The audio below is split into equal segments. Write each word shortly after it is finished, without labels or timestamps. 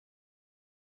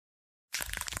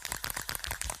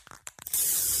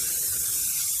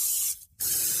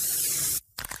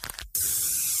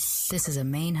This is a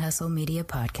Main Hustle Media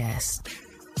podcast.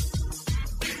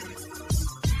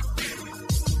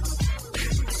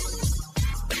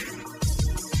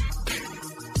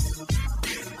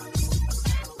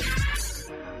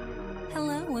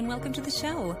 Hello and welcome to the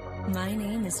show. My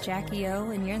name is Jackie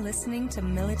O and you're listening to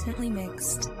Militantly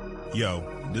Mixed. Yo,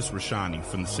 this is Rashani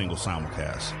from the Single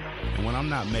Simulcast. And when I'm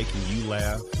not making you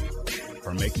laugh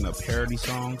or making up parody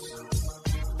songs,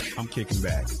 I'm kicking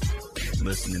back,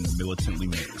 listening to Militantly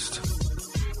Mixed.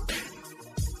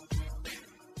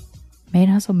 Main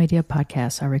Hustle Media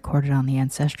podcasts are recorded on the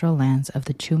ancestral lands of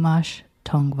the Chumash,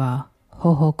 Tongva,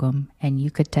 Hohokam, and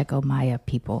Yucateco Maya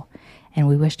people, and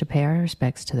we wish to pay our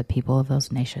respects to the people of those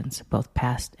nations, both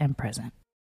past and present.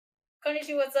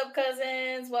 Konnichiwa, what's up,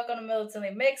 cousins? Welcome to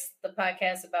Militantly Mixed, the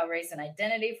podcast about race and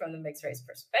identity from the mixed race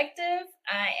perspective.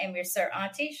 I am your Sir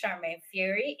Auntie, Charmaine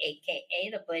Fury,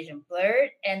 aka the Blasian Blurred,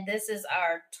 and this is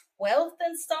our 12th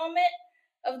installment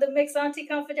of the Mixed Auntie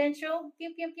Confidential.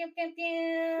 Pew, pew, pew, pew, pew.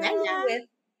 Yeah. With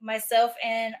myself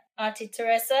and Auntie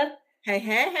Teresa. Hey.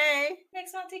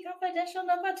 Mixed Auntie Confidential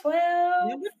number 12.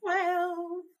 Number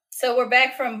 12. So we're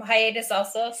back from hiatus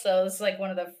also. So it's like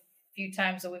one of the few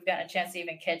times that we've gotten a chance to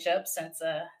even catch up since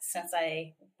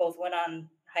I both went on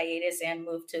hiatus and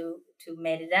moved to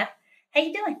Merida. How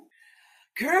you doing?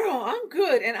 Girl, I'm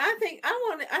good. And I think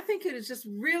it is just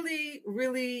really,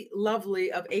 really lovely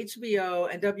of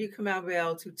HBO and W. Kamau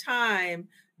Bell to time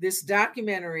this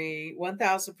documentary,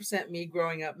 1000% Me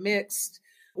Growing Up Mixed,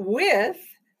 with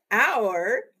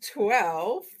our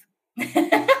 12th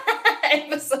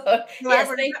episode. Yes,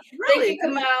 thank you,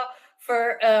 Kamau,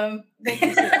 for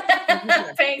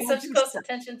paying such close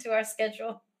attention to our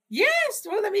schedule. Yes.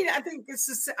 Well, I mean, I think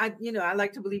it's I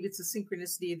like to believe it's a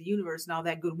synchronicity of the universe and all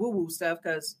that good woo-woo stuff.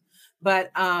 Also,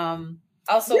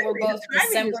 we're both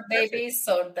December babies,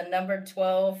 so the number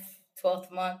 12th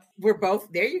month. We're both,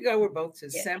 there you go. We're both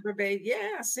December babies.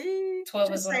 Yeah, see?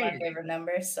 12 is one of my favorite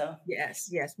numbers, so.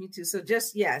 Yes, me too. So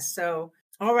So,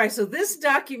 all right. So this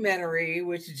documentary,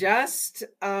 which just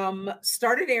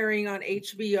started airing on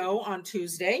HBO on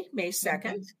Tuesday, May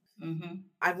 2nd. Mm-hmm.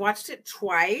 I've watched it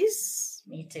twice.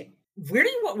 Me too.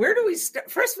 Where do we start?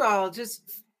 First of all,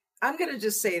 I'm going to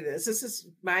just say this. This is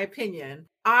my opinion.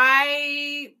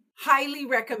 I highly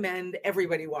recommend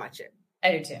everybody watch it.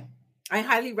 I do too. I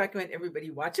highly recommend everybody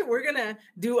watch it. We're going to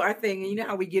do our thing. And you know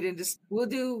how we get into, we'll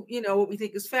do, what we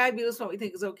think is fabulous, what we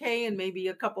think is okay, and maybe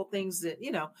a couple things that,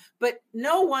 but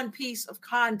no one piece of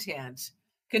content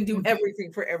can do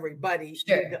everything for everybody.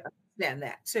 Sure. Understand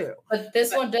that too. But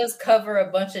this one does cover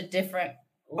a bunch of different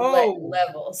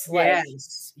levels.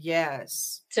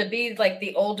 Yes. To be like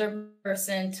the older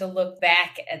person to look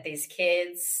back at these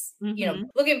kids,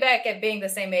 looking back at being the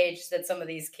same age that some of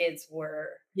these kids were.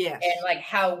 Yes. And like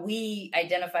how we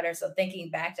identified ourselves, thinking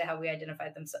back to how we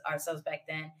identified ourselves back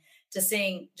then, to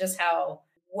seeing just how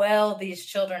well these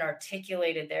children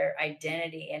articulated their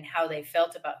identity and how they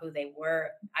felt about who they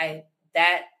were.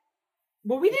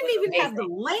 Well, we didn't even have the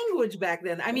language back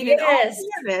then. I mean, yes.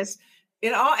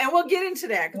 and we'll get into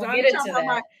that. We'll get into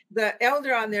that. The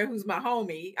elder on there who's my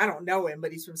homie. I don't know him,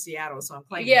 but he's from Seattle, so I'm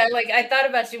playing. Yeah, like I thought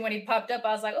about you when he popped up.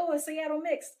 I was like, oh, it's Seattle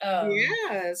mixed.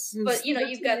 Yes. But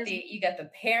you've got the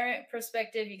parent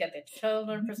perspective, you got the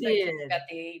children perspective, you got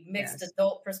the mixed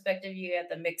adult perspective, you got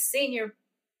the mixed senior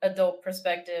adult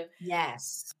perspective.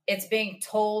 Yes. It's being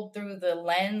told through the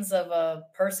lens of a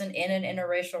person in an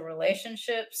interracial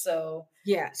relationship. So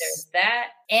yes, there's that.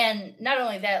 And not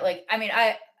only that, like, I mean,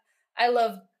 I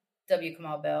love W.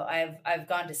 Kamau Bell. I've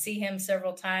gone to see him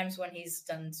several times when he's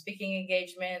done speaking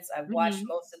engagements. I've watched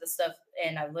most of the stuff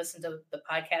and I've listened to the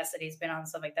podcasts that he's been on and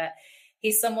stuff like that.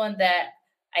 He's someone that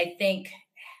I think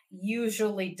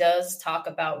usually does talk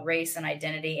about race and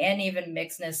identity and even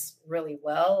mixedness really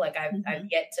well. Like I've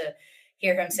yet to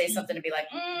hear him say something to be like,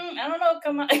 I don't know,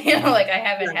 come on. Like I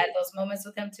haven't had those moments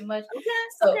with him too much.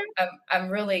 I'm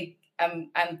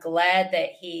glad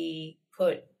that he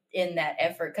put in that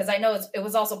effort, because I know it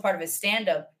was also part of his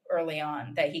stand-up early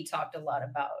on that he talked a lot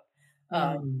about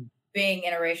being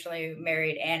interracially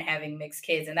married and having mixed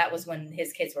kids. And that was when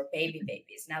his kids were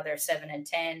babies. Now they're 7 and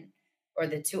 10, or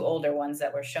the two older ones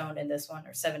that were shown in this one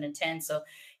are 7 and 10. So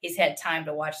he's had time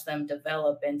to watch them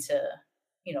develop into,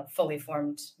 fully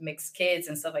formed mixed kids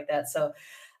and stuff like that. So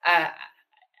I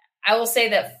will say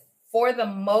that for the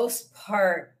most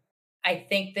part, I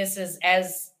think this is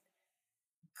as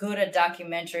good a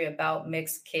documentary about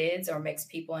mixed kids or mixed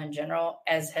people in general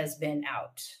as has been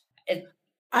out.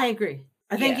 I agree.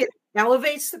 I think it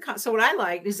elevates so what I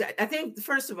like is, I think,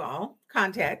 first of all,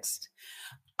 context.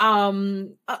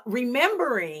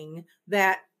 Remembering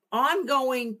that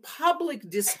ongoing public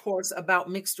discourse about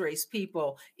mixed race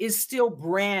people is still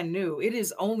brand new. It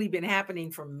has only been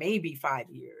happening for maybe 5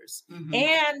 years.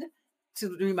 And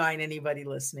to remind anybody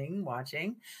listening,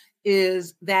 watching,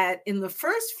 is that in the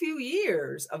first few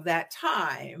years of that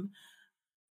time,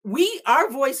 our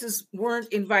voices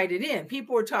weren't invited in.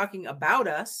 People were talking about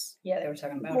us. Yeah, they were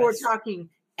talking about us. People were talking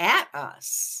at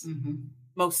us,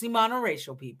 mostly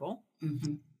monoracial people.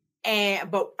 And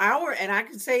I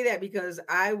can say that because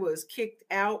I was kicked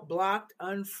out, blocked,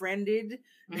 unfriended,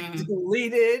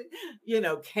 deleted,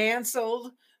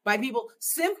 canceled by people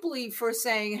simply for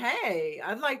saying, "Hey,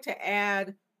 I'd like to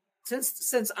add,"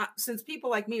 since people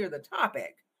like me are the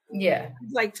topic. Yeah,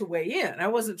 I'd like to weigh in. I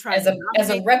wasn't trying as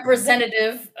a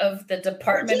representative of the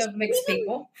Department of Mixed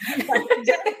People.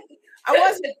 I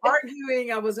wasn't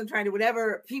arguing. I wasn't trying to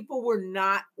whatever. People were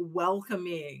not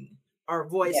welcoming our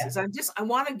voices. Yeah. I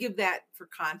want to give that for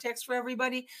context for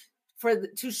everybody,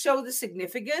 to show the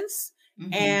significance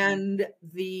and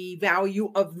the value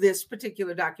of this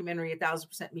particular documentary,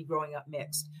 1000% Me Growing Up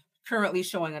Mixed, currently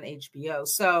showing on HBO.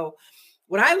 So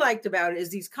what I liked about it is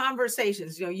these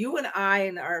conversations, you and I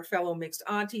and our fellow mixed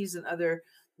aunties and other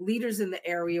leaders in the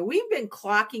area, we've been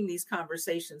clocking these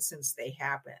conversations since they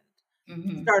happened.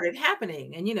 Started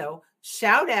happening. And,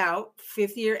 shout out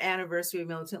 5th year anniversary of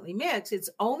Militantly Mixed. It's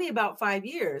only about 5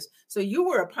 years. So you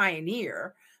were a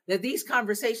pioneer that these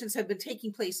conversations have been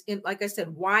taking place in, like I said,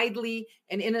 widely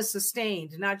and in a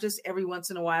sustained, not just every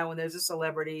once in a while when there's a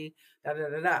celebrity,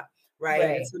 right?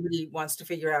 And somebody wants to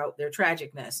figure out their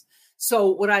tragicness.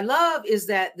 So what I love is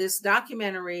that this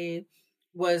documentary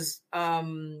was,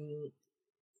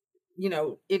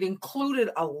 it included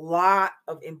a lot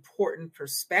of important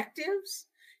perspectives.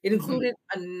 It included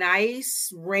a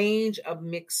nice range of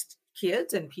mixed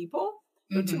kids and people,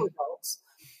 two adults,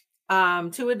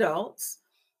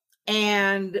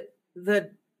 and the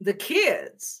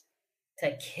kids.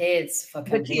 The kids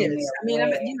fucking blew me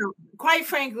away. I mean, quite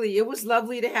frankly, it was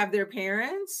lovely to have their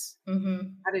parents.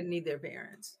 I didn't need their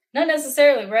parents. Not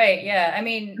necessarily, right? Yeah, I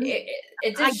mean,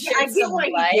 it did shed some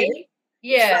light.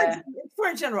 Yeah, it's for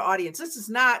a general audience. This is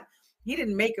not. He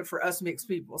didn't make it for us mixed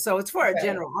people, so it's for a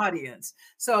general audience.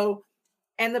 So,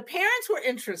 and the parents were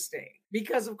interesting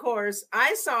because, of course,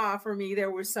 I saw for me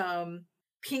there were some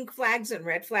pink flags and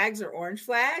red flags or orange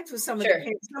flags with some of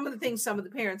the things some of the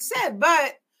parents said,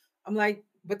 but I'm like,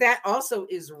 but that also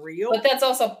is real. But that's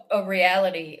also a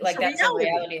reality. Like that's a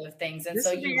reality of things, and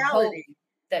so you hope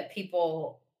that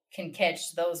people can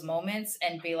catch those moments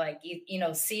and be like,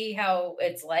 see how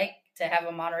it's like to have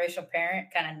a monoracial parent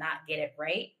kind of not get it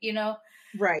right,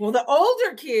 Right. Well, the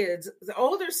older kids, the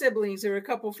older siblings, there were a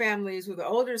couple families where the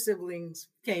older siblings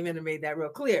came in and made that real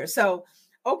clear. So,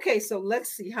 okay, so let's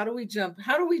see. How do we jump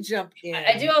in?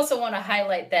 I do also want to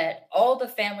highlight that all the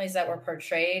families that were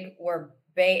portrayed were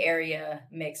Bay Area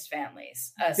mixed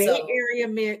families. Area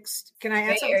mixed. Can I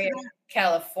add something to that?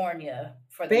 California.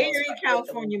 For the Bay Area,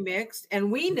 California mixed.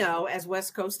 And we know as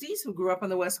West Coasties who grew up on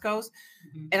the West Coast,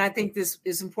 and I think this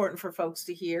is important for folks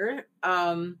to hear,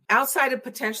 outside of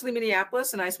potentially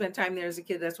Minneapolis, and I spent time there as a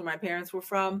kid, that's where my parents were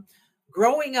from,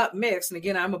 growing up mixed, and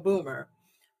again, I'm a boomer,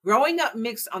 growing up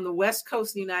mixed on the West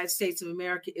Coast of the United States of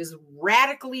America is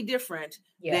radically different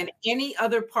than any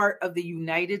other part of the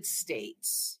United States.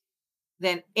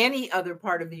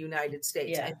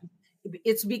 Yeah.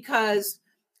 It's because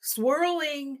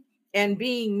swirling and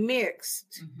being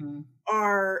mixed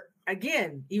are,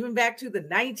 again, even back to the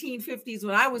 1950s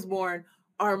when I was born,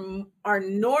 are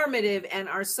normative and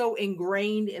are so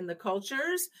ingrained in the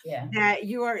cultures that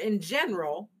you are in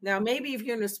general. Now, maybe if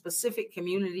you're in a specific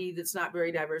community that's not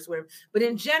very diverse, whatever, but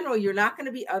in general, you're not going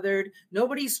to be othered.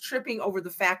 Nobody's tripping over the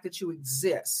fact that you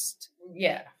exist.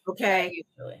 Yeah. Okay.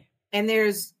 Usually. And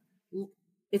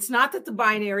it's not that the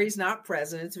binary is not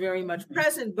present. It's very much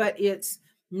present, but it's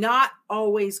not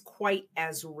always quite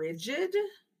as rigid,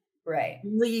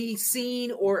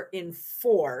 seen or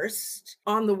enforced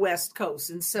on the West Coast.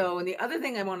 And the other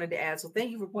thing I wanted to add, so thank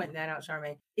you for pointing that out,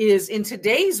 Charmaine, is in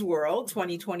today's world,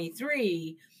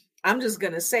 2023, I'm just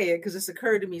going to say it because it's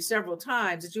occurred to me several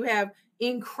times, that you have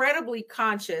incredibly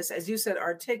conscious, as you said,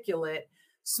 articulate,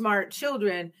 smart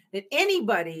children, that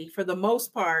anybody, for the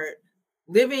most part,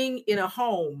 living in a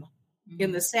home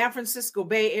in the San Francisco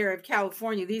Bay Area of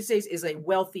California these days is a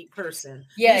wealthy person.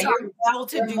 Yeah, you're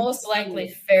most likely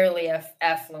fairly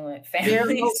affluent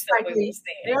families.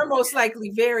 They're most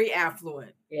likely very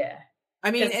affluent. Yeah.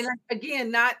 I mean, and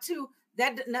again,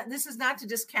 this is not to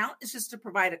discount, it's just to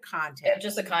provide a context. Yeah,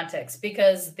 just a context,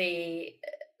 because I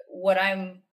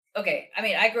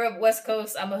grew up West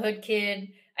Coast. I'm a hood kid.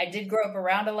 I did grow up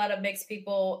around a lot of mixed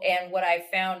people. And what I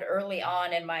found early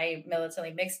on in my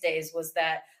militantly mixed days was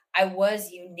that I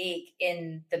was unique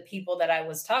in the people that I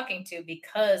was talking to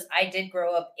because I did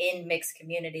grow up in mixed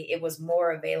community. It was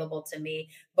more available to me,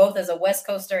 both as a West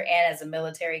Coaster and as a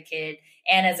military kid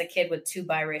and as a kid with 2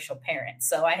 biracial parents.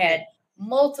 So I had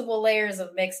multiple layers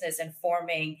of mixedness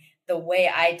informing the way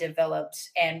I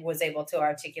developed and was able to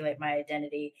articulate my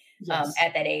identity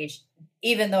at that age,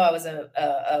 even though I was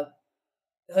a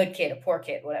hood kid, a poor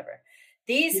kid, whatever.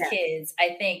 These kids,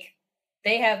 I think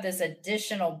they have this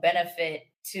additional benefit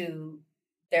to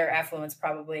their affluence,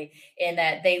 probably, in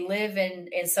that they live in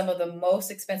some of the most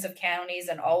expensive counties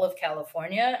in all of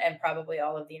California and probably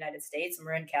all of the United States.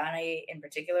 Marin County in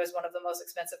particular is one of the most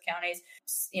expensive counties.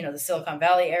 You know, the Silicon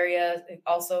Valley area,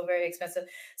 also very expensive.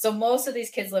 So most of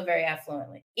these kids live very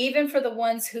affluently. Even for the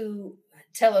ones who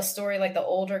tell a story, like the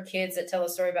older kids that tell a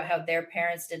story about how their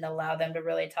parents didn't allow them to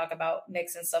really talk about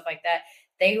mix and stuff like that,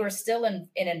 they were still in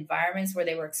environments where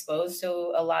they were exposed to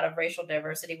a lot of racial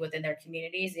diversity within their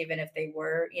communities, even if they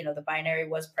were, you know, the binary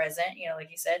was present, you know,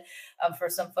 like you said, for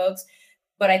some folks.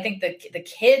 But I think the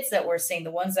kids that we're seeing,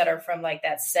 the ones that are from like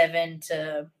that 7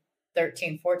 to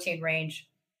 13, 14 range,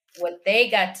 what they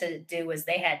got to do is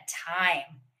they had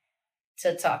time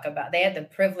to talk about. They had the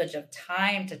privilege of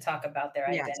time to talk about their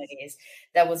identities.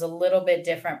 That was a little bit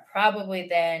different probably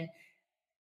than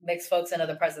mixed folks in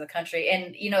other parts of the country.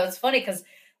 And, you know, it's funny because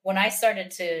when I started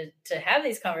to have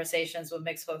these conversations with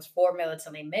mixed folks for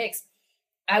militantly mixed,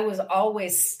 I was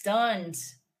always stunned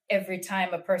every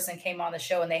time a person came on the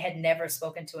show and they had never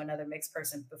spoken to another mixed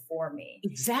person before me.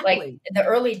 Exactly. Like in the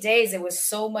early days, it was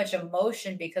so much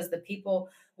emotion because the people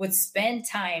would spend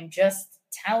time just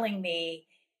telling me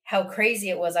how crazy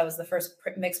it was. I was the first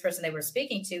mixed person they were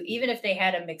speaking to, even if they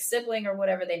had a mixed sibling or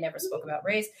whatever, they never spoke about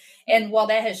race. And while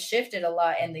that has shifted a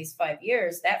lot in these 5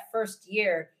 years, that first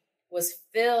year was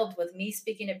filled with me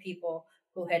speaking to people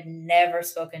who had never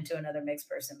spoken to another mixed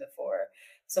person before.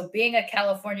 So being a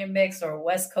California mix or a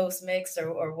West Coast mix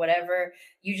or whatever,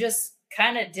 you just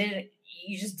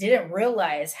didn't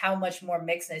realize how much more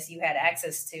mixedness you had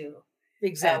access to.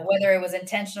 Exactly. Whether it was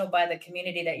intentional by the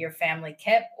community that your family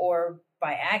kept or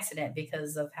by accident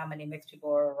because of how many mixed people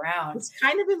are around. It's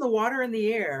kind of in the water and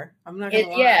the air. I'm not going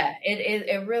to lie. Yeah,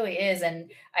 it really is.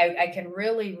 And I can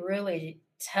really, really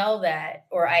tell that,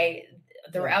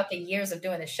 throughout the years of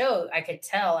doing the show, I could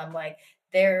tell, I'm like,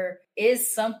 there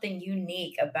is something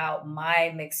unique about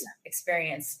my mixed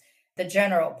experience, the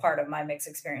general part of my mixed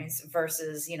experience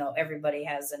versus, you know, everybody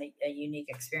has a unique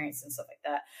experience and stuff like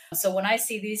that. So when I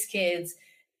see these kids,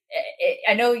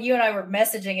 I know you and I were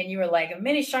messaging and you were like a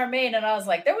mini Charmaine. And I was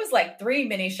like, there was like 3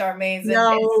 mini Charmaines in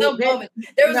some moments.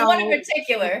 There was one in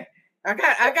particular. I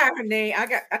got her name. I'm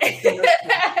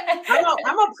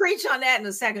gonna preach on that in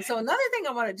a second. So another thing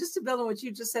I wanted just to build on what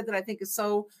you just said that I think is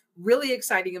so really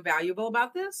exciting and valuable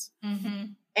about this. Mm-hmm.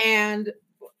 And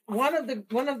one of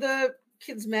the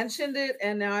kids mentioned it,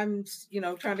 and now I'm, you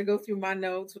know, trying to go through my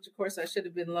notes, which of course I should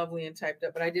have been lovely and typed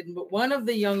up, but I didn't. But one of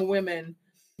the young women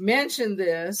mentioned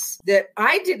this that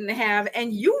I didn't have,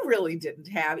 and you really didn't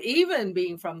have, even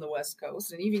being from the West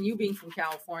Coast, and even you being from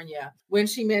California, when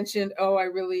she mentioned, I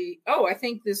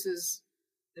think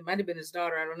it might have been his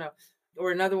daughter, I don't know,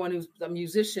 or another one who's a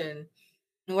musician.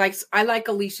 Like, I like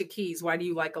Alicia Keys. Why do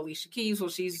you like Alicia Keys? Well,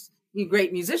 she's a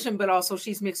great musician, but also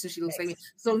she's mixed and she looks like me.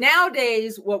 So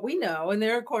nowadays, what we know, and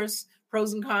there are, of course,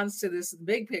 pros and cons to this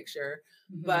big picture,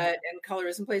 and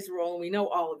colorism plays a role, and we know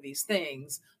all of these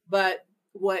things. But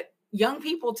what young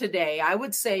people today, I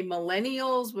would say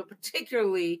millennials, but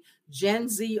particularly Gen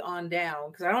Z on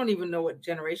down, because I don't even know what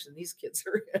generation these kids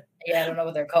are in. Yeah, I don't know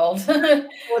what they're called.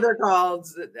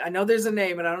 I know there's a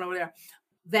name, but I don't know what they are.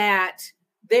 That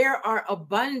there are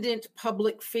abundant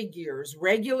public figures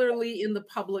regularly in the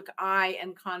public eye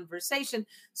and conversation.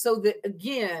 So that,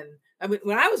 again, I mean,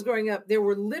 when I was growing up, there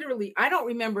were literally, I don't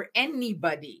remember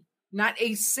anybody, not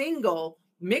a single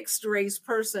mixed race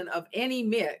person of any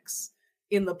mix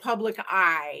in the public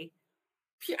eye.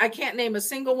 I can't name a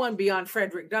single one beyond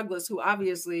Frederick Douglass, who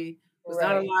obviously was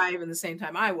not alive in the same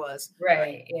time I was.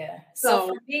 Right. Yeah. So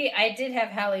for me, I did have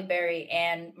Halle Berry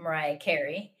and Mariah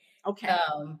Carey. Okay.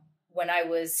 When I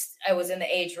was in the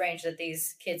age range that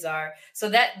these kids are. So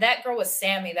that girl was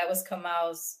Sammy. That was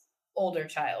Kamau's older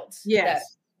child. Yes.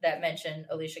 That mentioned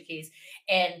Alicia Keys.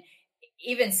 And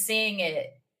even seeing it,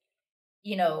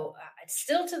 you know,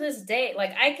 still to this day,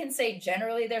 like I can say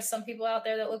generally there's some people out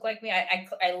there that look like me.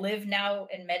 I live now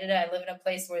in Merida. I live in a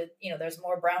place where, you know, there's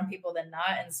more brown people than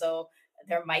not. And so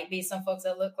there might be some folks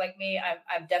that look like me.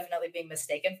 I'm definitely being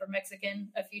mistaken for Mexican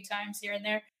a few times here and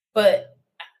there. But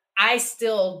I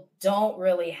still don't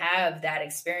really have that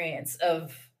experience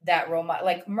of that role model.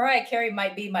 Like Mariah Carey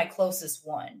might be my closest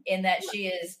one in that she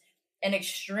is an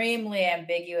extremely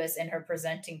ambiguous in her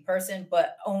presenting person,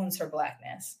 but owns her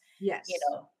Blackness. Yes. You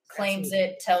know, claims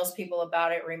it, tells people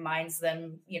about it, reminds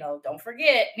them, you know, don't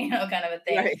forget, you know, kind of a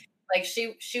thing. Right. Like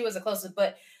she was the closest,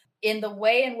 but in the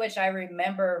way in which I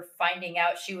remember finding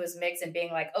out she was mixed and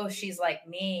being like, oh, she's like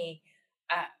me,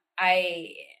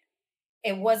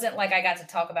 it wasn't like I got to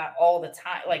talk about all the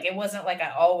time. Like, it wasn't like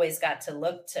I always got to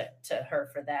look to her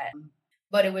for that.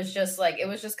 But it was just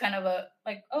kind of a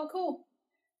like, oh, cool.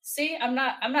 See, I'm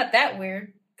not that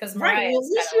weird. Because right. Well, at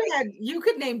least you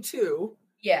could name two.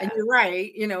 Yeah. And you're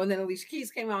right, you know, and then Alicia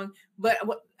Keys came on. But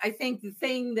I think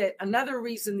another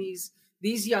reason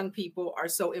these young people are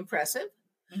so impressive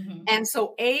and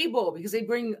so able, because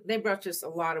they brought just a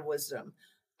lot of wisdom.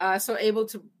 So able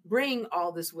to bring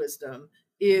all this wisdom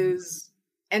is,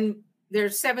 and they're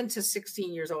 7 to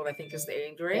 16 years old, I think is the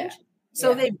age range. Yeah.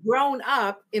 So they've grown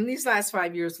up in these last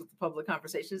 5 years with the public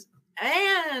conversations,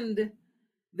 and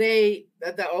the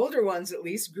older ones at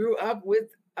least grew up with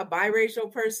a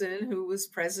biracial person who was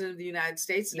president of the United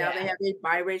States. Now they have a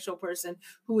biracial person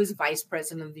who is vice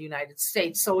president of the United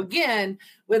States. So again,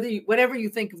 whatever you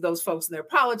think of those folks and their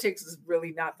politics is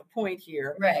really not the point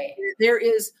here. Right. There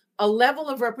is a level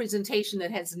of representation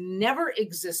that has never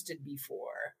existed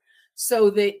before. So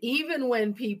that even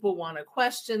when people want to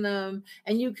question them,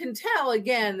 and you can tell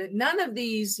again that none of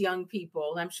these young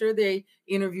people, I'm sure they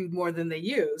interviewed more than they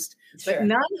used, but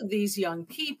none of these young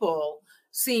people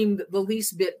seemed the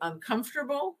least bit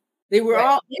uncomfortable. They were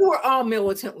all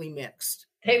militantly mixed.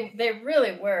 They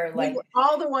really were. Like, they were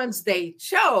all the ones they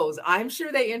chose. I'm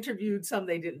sure they interviewed some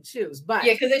they didn't choose, but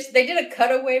because they did a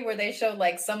cutaway where they showed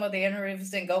like some of the interviews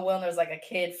didn't go well, and there's like a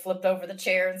kid flipped over the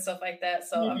chair and stuff like that.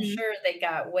 So I'm sure they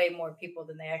got way more people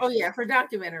than they actually. Oh yeah, for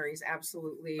documentaries,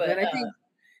 absolutely.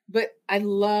 But I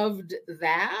loved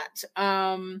that.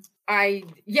 I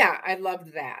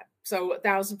loved that. So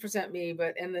 1,000% me,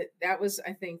 that was,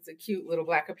 I think, the cute little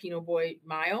Black Capino boy,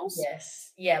 Miles.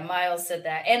 Yes. Yeah, Miles said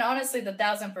that. And honestly, the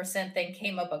 1,000% thing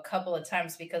came up a couple of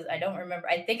times because I don't remember.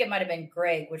 I think it might have been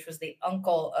Greg, which was the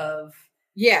uncle of.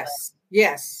 Yes.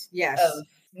 Of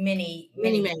Minnie.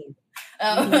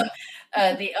 The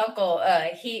uncle,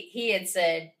 he had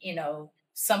said, you know,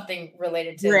 something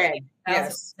related to Greg,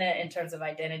 1,000% in terms of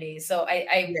identity. So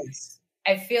I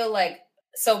feel like,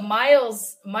 so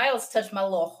Miles touched my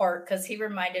little heart because he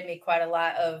reminded me quite a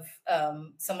lot of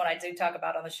someone I do talk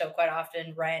about on the show quite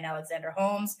often, Ryan Alexander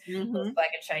Holmes, who's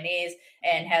Black and Chinese,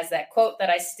 and has that quote that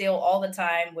I steal all the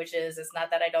time, which is, it's not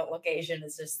that I don't look Asian,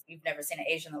 it's just you've never seen an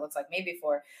Asian that looks like me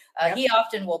before. He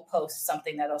often will post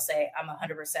something that'll say, I'm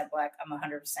 100% Black, I'm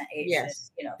 100% Asian.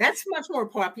 Yes. You know, that's much more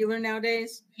popular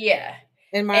nowadays. Yeah.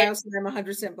 And Miles said, I'm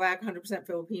 100% Black, 100%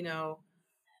 Filipino.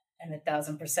 And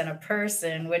 1,000% a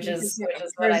person, which is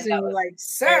what I thought was like,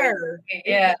 sir.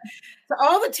 Yeah. So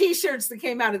all the T-shirts that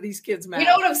came out of these kids' mouths. You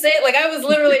know what I'm saying? Like, I was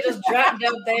literally just jotting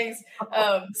down things.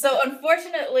 So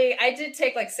unfortunately, I did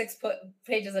take like 6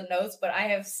 pages of notes, but I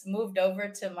have moved over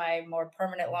to my more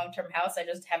permanent long-term house. I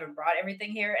just haven't brought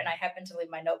everything here, and I happen to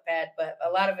leave my notepad, but a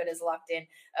lot of it is locked in.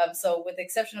 So with the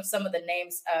exception of some of the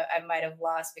names, I might have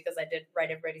lost because I did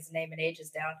write everybody's name and ages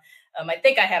down. I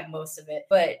think I have most of it,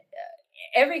 but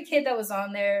every kid that was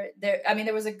on there, there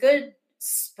was a good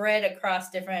spread across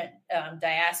different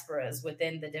diasporas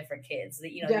within the different kids.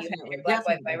 You know, you had Black,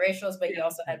 white, biracials, but you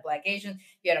also had Black Asians.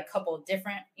 You had a couple of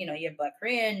different, you know, you had Black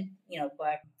Korean, you know,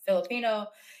 Black Filipino.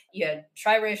 You had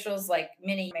triracials, like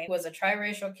Minnie was a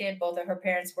triracial kid. Both of her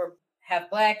parents were half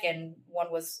Black, and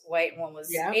one was white and one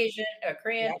was Asian or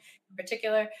Korean in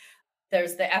particular.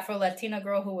 There's the Afro-Latina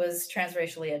girl who was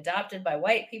transracially adopted by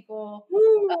white people.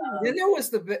 Then there was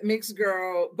the mixed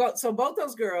girl. So both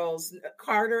those girls,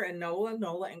 Carter and Nola and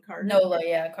Carter.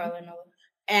 Carla and Nola.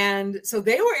 And so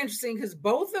they were interesting because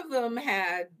both of them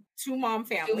had 2 mom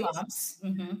families. 2 moms.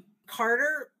 Mm-hmm.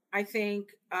 Carter, I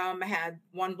think, had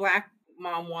one Black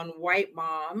mom, one white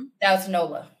mom. That was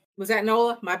Nola. Was that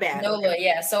Nola? My bad. Nola,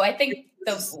 yeah. So I think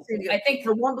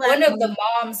one of the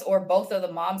moms or both of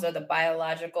the moms are the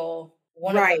biological.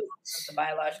 One of them was the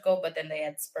biological, but then they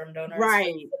had sperm donors,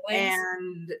 right?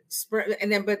 And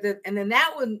then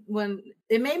that one, when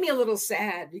it made me a little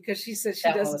sad because she said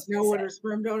she doesn't know what her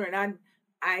sperm donor, and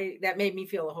I that made me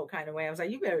feel a whole kind of way. I was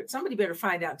like, somebody better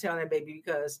find out and tell that baby,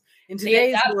 because in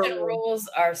today's world, rules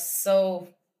are so.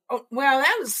 Oh, well,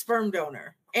 that was sperm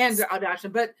donor and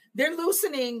adoption, but they're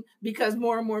loosening because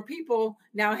more and more people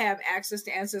now have access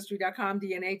to Ancestry.com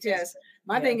DNA tests.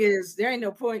 My thing is, there ain't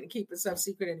no point in keeping stuff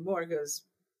secret anymore because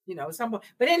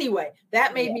But anyway,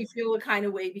 that made me feel a kind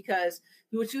of way, because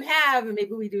what you have, and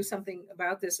maybe we do something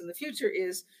about this in the future,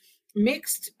 is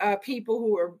mixed people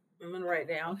who are, I'm going to write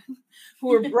down,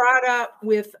 who are brought up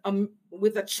with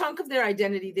a chunk of their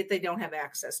identity that they don't have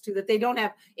access to, that they don't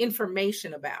have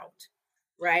information about,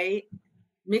 right?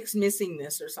 Mixed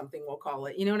missingness or something, we'll call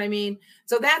it. You know what I mean?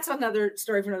 So that's another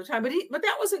story for another time. But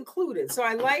that was included. So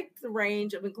I liked the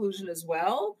range of inclusion as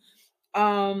well.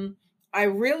 I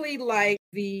really like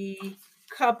the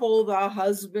couple. The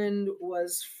husband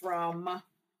was from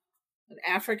an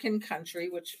African country,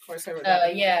 which of course I wrote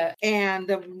down. Yeah. And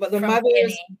the mother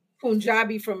is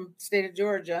Punjabi from state of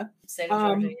Georgia.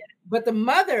 But the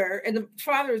mother and the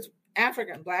father is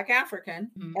African, Black African.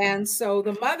 Mm-hmm. And so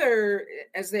the mother,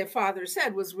 as their father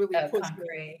said, was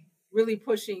really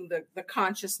pushing the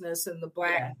consciousness and the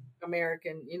Black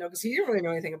American, because he didn't really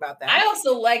know anything about that. I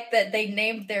also like that they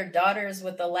named their daughters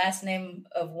with the last name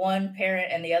of one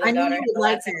parent and the other daughter the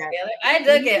last name of the other. I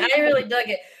dug it. I really dug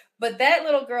it. But that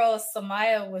little girl,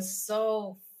 Samaya, was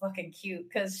so fucking cute,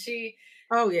 because she...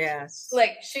 Oh, yes.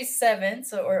 Like, she's 7,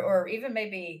 so or even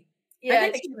maybe... Yeah, I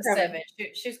think she was 7.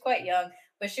 She's quite young.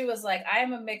 But she was like, I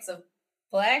am a mix of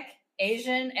Black,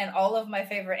 Asian, and all of my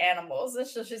favorite animals. And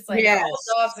so she's like, all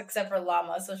dogs except for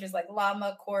llama. So she's like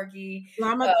llama, corgi,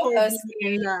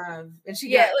 husky. And she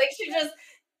she just...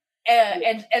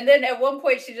 And then at one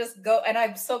point she just and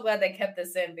I'm so glad they kept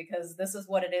this in, because this is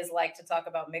what it is like to talk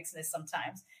about mixedness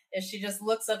sometimes, is she just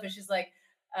looks up and she's like,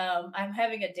 I'm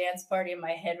having a dance party in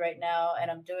my head right now,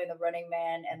 and I'm doing the Running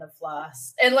Man and the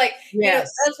floss, and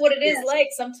that's what it is like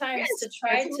sometimes to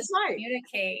try to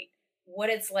communicate what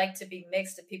it's like to be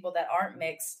mixed to people that aren't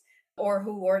mixed, or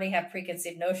who already have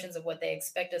preconceived notions of what they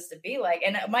expect us to be like.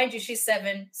 And mind you, she's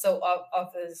 7, so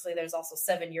obviously there's also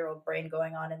 7-year-old brain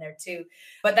going on in there too.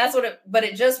 But that's but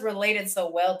it just related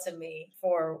so well to me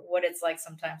for what it's like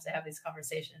sometimes to have these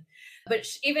conversations. But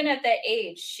even at that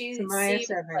age, she seemed like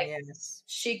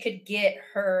she could get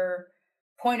her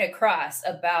point across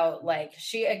about, like,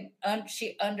 she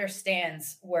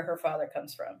understands where her father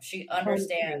comes from. She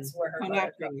understands where her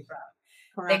mother comes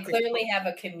from. They clearly have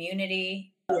a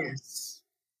community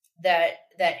that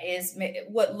is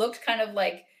what looked kind of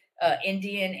like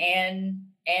Indian and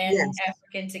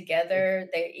African together.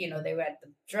 They were at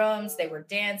the drums, they were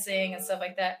dancing and stuff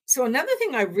like that. So another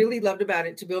thing I really loved about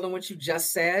it, to build on what you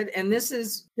just said, and this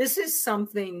is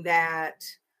something that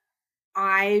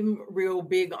I'm real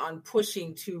big on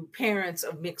pushing to parents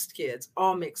of mixed kids,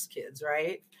 all mixed kids,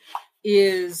 right?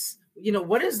 Is,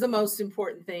 what is the most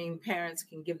important thing parents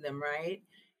can give them, right?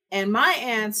 And my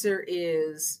answer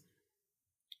is,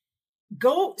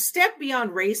 go step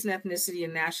beyond race and ethnicity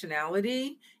and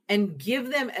nationality, and give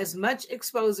them as much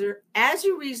exposure as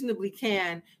you reasonably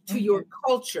can to your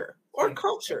culture or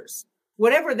cultures,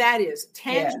 whatever that is,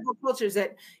 tangible cultures.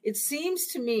 That it seems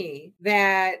to me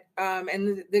that,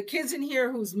 and the kids in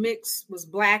here whose mix was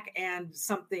Black and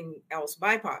something else,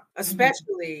 BIPOC,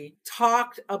 especially,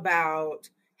 talked about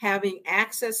having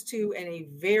access to and a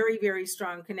very, very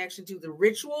strong connection to the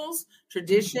rituals,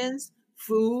 traditions,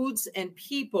 foods, and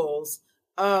peoples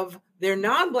of their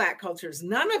non-Black cultures.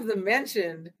 None of them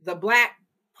mentioned the Black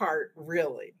part,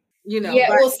 really.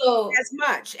 As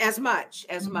much,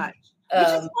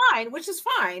 which is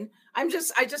fine. I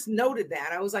just noted that.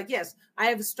 I was like, yes, I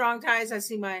have strong ties. I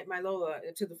see my Lola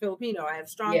to the Filipino. I have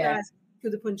strong ties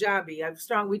to the Punjabi.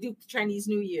 We do Chinese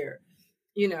New Year,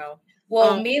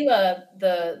 Well, Mila,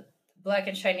 the Black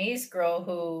and Chinese girl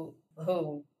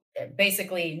who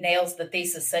basically nails the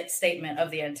thesis statement of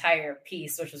the entire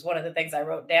piece, which is one of the things I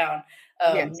wrote down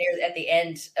near the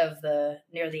end of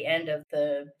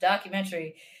the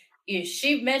documentary.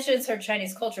 She mentions her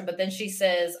Chinese culture, but then she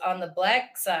says, on the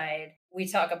Black side, we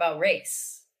talk about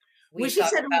race. She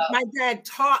said, my dad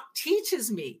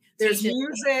teaches me. There's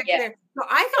music. There. So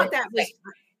I thought that was...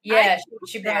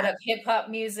 she brought up hip hop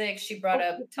music. She brought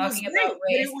up talking about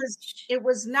race. It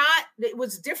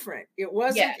was different. It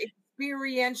wasn't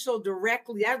experiential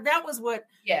directly. That was what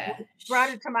brought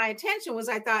it to my attention. Was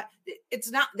I thought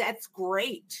that's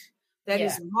great. That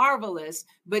is marvelous.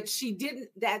 But she didn't,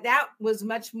 that was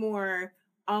much more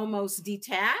almost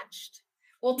detached.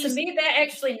 Well, to me, that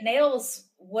actually nails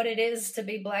what it is to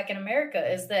be Black in America,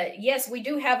 is that, yes, we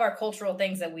do have our cultural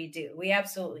things that we do. We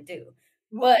absolutely do.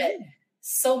 But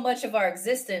so much of our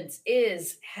existence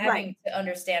is having to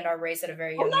understand our race at a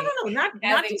very young age. Not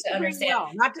having to understand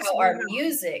how our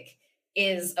music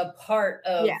is a part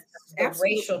of the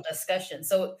absolutely. racial discussion.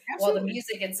 So while the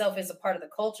music itself is a part of the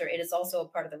culture, it is also a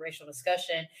part of the racial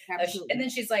discussion. And then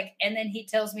she's like, and then he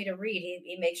tells me to read.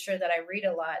 He makes sure that I read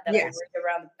a lot, that I read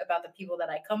around about the people that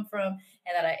I come from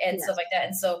and stuff like that.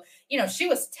 And so, you know, she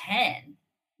was 10,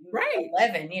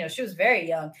 11, you know, she was very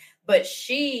young, but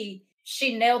she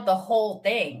nailed the whole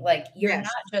thing. Like, you're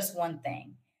not just one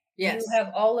thing. You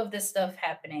have all of this stuff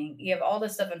happening. You have all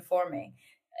this stuff informing.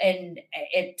 And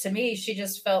it, to me, she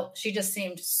just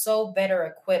seemed so better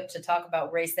equipped to talk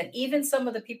about race than even some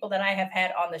of the people that I have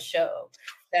had on the show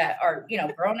that are, you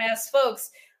know, grown ass folks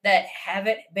that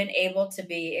haven't been able to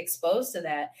be exposed to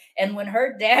that. And when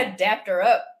her dad dapped her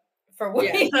up for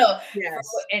what, you know,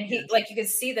 and he, like, you could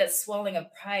see that swelling of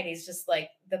pride. He's just like,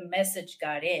 the message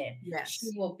got in.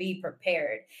 She will be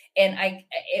prepared. And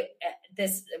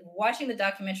watching the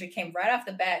documentary came right off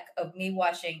the back of me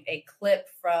watching a clip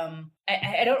from,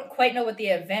 I don't quite know what the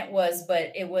event was,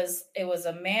 but it was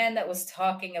a man that was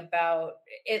talking about,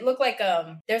 it looked like,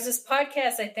 there's this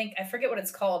podcast, I think, I forget what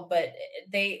it's called, but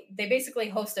they basically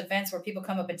host events where people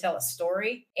come up and tell a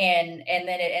story, and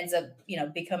then it ends up, you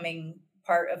know, becoming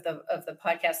part of the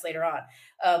podcast later on.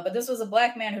 But this was a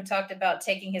Black man who talked about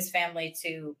taking his family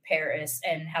to Paris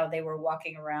and how they were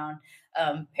walking around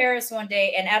Paris one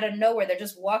day, and out of nowhere, they're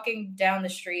just walking down the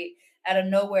street. Out of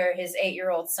nowhere, his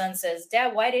 8-year-old son says,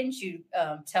 "Dad, why didn't you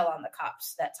tell on the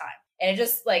cops that time?" And it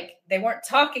just, like, they weren't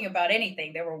talking about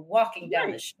anything. They were walking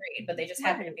down the street, but they just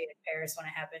happened to be in Paris when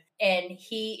it happened. And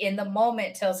he, in the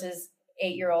moment, tells his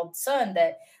 8-year-old son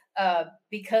that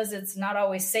because it's not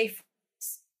always safe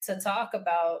to talk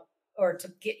about or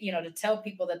to get, you know, to tell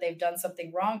people that they've done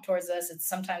something wrong towards us, it's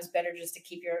sometimes better just to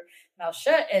keep your mouth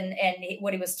shut. And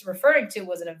what he was referring to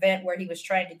was an event where he was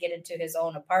trying to get into his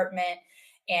own apartment,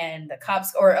 and the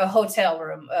cops, or a hotel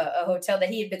room, a hotel that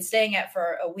he had been staying at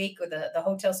for a week, or the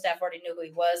hotel staff already knew who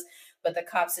he was, but the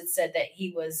cops had said that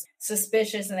he was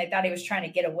suspicious and they thought he was trying to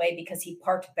get away because he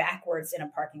parked backwards in a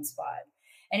parking spot.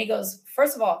 And he goes,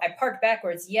 "First of all, I parked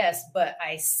backwards, yes, but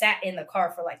I sat in the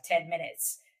car for like 10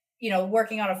 minutes, you know,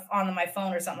 working on my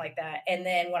phone or something like that. And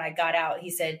then when I got out,"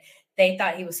 he said, "they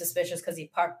thought he was suspicious because he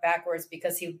parked backwards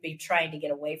because he would be trying to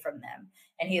get away from them."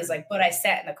 And he was like, "But I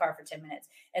sat in the car for 10 minutes.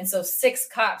 And so 6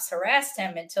 cops harassed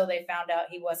him until they found out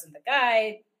he wasn't the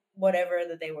guy, whatever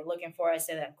that they were looking for. I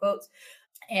say that in quotes.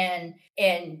 And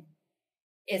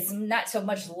it's not so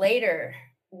much later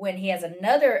when he has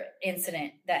another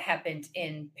incident that happened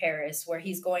in Paris where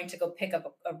he's going to go pick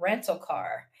up a rental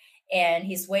car. And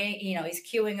he's waiting, you know, he's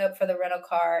queuing up for the rental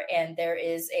car, and there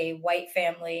is a white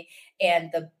family, and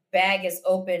the bag is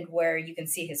opened where you can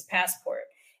see his passport.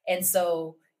 And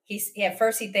so at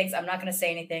first he thinks, "I'm not going to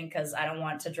say anything because I don't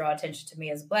want to draw attention to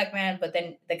me as a Black man." But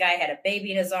then the guy had a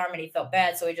baby in his arm and he felt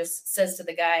bad. So he just says to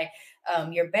the guy,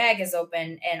 "Your bag is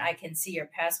open and I can see your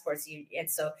passports." And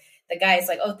so the guy is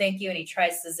like, "Oh, thank you." And he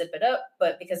tries to zip it up,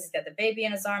 but because he's got the baby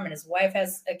in his arm and his wife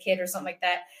has a kid or something like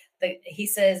that, he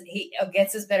says, he,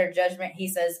 against his better judgment, he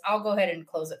says, "I'll go ahead and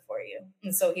close it for you."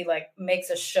 And so he like makes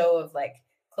a show of like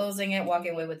closing it,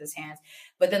 walking away with his hands.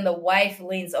 But then the wife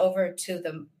leans over to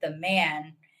the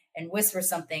man and whispers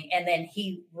something, and then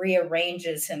he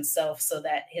rearranges himself so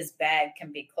that his bag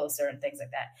can be closer and things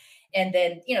like that. And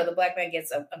then, you know, the Black man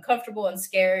gets uncomfortable and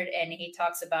scared, and he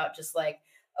talks about just like,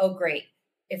 "Oh, great.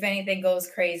 If anything goes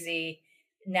crazy,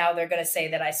 now they're going to say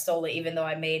that I stole it, even though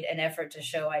I made an effort to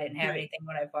show I didn't have anything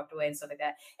when I walked away," and stuff like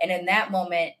that. And in that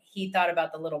moment, he thought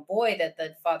about the little boy that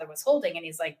the father was holding. And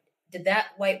he's like, did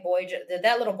that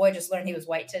little boy just learn he was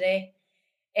white today?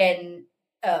 And,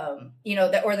 you know,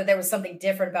 that there was something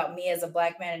different about me as a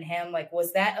Black man and him. Like,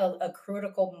 was that a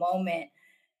critical moment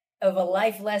of a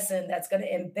life lesson that's going to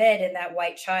embed in that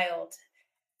white child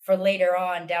for later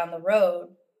on down the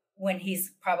road when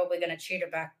he's probably going to treat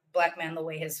a Black man the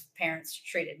way his parents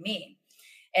treated me?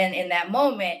 And in that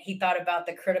moment, he thought about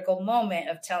the critical moment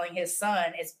of telling his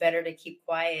son, "It's better to keep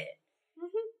quiet."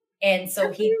 Mm-hmm. And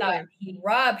so he thought he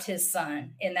robbed his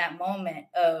son in that moment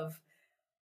of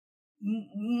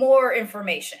more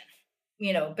information.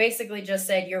 You know, basically just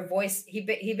said, your voice, he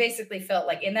basically felt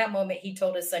like in that moment, he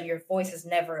told his son, "Your voice is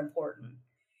never important."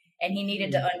 And he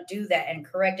needed to undo that and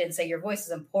correct it and say, "Your voice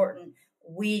is important.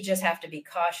 We just have to be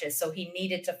cautious." So he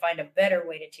needed to find a better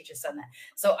way to teach his son that.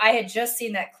 So I had just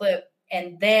seen that clip,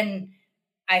 and then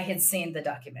I had seen the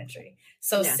documentary.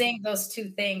 So seeing those two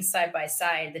things side by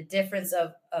side, the difference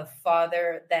of a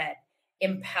father that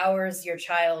empowers your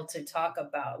child to talk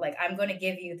about, like, "I'm going to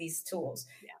give you these tools.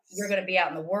 Yes. You're going to be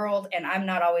out in the world, and I'm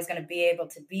not always going to be able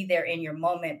to be there in your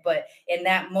moment. But in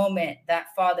that moment, that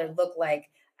father looked like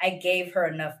I gave her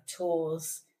enough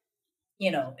tools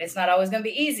it's not always going to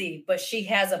be easy, but she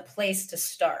has a place to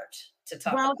start to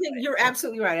talk about I think you're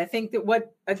absolutely right. I think that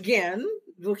again,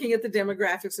 looking at the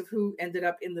demographics of who ended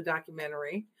up in the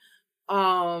documentary,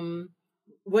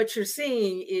 what you're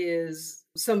seeing is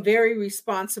some very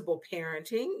responsible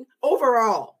parenting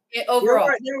overall. Overall,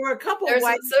 there were a couple there's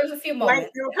a few moments.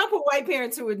 There were a couple of white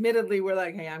parents who admittedly were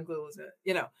like, "Hey, I'm clueless,"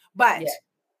 But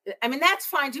I mean, that's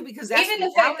fine too, because that's even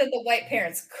the fact that the white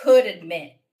parents could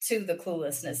admit to the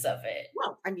cluelessness of it.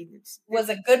 Well, I mean, it was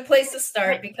a good place to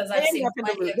start, because I've seen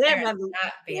plenty of parents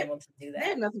not be able to do that. They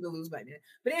have nothing to lose by it.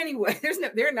 But anyway,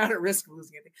 they're not at risk of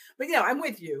losing anything. But I'm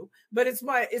with you. But it's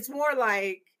more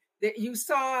like that you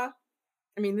saw.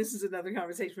 I mean, this is another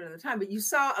conversation for another time. But you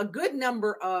saw a good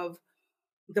number of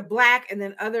the Black and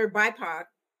then other BIPOC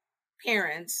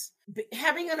parents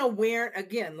having an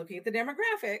again, looking at the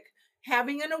demographic,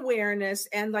 having an awareness,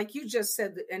 and like you just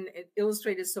said, and it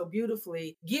illustrated so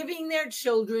beautifully, giving their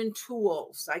children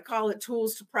tools. I call it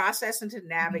tools to process and to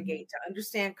navigate, to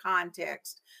understand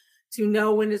context, to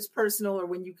know when it's personal or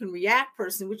when you can react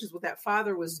personally, which is what that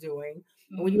father was doing.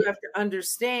 When you have to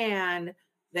understand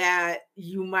that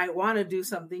you might want to do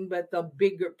something, but the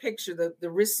bigger picture, the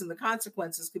risks and the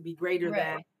consequences could be greater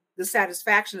than the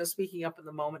satisfaction of speaking up in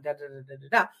the moment,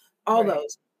 all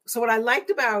those. So what I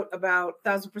liked about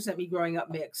 1000% Me growing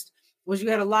up mixed was you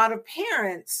had a lot of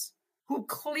parents who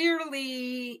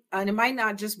clearly, and it might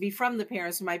not just be from the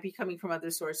parents, it might be coming from other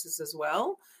sources as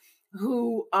well,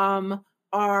 who are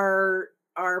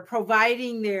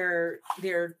providing their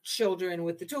children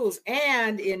with the tools.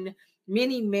 And in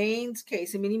Minnie Maine's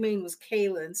case, and Minnie Maine was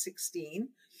Kaylin, 16,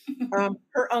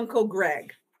 her uncle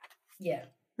Greg. Yeah.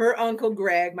 Her uncle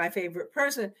Greg, my favorite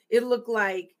person, it looked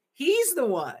like he's the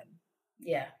one.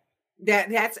 Yeah.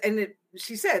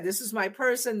 She said, this is my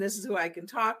person. This is who I can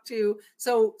talk to.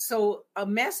 So a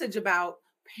message about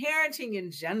parenting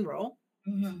in general.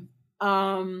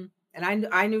 And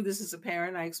I knew this as a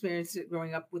parent. I experienced it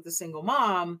growing up with a single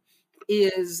mom,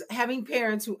 is having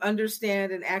parents who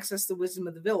understand and access the wisdom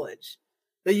of the village.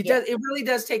 It really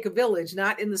does take a village,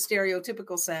 not in the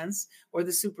stereotypical sense or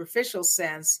the superficial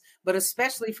sense, but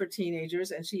especially for teenagers.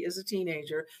 And she is a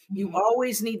teenager. You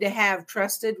always need to have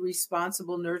trusted,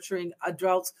 responsible, nurturing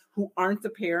adults who aren't the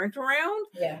parent around.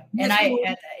 Yeah. And I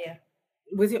had that. Yeah.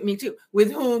 With me too,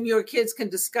 with whom your kids can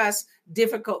discuss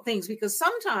difficult things, because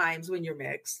sometimes when you're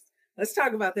mixed, let's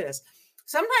talk about this.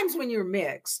 Sometimes when you're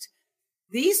mixed,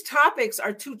 these topics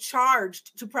are too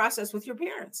charged to process with your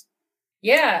parents.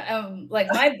 Yeah, like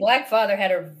my Black father had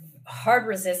a hard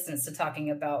resistance to talking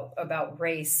about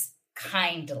race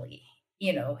kindly.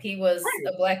 He was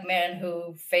a Black man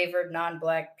who favored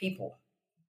non-Black people.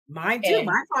 Mine too.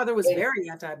 My father was very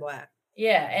anti-Black.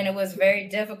 Yeah, and it was very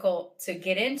difficult to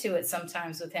get into it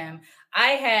sometimes with him.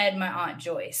 I had my Aunt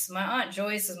Joyce. My Aunt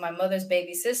Joyce is my mother's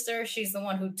baby sister. She's the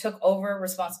one who took over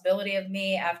responsibility of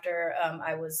me after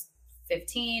I was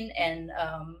 15, and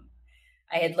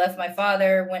I had left my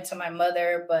father, went to my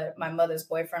mother, but my mother's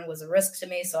boyfriend was a risk to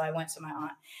me. So I went to my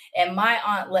aunt, and my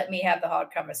aunt let me have the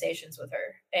hard conversations with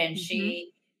her. And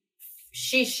she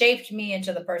shaped me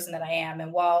into the person that I am.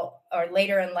 And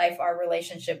later in life, our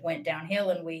relationship went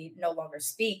downhill and we no longer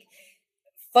speak,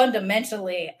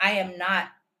 fundamentally, I am not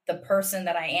the person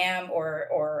that I am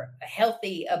or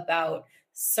healthy about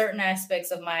certain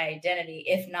aspects of my identity,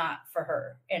 if not for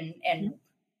her. And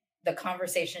the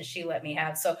conversation she let me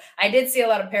have. So I did see a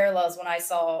lot of parallels when I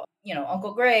saw,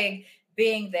 Uncle Greg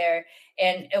being there.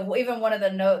 And even one of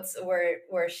the notes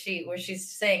where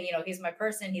she's saying, he's my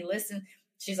person, he listens.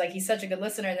 She's like, he's such a good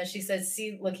listener. And then she says,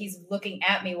 see, look, he's looking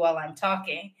at me while I'm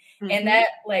talking. And that,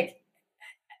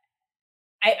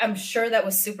 I'm sure that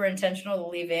was super intentional to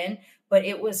leave in, but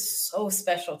it was so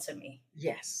special to me.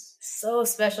 Yes. So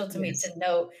special to me to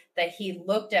note that he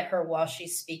looked at her while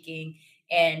she's speaking.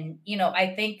 And,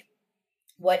 I think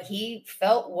what he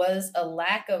felt was a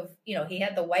lack of, he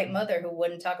had the white mother who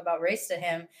wouldn't talk about race to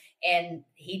him, and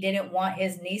he didn't want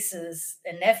his nieces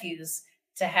and nephews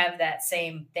to have that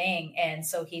same thing. And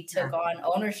so he took on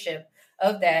ownership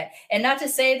of that. And not to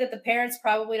say that the parents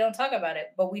probably don't talk about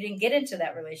it, but we didn't get into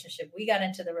that relationship. We got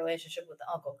into the relationship with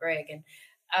Uncle Greg. And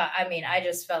I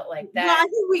just felt like that. Well, I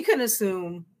think we can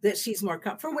assume that she's more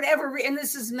for whatever reason. And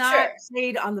this is not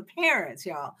made on the parents,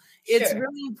 y'all. It's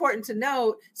really important to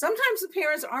note. Sometimes the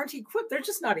parents aren't equipped. They're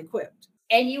just not equipped.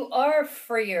 And you are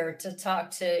freer to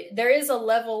talk to. There is a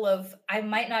level of, I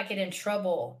might not get in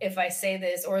trouble if I say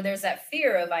this, or there's that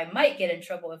fear of I might get in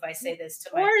trouble if I say this to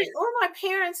my kids. Or my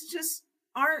parents just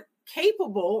aren't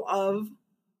capable of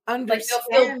understanding.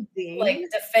 Like they'll feel like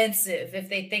defensive if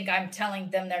they think I'm telling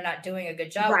them they're not doing a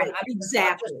good job. Right, When I'm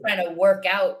exactly. just trying to work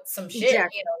out some shit,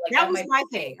 Exactly. you know, like that was my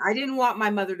thing. I didn't want my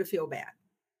mother to feel bad.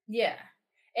 Yeah.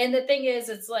 And the thing is,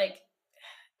 it's like,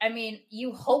 I mean,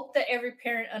 you hope that every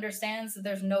parent understands that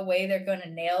there's no way they're going to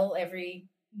nail every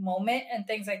moment and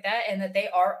things like that. And that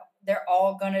they're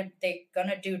all gonna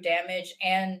do damage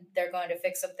and they're going to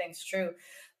fix some things true.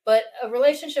 But a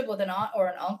relationship with an aunt or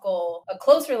an uncle, a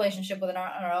close relationship with an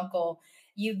aunt or uncle,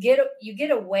 you get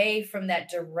away from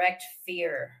that direct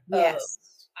fear Yes.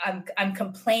 of I'm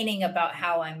complaining about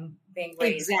how I'm being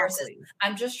raised versus Exactly.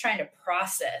 I'm just trying to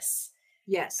process.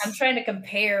 Yes. I'm trying to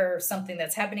compare something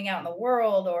that's happening out in the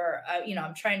world, or,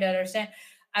 I'm trying to understand.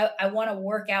 I want to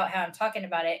work out how I'm talking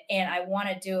about it, and I want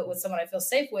to do it with someone I feel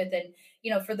safe with.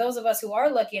 And, for those of us who are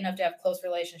lucky enough to have close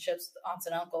relationships with aunts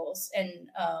and uncles, and,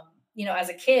 as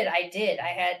a kid, I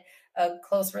had a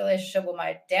close relationship with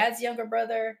my dad's younger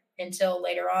brother until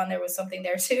later on there was something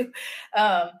there too.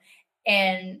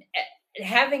 And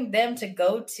having them to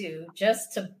go to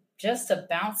just to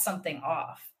bounce something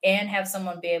off and have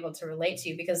someone be able to relate to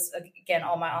you, because again,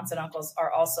 all my aunts and uncles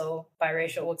are also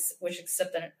biracial, which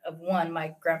except of one,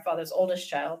 my grandfather's oldest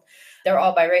child, they're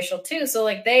all biracial too. So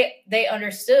like they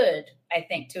understood, I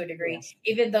think, to a degree, yes,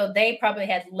 even though they probably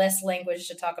had less language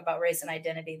to talk about race and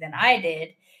identity than I did.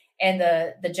 And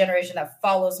the generation that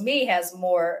follows me has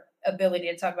more ability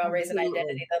to talk about race and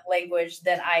identity, the language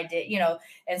than I did,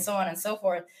 and so on and so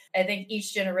forth. I think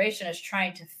each generation is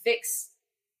trying to fix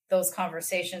those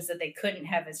conversations that they couldn't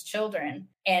have as children.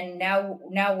 And now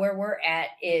where we're at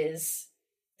is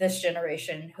this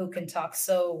generation who can talk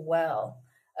so well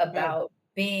about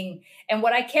being, and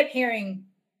what I kept hearing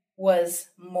was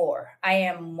more. I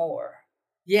am more.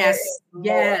 Yes.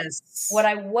 Yes. What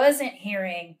I wasn't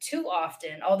hearing too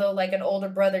often, although like an older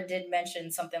brother did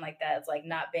mention something like that, it's like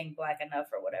not being Black enough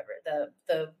or whatever.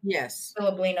 The yes,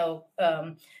 Filipino,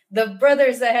 the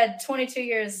brothers that had 22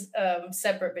 years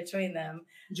separate between them.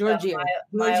 Giorgio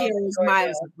is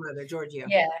Maya's brother, Giorgio.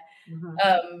 Yeah.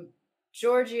 Mm-hmm.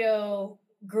 Giorgio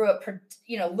grew up,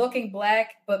 looking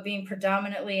Black, but being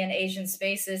predominantly in Asian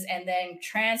spaces, and then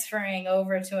transferring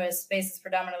over to a space that's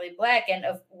predominantly Black. And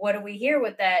what do we hear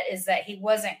with that is that he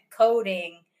wasn't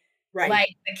coding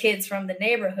like the kids from the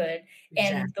neighborhood.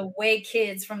 Exactly. And the way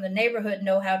kids from the neighborhood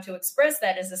know how to express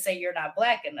that is to say, you're not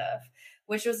Black enough,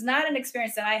 which was not an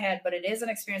experience that I had, but it is an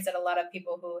experience that a lot of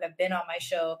people who have been on my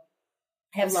show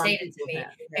have stated to me,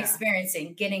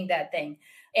 experiencing, getting that thing.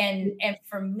 And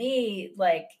for me,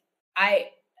 like,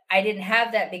 I didn't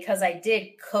have that because I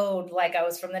did code like I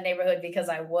was from the neighborhood, because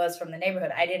I was from the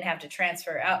neighborhood. I didn't have to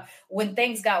transfer out. When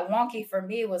things got wonky for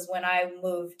me was when I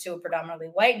moved to a predominantly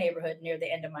white neighborhood near the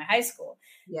end of my high school.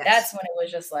 Yes. That's when it was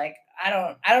just like, I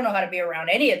don't know how to be around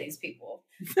any of these people,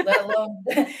 let alone,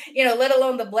 let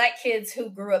alone the Black kids who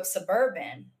grew up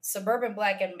suburban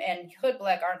Black and hood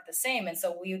Black aren't the same. And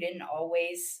so we didn't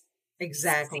always see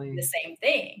the same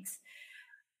things.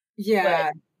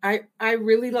 Yeah. But I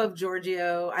really love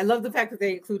Giorgio. I love the fact that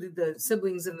they included the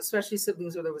siblings, and especially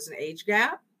siblings where there was an age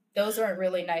gap. Those are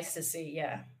really nice to see.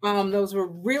 Yeah. Those were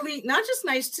really not just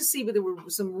nice to see, but there were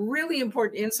some really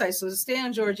important insights. So to stay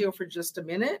on Giorgio for just a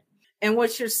minute, and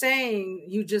what you're saying,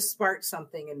 you just sparked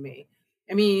something in me.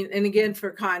 I mean, and again,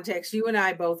 for context, you and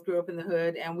I both grew up in the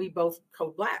hood, and we both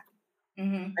code Black.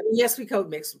 Mm-hmm. I mean, yes, we code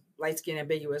mixed, light skin,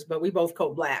 ambiguous, but we both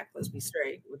code Black. Let's be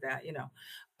straight with that,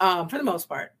 for the most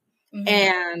part.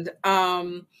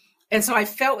 Mm-hmm. And so I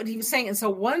felt what he was saying. And so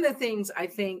one of the things I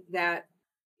think that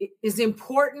is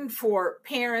important for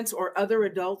parents or other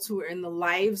adults who are in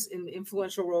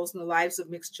influential roles in the lives of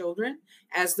mixed children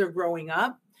as they're growing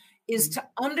up is to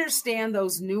understand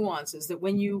those nuances, that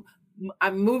when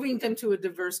I'm moving them to a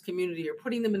diverse community or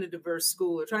putting them in a diverse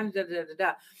school or trying to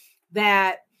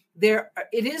that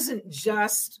it isn't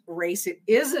just race. It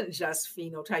isn't just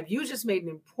phenotype. You just made an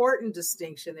important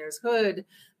distinction. There's hood,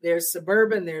 there's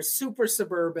suburban, there's super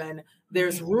suburban,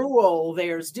 there's rural,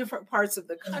 there's different parts of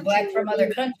the country. Black from other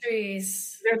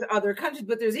countries. There's other countries,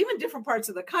 but there's even different parts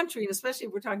of the country. And especially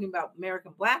if we're talking about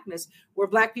American Blackness, where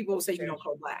Black people will say you don't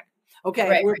code Black.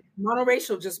 Okay. We're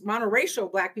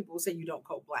monoracial Black people will say you don't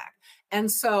code Black. And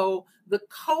so the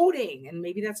coding, and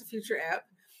maybe that's a future app,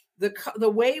 the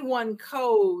way one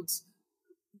codes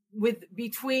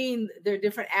between their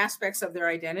different aspects of their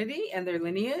identity and their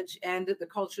lineage and the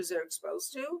cultures they're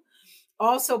exposed to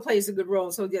also plays a good role.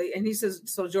 So, and he says,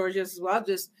 so Georgia says, well,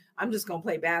 I'm just going to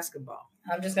play basketball.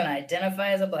 I'm just going to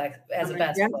identify as a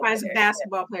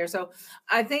basketball player. So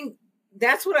I think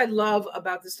that's what I love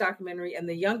about this documentary and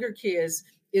the younger kids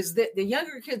is that the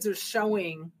younger kids are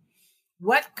showing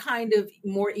what kind of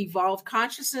more evolved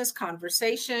consciousness,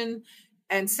 conversation,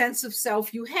 and sense of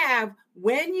self you have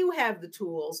when you have the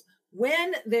tools,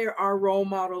 when there are role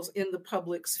models in the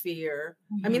public sphere.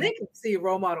 I mean, they can see a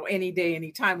role model any day,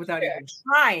 any time without even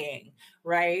trying,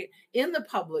 right? In the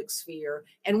public sphere.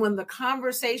 And when the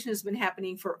conversation has been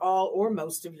happening for all or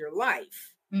most of your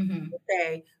life.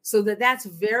 Okay. So that's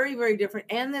very, very different.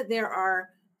 And that there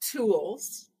are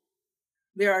tools.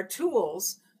 There are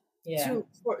tools.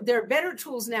 There are better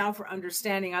tools now for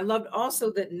understanding. I loved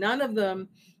also that none of them,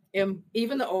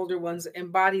 even the older ones,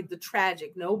 embodied the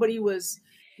tragic. Nobody was,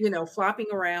 flopping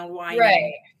around, whining,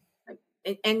 right?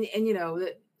 And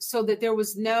so that there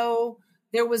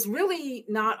was really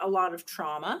not a lot of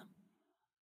trauma.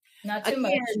 Not too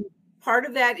much. Part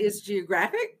of that is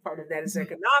geographic, part of that is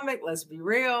economic, let's be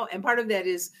real, and part of that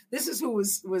is this is who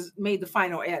was made the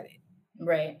final edit.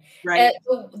 Right.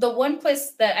 The one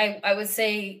place that I would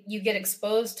say you get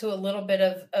exposed to a little bit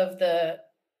of the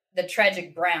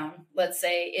tragic brown, let's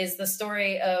say, is the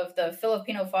story of the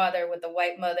Filipino father with the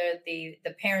white mother, the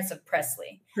parents of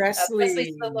Presley.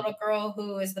 Presley's the little girl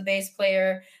who is the bass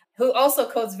player, who also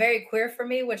codes very queer for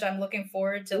me, which I'm looking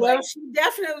forward to. Well, she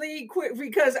definitely quit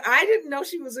because I didn't know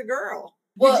she was a girl.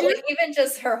 Well, even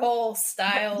just her whole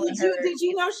style. Did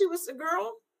you know she was a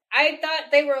girl? I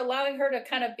thought they were allowing her to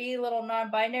kind of be a little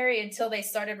non-binary until they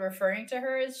started referring to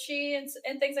her as she and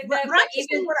things like that. But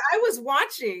even what I was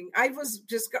watching, I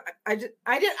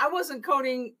wasn't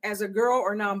coding as a girl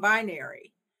or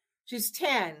non-binary. She's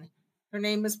 10. Her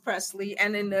name is Presley,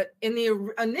 and in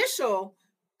the initial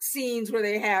scenes where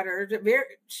they had her,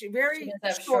 very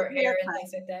short hair and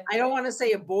things like that. I don't want to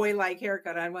say a boy-like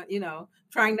haircut. I want,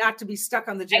 trying not to be stuck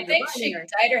on the gender. I think she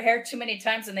dyed her hair too many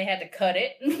times and they had to cut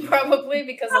it, probably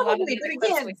because a lot of people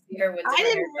see her with. I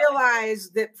didn't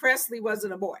realize that Presley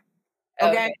wasn't a boy.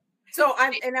 Okay. So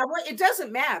it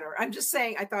doesn't matter. I'm just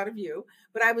saying I thought of you,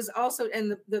 but I was also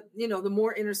in the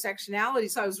more intersectionality.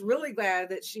 So I was really glad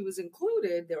that she was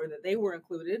included or that they were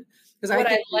included. Because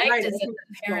what I liked is that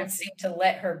the parents seemed to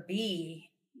let her be,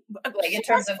 like in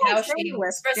terms of how she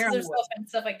expresses herself and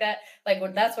stuff like that. Like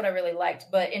that's what I really liked.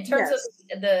 But in terms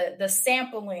of the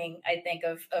sampling, I think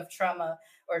of trauma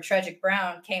or tragic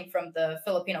brown came from the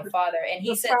Filipino father, and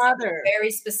he said something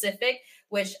very specific,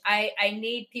 which I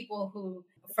need people who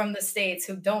from the States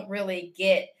who don't really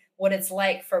get what it's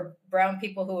like for brown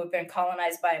people who have been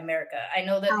colonized by America. I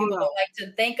know that people don't like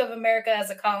to think of America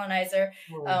as a colonizer,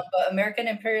 but American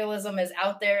imperialism is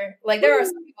out there. Like there are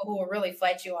some people who will really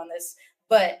fight you on this,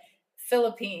 but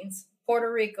Philippines,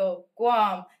 Puerto Rico,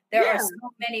 Guam, there are so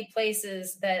many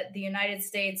places that the United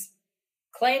States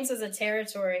claims as a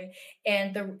territory,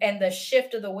 and the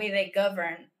shift of the way they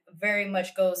govern very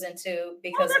much goes into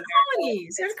because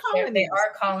colonies. They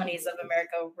are colonies of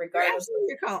America, regardless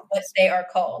of what they are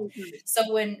called.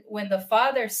 So when the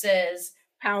father says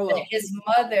that his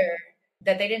mother,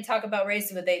 that they didn't talk about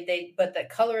race, but but the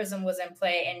colorism was in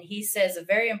play, and he says a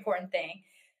very important thing.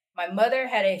 My mother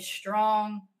had a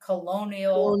strong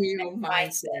colonial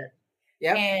mindset.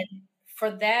 Yep. And for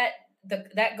that,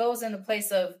 that goes in the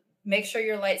place of make sure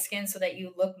you're light skinned so that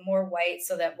you look more white,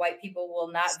 so that white people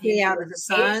will not stay out of the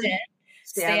sun.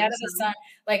 Stay out of the sun.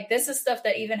 Like this is stuff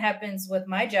that even happens with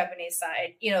my Japanese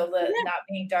side, not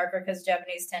being darker, because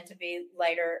Japanese tend to be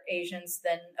lighter Asians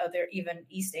than other, even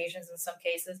East Asians in some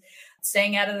cases,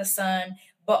 staying out of the sun,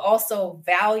 but also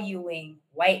valuing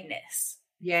whiteness.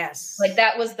 Yes. Like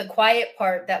that was the quiet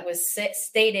part that was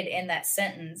stated in that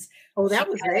sentence. Oh, that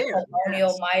was there.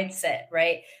 Colonial mindset,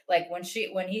 right? Like when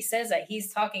he says that,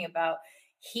 he's talking about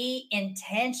he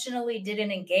intentionally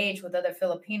didn't engage with other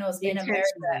Filipinos in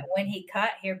America when he got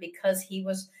here because he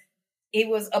was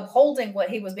upholding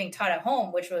what he was being taught at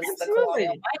home, which was the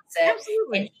colonial mindset.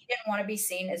 Absolutely. And he didn't want to be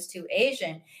seen as too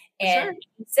Asian. And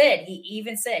he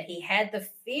even said he had the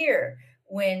fear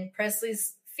when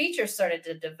Presley's features started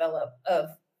to develop of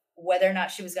whether or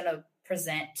not she was going to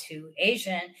present too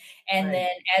Asian. And then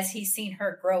as he's seen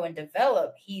her grow and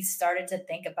develop, he started to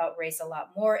think about race a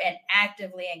lot more and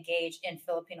actively engage in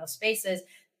Filipino spaces.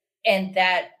 And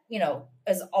that,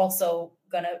 is also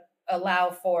going to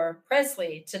allow for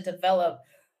Presley to develop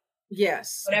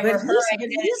whatever her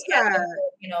identity as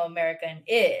American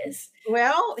is.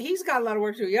 Well, he's got a lot of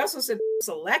work to do. He also said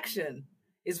selection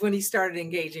is when he started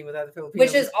engaging with other Filipinos.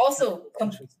 Which is also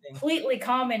completely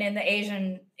common in the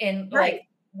Asian, like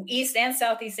East and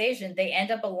Southeast Asian. They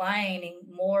end up aligning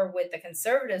more with the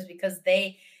conservatives because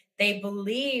they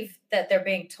believe that they're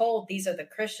being told these are the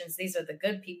Christians, these are the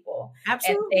good people.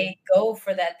 Absolutely. And they go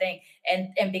for that thing.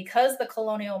 And because the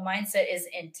colonial mindset is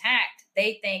intact,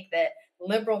 they think that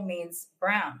liberal means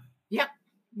brown. Yep.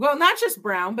 Well, not just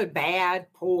brown, but bad,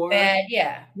 poor,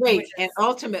 yeah. great, and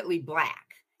ultimately black.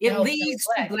 It leads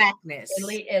to blackness.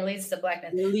 It leads to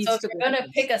blackness. It leads so if to you're going to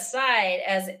pick a side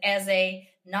as a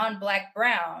non-black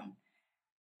brown,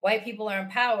 white people are in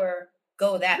power,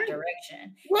 go that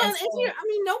direction. Well, I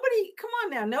mean, nobody, come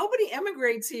on now, nobody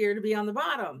immigrates here to be on the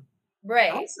bottom.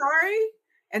 Right. I'm sorry.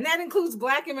 And that includes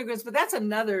black immigrants, but that's a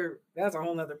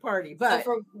whole nother party. But so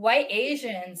for white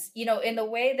Asians, you know, in the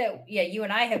way that, you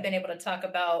and I have been able to talk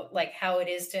about like how it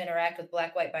is to interact with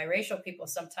black, white, biracial people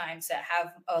sometimes that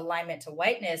have alignment to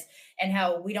whiteness, and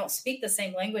how we don't speak the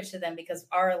same language to them because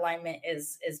our alignment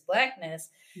is blackness.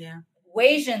 Yeah.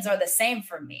 Asians are the same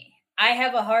for me. I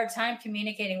have a hard time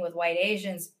communicating with white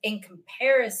Asians in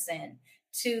comparison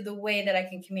to the way that I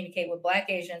can communicate with black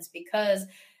Asians, because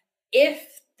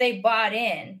if they bought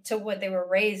in to what they were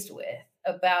raised with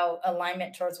about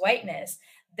alignment towards whiteness,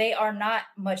 they are not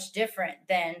much different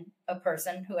than a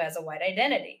person who has a white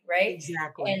identity, right?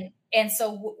 Exactly. And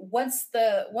so once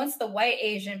the white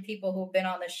Asian people who've been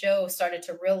on the show started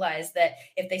to realize that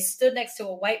if they stood next to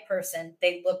a white person,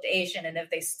 they looked Asian, and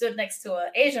if they stood next to an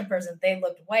Asian person, they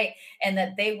looked white, and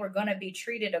that they were going to be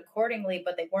treated accordingly,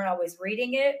 but they weren't always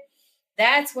reading it,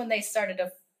 that's when they started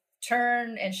to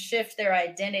turn and shift their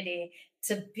identity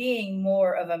to being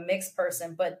more of a mixed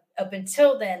person. But up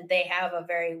until then, they have a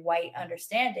very white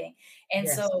understanding. And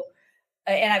so,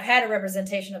 and I've had a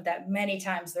representation of that many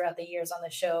times throughout the years on the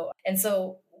show. And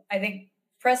so I think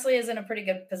Presley is in a pretty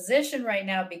good position right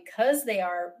now because they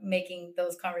are making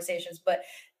those conversations, but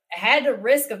had the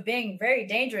risk of being very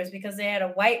dangerous because they had a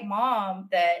white mom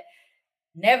that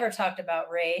never talked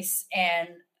about race and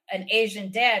an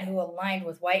Asian dad who aligned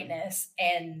with whiteness.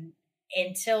 And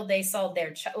until they saw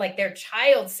their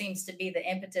child seems to be the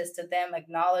impetus to them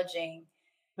acknowledging.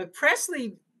 But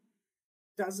Presley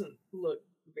doesn't look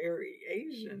very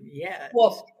Asian yet.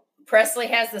 Well, Presley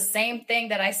has the same thing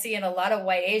that I see in a lot of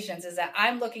white Asians, is that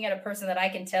I'm looking at a person that I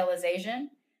can tell is Asian.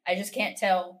 I just can't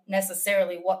tell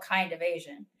necessarily what kind of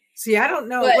Asian. See, I don't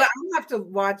know. Well, I'll have to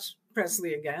watch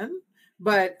Presley again.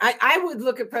 But I would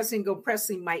look at Presley and go,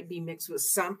 Presley might be mixed with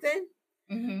something.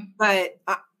 Mm-hmm. But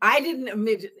I didn't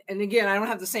admit, and again, I don't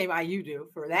have the same eye you do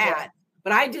for that. Yeah.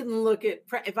 But I didn't look at,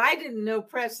 if I didn't know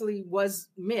Presley was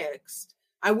mixed,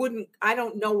 I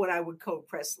don't know what I would code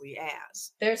Presley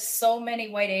as. There's so many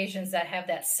white Asians that have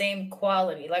that same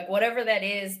quality, like whatever that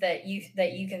is that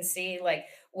you can see, like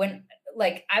when,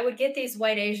 like I would get these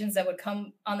white Asians that would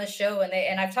come on the show,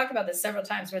 and I've talked about this several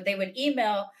times, where they would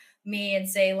email me and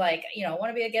say, like, you know, I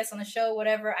want to be a guest on the show,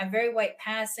 whatever. I'm very white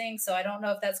passing, so I don't know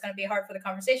if that's going to be hard for the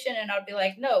conversation. And I'd be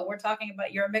like, no, we're talking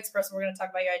about, you're a mixed person, we're going to talk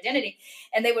about your identity.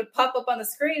 And they would pop up on the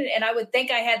screen, and I would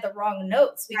think I had the wrong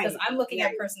notes because I'm looking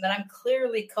at a person that I'm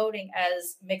clearly coding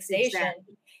as mixed Asian,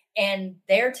 and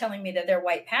they're telling me that they're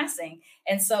white passing.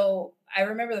 And so I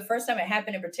remember the first time it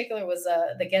happened in particular was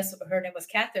the guest, her name was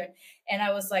Catherine. And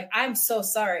I was like, I'm so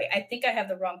sorry. I think I have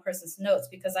the wrong person's notes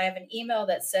because I have an email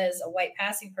that says a white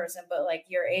passing person, but like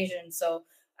you're Asian. So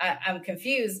I'm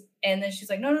confused. And then she's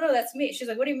like, no, that's me. She's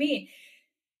like, what do you mean?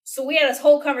 So we had this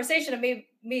whole conversation of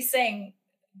me saying,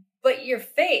 but your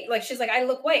face, like, she's like, I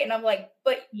look white. And I'm like,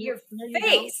 but your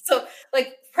face. So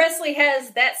like Presley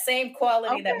has that same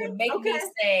quality that would make me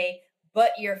say,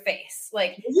 but your face,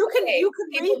 like you can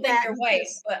people think you're white,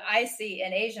 but I see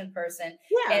an Asian person,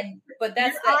 but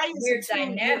that's that weird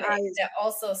dynamic that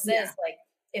also says like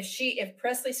if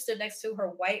Presley stood next to her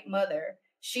white mother,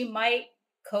 she might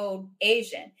code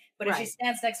Asian, but if she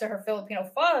stands next to her Filipino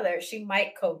father, she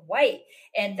might code white,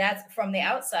 and that's from the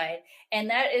outside, and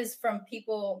that is from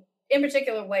people, in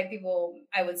particular white people,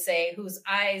 I would say, whose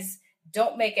eyes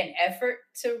don't make an effort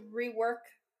to rework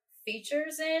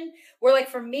features in, where like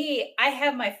for me, I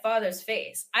have my father's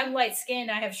face. I'm light skinned,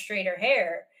 I have straighter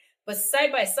hair, but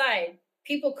side by side,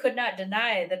 people could not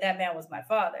deny that that man was my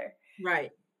father. Right.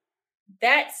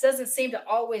 That doesn't seem to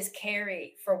always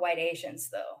carry for white Asians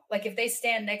though. Like if they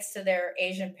stand next to their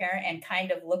Asian parent and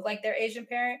kind of look like their Asian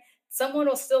parent, someone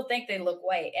will still think they look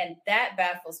white. And that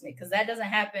baffles me because that doesn't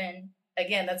happen.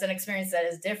 Again, that's an experience that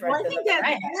is different. Well, I think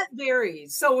that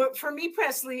varies. So for me,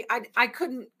 Presley, I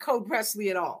couldn't code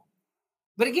Presley at all.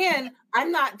 But again,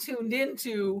 I'm not tuned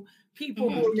into people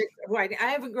who are mixed white. I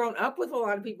haven't grown up with a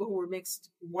lot of people who were mixed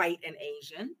white and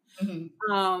Asian.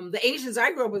 The Asians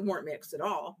I grew up with weren't mixed at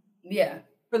all. Yeah.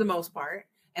 For the most part.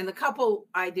 And the couple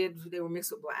I did, they were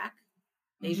mixed with black.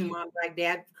 Asian mom, black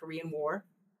dad, Korean War.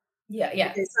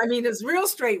 Yeah. I mean, it's real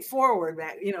straightforward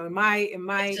that, you know, in my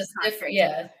it's just different,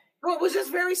 yeah. Well, it was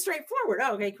just very straightforward.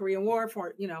 Oh, okay, Korean War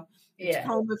for, you know,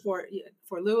 Tacoma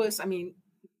for Lewis. I mean,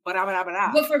 But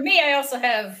for me, I also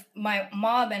have my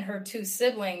mom and her 2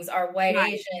 siblings are white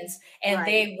Asians, and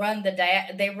they run the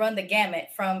gamut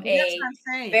from a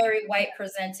very white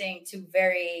presenting to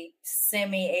very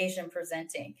semi-Asian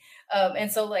presenting.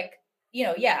 And so like,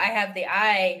 I have the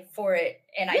eye for it.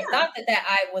 And I thought that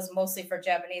eye was mostly for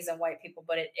Japanese and white people,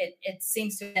 but it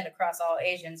seems to end across all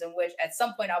Asians, in which at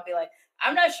some point I'll be like,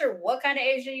 I'm not sure what kind of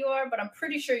Asian you are, but I'm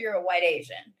pretty sure you're a white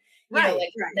Asian. That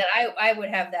I would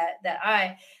have that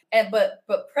eye. But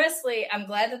Presley, I'm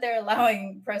glad that they're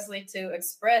allowing Presley to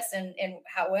express and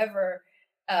however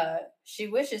she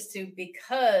wishes to,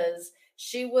 because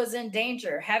she was in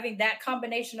danger having that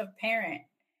combination of parent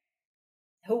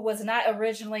who was not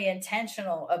originally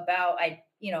intentional about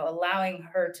allowing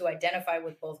her to identify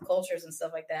with both cultures and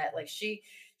stuff like that. Like she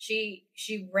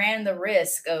ran the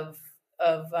risk of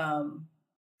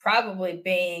probably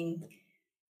being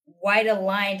white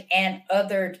aligned and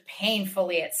othered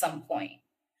painfully at some point,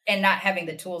 and not having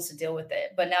the tools to deal with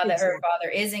it. But now that her father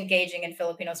is engaging in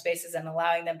Filipino spaces and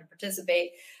allowing them to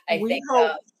participate, I think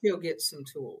she'll get some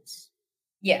tools.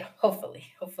 Yeah, hopefully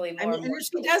more. And if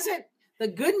she doesn't, the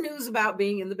good news about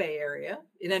being in the Bay Area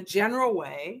in a general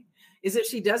way is that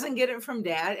she doesn't get it from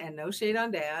dad, and no shade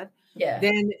on dad. Yeah.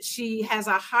 Then she has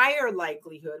a higher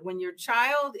likelihood when your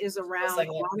child is around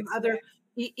a lot of other,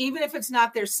 even if it's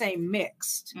not their same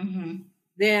mixed,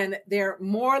 then they're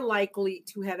more likely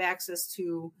to have access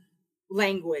to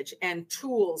language and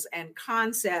tools and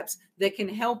concepts that can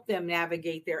help them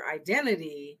navigate their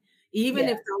identity, even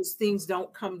if those things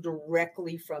don't come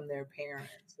directly from their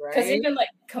parents, right? Because even like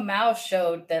Kamau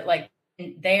showed that like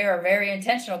they are very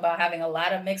intentional about having a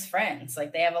lot of mixed friends.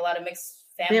 Like they have a lot of mixed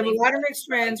family. They have a lot of mixed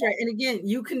friends, right? And again,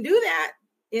 you can do that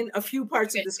in a few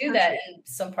parts of this country. Do that in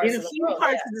some parts of the world.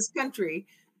 Of this country,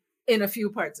 in a few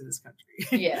parts of this country.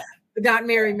 Yeah. Not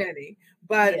very many.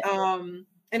 But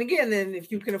and again, then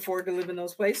if you can afford to live in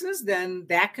those places, then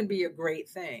that can be a great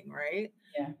thing, right?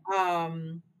 Yeah.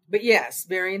 But yes,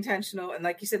 very intentional. And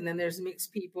like you said, and then there's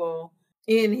mixed people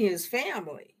in his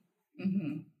family,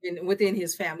 within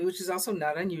his family, which is also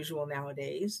not unusual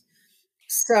nowadays.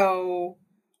 So,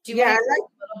 do you want to talk a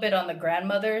little bit on the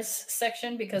grandmothers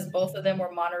section? Because both of them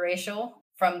were monoracial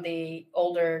from the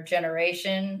older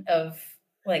generation of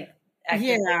like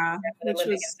living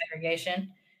in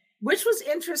segregation. Which was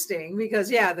interesting because,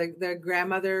 the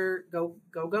grandmother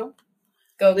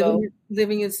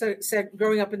living in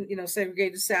growing up in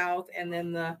segregated South, and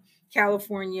then the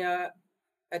California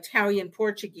Italian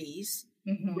Portuguese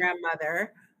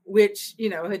grandmother, which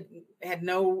had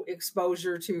no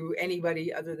exposure to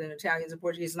anybody other than Italians and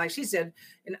Portuguese. And like she said,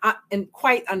 and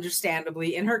quite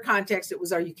understandably, in her context, it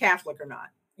was, are you Catholic or not?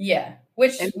 Yeah,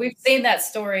 we've seen that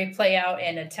story play out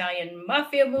in Italian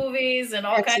mafia movies and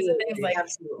all kinds of things. Like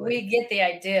we get the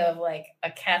idea of like a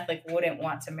Catholic wouldn't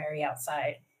want to marry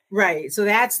outside. Right. So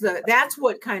that's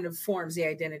what kind of forms the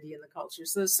identity in the culture.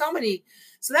 So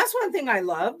that's one thing I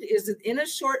loved, is that in a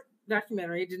short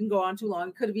documentary, it didn't go on too long.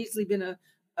 It could have easily been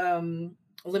a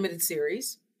limited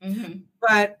series,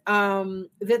 but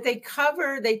that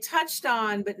they touched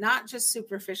on, but not just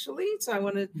superficially. So I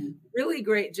want a really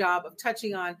great job of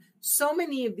touching on so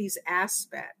many of these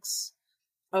aspects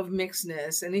of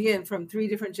mixedness. And again, from 3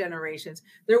 different generations.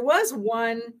 There was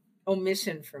one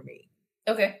omission for me.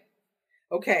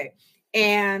 Okay.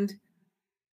 And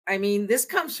I mean, this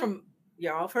comes from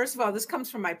y'all. First of all, this comes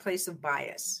from my place of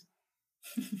bias.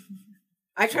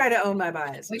 I try to own my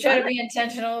bias. We try to be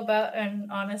intentional about and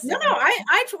honest. No,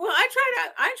 I try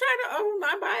to own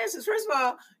my biases. First of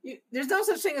all, there's no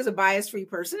such thing as a bias-free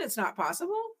person. It's not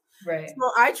possible. Right.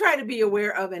 So I try to be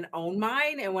aware of and own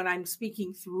mine. And when I'm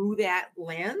speaking through that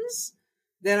lens,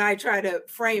 then I try to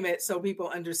frame it so people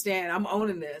understand I'm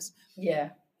owning this. Yeah.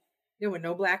 There were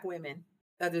no Black women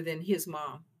other than his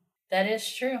mom. That is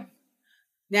true.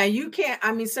 Now you can't,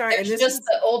 sorry. It's just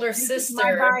the older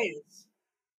sister.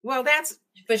 Well,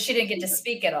 but she didn't get to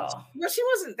speak at all. Well, she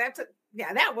wasn't,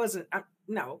 that wasn't,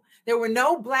 no. There were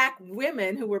no Black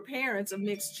women who were parents of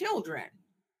mixed children.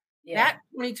 Yeah. That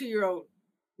 22-year-old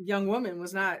young woman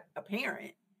was not a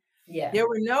parent. Yeah. There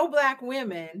were no Black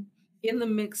women in the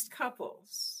mixed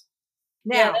couples.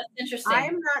 Now, that's interesting. I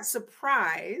am not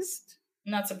surprised.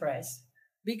 Not surprised.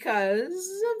 Because of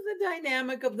the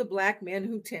dynamic of the Black men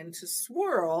who tend to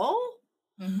swirl.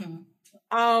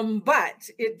 But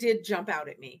it did jump out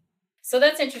at me. So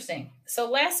that's interesting. So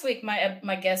last week,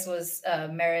 my guest was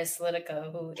Maris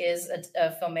Litica, who is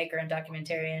a filmmaker and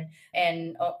documentarian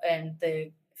and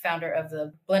the founder of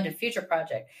the Blended Future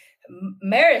Project.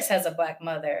 Maris has a Black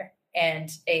mother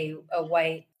and a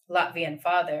white Latvian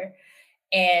father.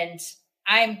 And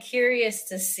I'm curious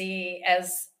to see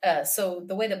so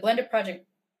the way the Blended Project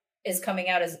is coming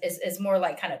out is more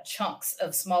like kind of chunks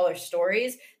of smaller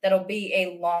stories that'll be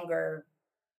a longer,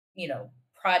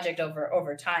 project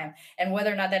over time. And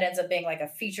whether or not that ends up being like a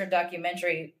feature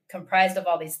documentary comprised of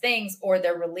all these things, or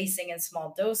they're releasing in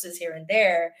small doses here and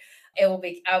there, I'll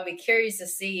be curious to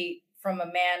see from a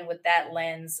man with that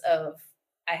lens of,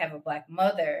 I have a Black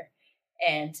mother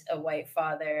and a white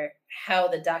father, how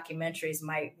the documentaries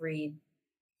might read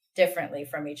differently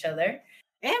from each other.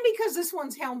 And because this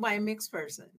one's helmed by a mixed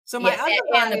person. So my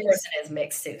and the person is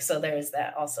mixed too. So there is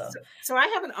that also. So I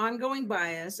have an ongoing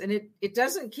bias, and it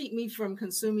doesn't keep me from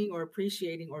consuming or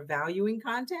appreciating or valuing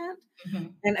content. Mm-hmm.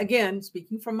 And again,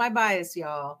 speaking from my bias,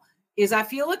 y'all, is I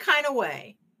feel a kind of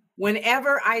way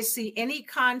whenever I see any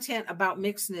content about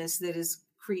mixedness that is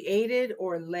created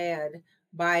or led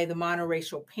by the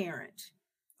monoracial parent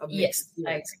of mixed.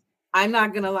 Yes, I'm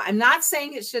not going to lie. I'm not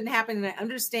saying it shouldn't happen. And I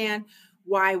understand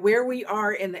where we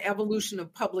are in the evolution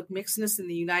of public mixedness in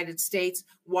the United States,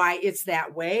 why it's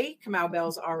that way. Kamau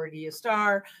Bell's already a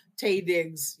star. Taye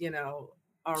Diggs,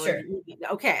 already.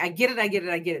 Sure. Okay, I get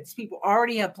it. These people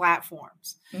already have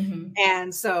platforms. Mm-hmm.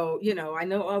 And so, I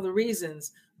know all the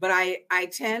reasons, but I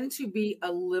tend to be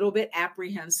a little bit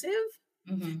apprehensive.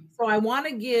 Mm-hmm. So I want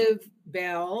to give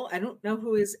Bell, I don't know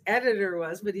who his editor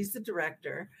was, but he's the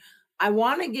director. I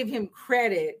want to give him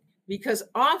credit, because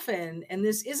often, and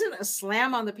this isn't a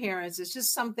slam on the parents, it's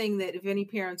just something that if any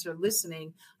parents are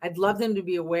listening, I'd love them to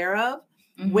be aware of.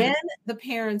 Mm-hmm. When the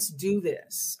parents do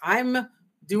this, I'm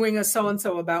doing a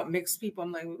so-and-so about mixed people.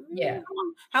 I'm like,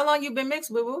 how long you been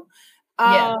mixed, boo-boo?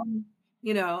 I'm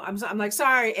like,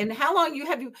 sorry. And how long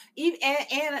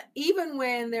even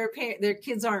when their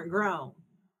kids aren't grown.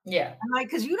 Yeah. I'm like,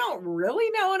 because you don't really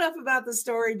know enough about the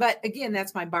story. But again,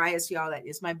 that's my bias, y'all. That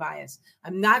is my bias.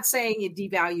 I'm not saying it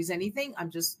devalues anything.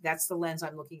 That's the lens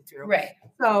I'm looking through. Right.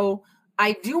 So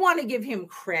I do want to give him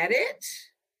credit.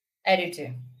 I do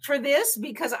too. For this,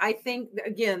 because I think,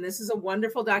 again, this is a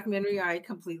wonderful documentary. I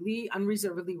completely,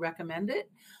 unreservedly recommend it.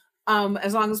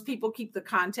 As long as people keep the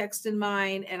context in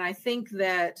mind. And I think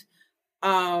that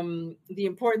the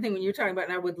important thing when you're talking about,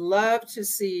 and I would love to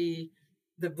see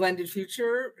the blended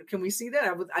future. Can we see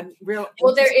that? Well,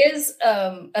 there is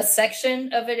a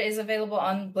section of it is available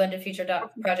on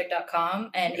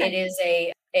blendedfutureproject.com, and it is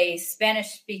a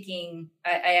Spanish speaking.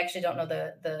 I actually don't know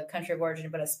the country of origin,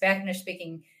 but a Spanish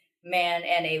speaking man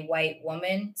and a white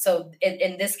woman. So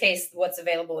in this case, what's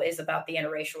available is about the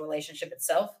interracial relationship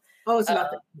itself. Oh, it's about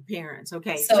the parents.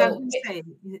 Okay. So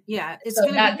it's so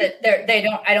not that they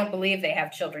don't. I don't believe they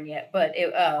have children yet, but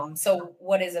so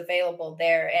what is available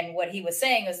there, and what he was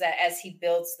saying is that as he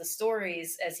builds the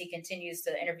stories, as he continues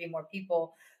to interview more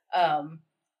people, that's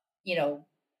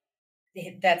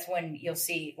when you'll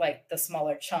see like the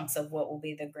smaller chunks of what will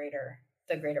be the greater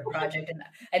project. And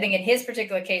I think in his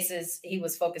particular cases, he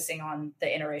was focusing on the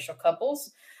interracial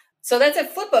couples. So that's a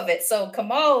flip of it. So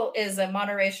Kamau is a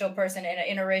monoracial person in an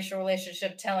interracial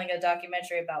relationship telling a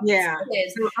documentary about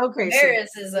this. Okay.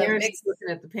 Maris is a mixed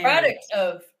product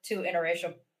of two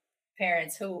interracial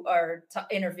parents who are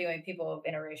interviewing people of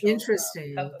interracial.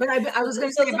 Interesting. But I was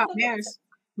going to say about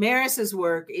Maris's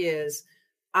work is,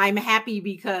 I'm happy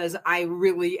because I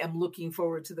really am looking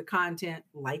forward to the content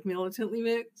like Militantly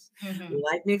Mixed,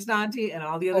 like Mixed Auntie, and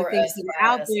all the other things that are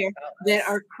out there that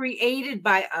are created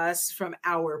by us from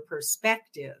our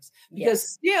perspectives. Because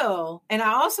still, and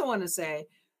I also want to say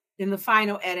in the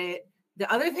final edit,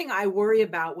 the other thing I worry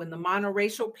about when the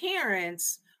monoracial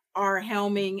parents are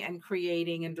helming and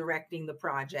creating and directing the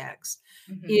projects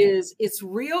is it's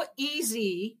real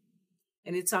easy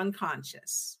and it's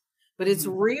unconscious. But it's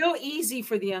real easy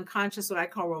for the unconscious, what I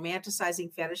call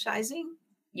romanticizing, fetishizing.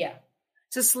 Yeah.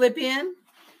 To slip in.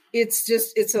 It's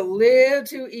a little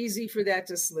too easy for that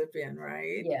to slip in,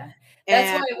 right? Yeah.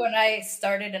 That's why when I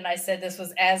started and I said this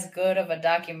was as good of a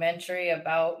documentary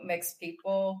about mixed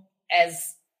people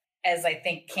as I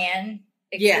think can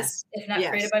exist, if not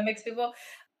created by mixed people,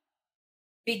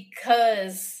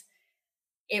 because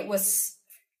it was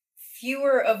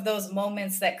fewer of those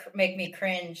moments that make me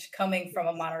cringe coming from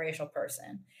a monoracial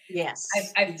person. Yes.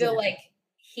 I feel like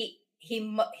he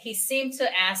seemed to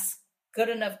ask good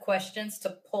enough questions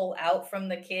to pull out from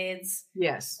the kids.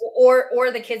 Yes. Or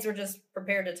the kids were just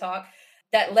prepared to talk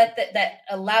that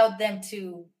allowed them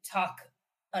to talk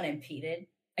unimpeded.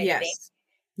 I think,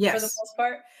 for the most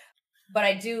part. But I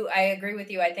agree with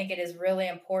you. I think it is really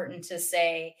important to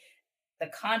say the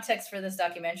context for this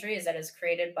documentary is that it's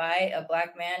created by a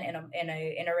Black man in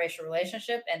a interracial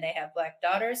relationship, and they have Black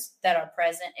daughters that are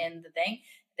present in the thing.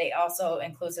 They also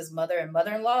includes his mother and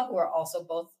mother-in-law, who are also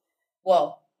both,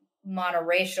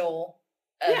 monoracial.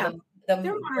 The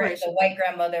white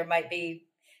grandmother might be,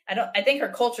 I think her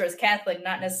culture is Catholic,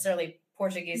 not necessarily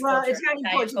Portuguese Well, culture. it's not in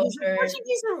Italian Portuguese. culture.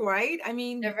 Portuguese are white. I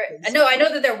mean, I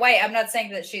know that they're white. I'm not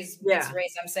saying that she's mixed Yeah.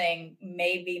 race. I'm saying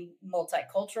maybe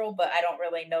multicultural, but I don't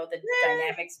really know the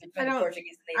dynamics between the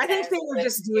Portuguese and the I think Italians. they were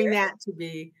just doing that to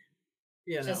be,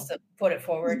 just to put it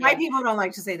forward. White people don't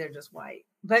like to say they're just white,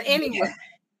 but anyway,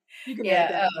 you can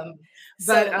add that.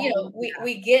 So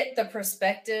we get the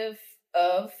perspective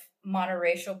of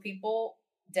monoracial people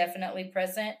definitely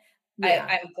present. Yeah.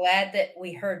 I'm glad that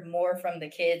we heard more from the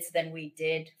kids than we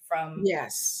did from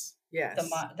the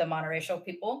monoracial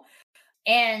people.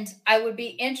 And I would be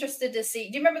interested to see,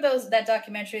 do you remember that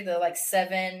documentary, the like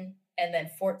 7 and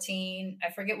then 14?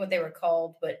 I forget what they were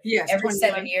called, but every 21.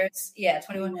 7 years. Yeah,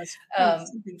 21.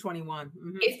 21.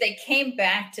 Mm-hmm. If they came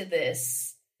back to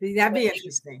this, that'd be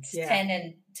interesting.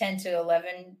 10 to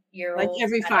 11 year olds. Like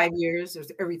every 5 years or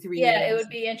every 3 years. Yeah, it would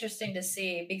be interesting to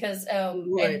see because,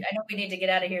 and I know we need to get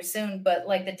out of here soon, but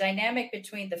like the dynamic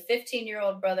between the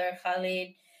 15-year-old brother,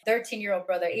 Khalid, 13-year-old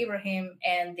brother, Ibrahim,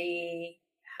 and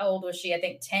how old was she? I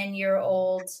think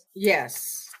 10-year-old.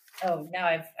 Yes. Oh, now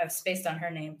I've spaced on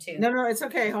her name too. No, it's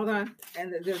okay. Hold on.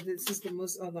 And this is the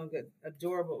most good,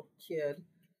 adorable kid.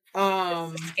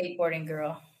 Skateboarding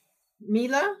girl.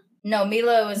 Mila? No,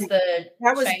 Mila was that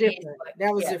was Chinese, different.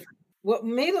 That was different. What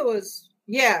Mila was?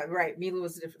 Yeah, right. Mila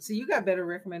was different. So you got better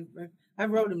recommend. I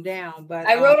wrote them down, but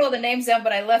I wrote all the names down,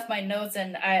 but I left my notes,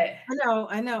 and I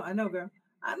know, girl.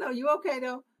 I know you okay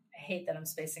though. I hate that I'm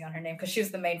spacing on her name because she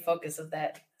was the main focus of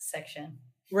that section.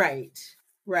 Right.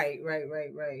 It's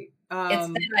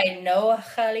that I know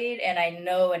Khalid and I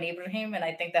know an Ibrahim, and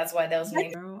I think that's why those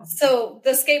names. So the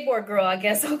skateboard girl, I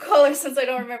guess I'll call her since I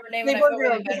don't remember her name. And I feel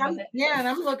really bad about that. Yeah, and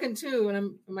I'm looking too, and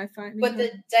am I finding? But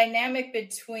the dynamic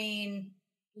between,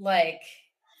 like,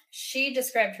 she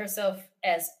described herself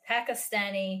as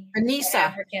Pakistani, Anisa,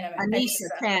 African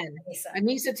American,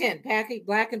 Anisa 10,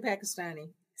 black and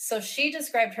Pakistani. So she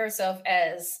described herself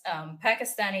as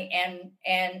Pakistani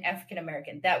and African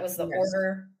American. That was the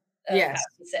order of how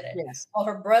she said it. Yes. Well,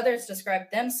 her brothers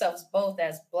described themselves both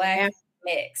as black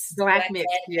mixed. Black mixed.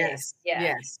 Yes. Yeah.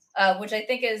 Yes. Which I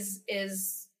think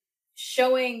is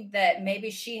showing that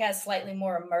maybe she has slightly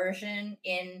more immersion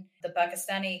in the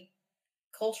Pakistani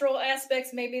cultural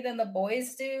aspects maybe than the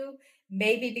boys do.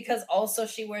 Maybe because also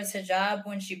she wears hijab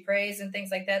when she prays and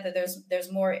things like that. That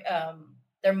there's more.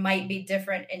 There might be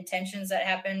different intentions that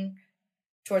happen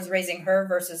towards raising her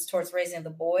versus towards raising the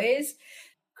boys.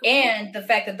 And the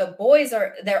fact that the boys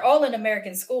they're all in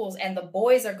American schools and the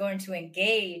boys are going to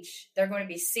engage, they're going to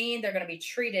be seen, they're going to be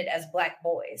treated as Black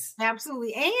boys.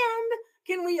 Absolutely. And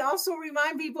can we also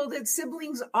remind people that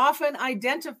siblings often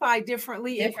identify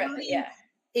differently,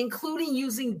 including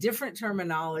using different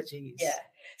terminologies. Yeah.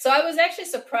 So I was actually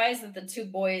surprised that the two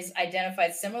boys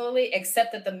identified similarly,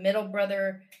 except that the middle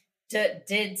brother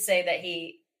did say that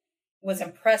he was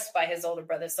impressed by his older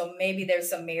brother. So maybe there's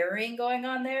some mirroring going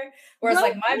on there. Whereas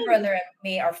my brother and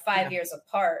me are 5 years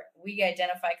apart. We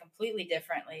identify completely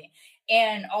differently.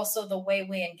 And also the way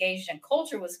we engaged in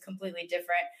culture was completely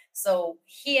different. So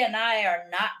he and I are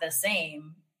not the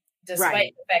same,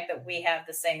 despite the fact that we have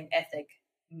the same ethnic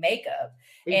makeup.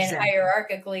 Exactly. And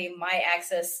hierarchically, my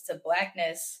access to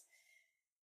Blackness,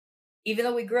 even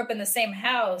though we grew up in the same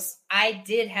house, I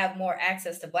did have more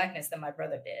access to Blackness than my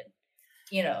brother did,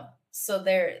 so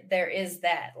there is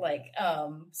that,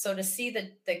 so to see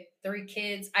the three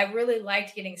kids, I really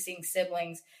liked seeing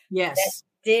siblings that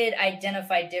did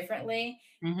identify differently,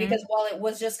 because while it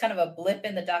was just kind of a blip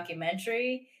in the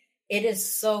documentary, it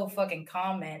is so fucking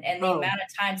common. And the amount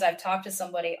of times I've talked to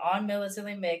somebody on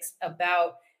Militantly Mixed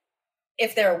about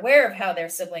if they're aware of how their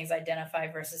siblings identify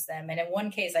versus them. And in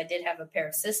one case, I did have a pair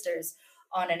of sisters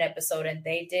on an episode and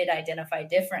they did identify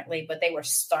differently, but they were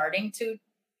starting to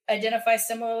identify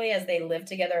similarly as they lived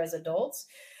together as adults.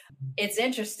 It's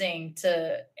interesting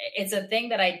it's a thing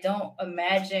that I don't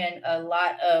imagine a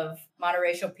lot of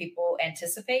monoracial people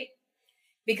anticipate,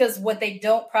 because what they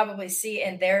don't probably see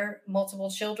in their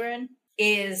multiple children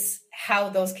is how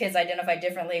those kids identify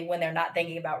differently when they're not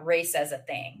thinking about race as a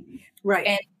thing.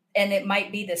 Right. And it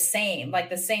might be the same, like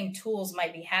the same tools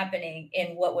might be happening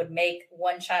in what would make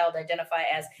one child identify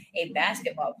as a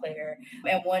basketball player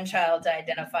and one child to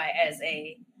identify as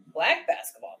a Black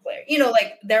basketball player.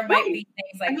 There might be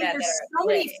things like that. There's so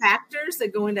many factors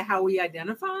that go into how we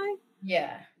identify.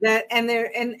 Yeah. That and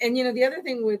the other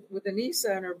thing with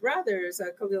Anisa and her brothers,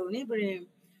 Khalil and Ibrahim,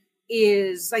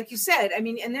 is like you said.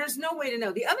 And there's no way to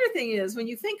know. The other thing is when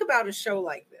you think about a show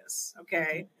like this,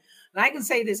 okay. And I can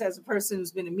say this as a person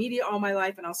who's been in media all my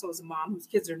life and also as a mom whose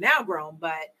kids are now grown,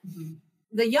 but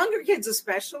the younger kids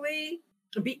especially,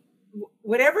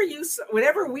 whatever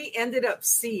we ended up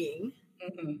seeing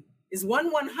is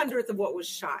 1/100th of what was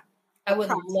shot. I would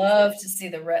love to see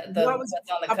what's on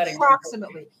the cutting room.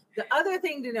 Approximately. The other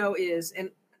thing to know is, and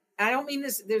I don't mean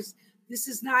this, this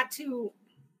is not to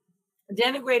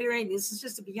denigrate or anything. This is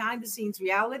just a behind the scenes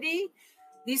reality.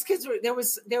 These kids there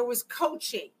was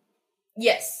coaching.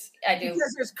 Yes, I do.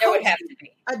 Because there would have to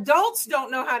be. Adults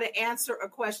don't know how to answer a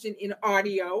question in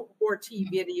audio or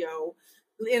video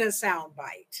in a sound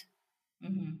bite.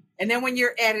 And then when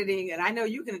you're editing, and I know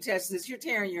you can attest to this, you're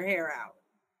tearing your hair out.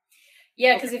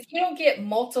 Yeah, because if you don't get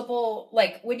multiple,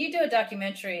 like when you do a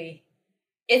documentary,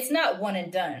 it's not one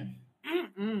and done.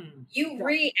 You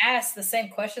re-ask the same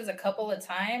questions a couple of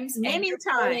times. Many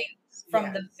times.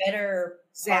 From the better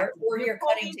part, or you're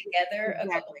cutting together a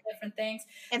couple of different things.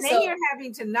 And then you're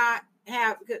having to not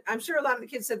have, I'm sure a lot of the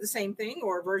kids said the same thing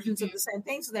or versions of the same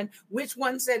thing. So then which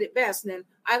one said it best? And then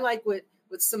I like what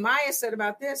Samaya said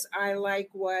about this. I like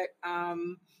what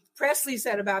Presley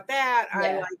said about that. Yeah.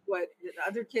 I like what the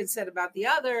other kids said about the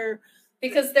other.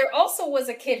 Because there also was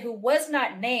a kid who was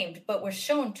not named, but was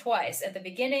shown twice at the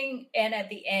beginning and at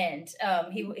the end.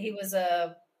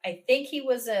 I think he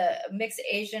was a mixed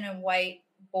Asian and white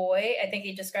boy. I think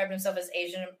he described himself as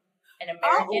Asian and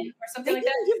American or something like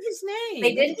that. They didn't give his name.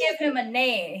 They didn't give him a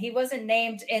name. He wasn't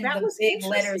named in the big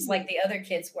letters like the other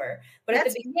kids were. But at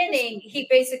the beginning, he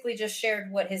basically just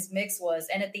shared what his mix was.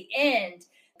 And at the end,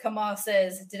 Kamau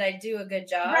says, "Did I do a good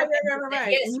job?"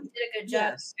 Right. Yes, you did a good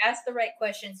job. Yes. You asked the right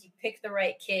questions. You picked the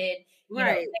right kid. You know,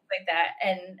 things like that.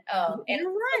 And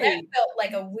that felt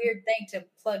like a weird thing to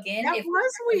plug in. That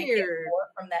was weird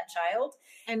from that child.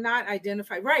 And not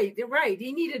identify. Right.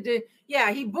 He needed to,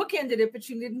 he bookended it, but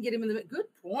you didn't get him in the good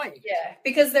point. Yeah,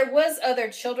 because there was other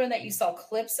children that you saw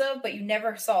clips of, but you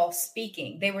never saw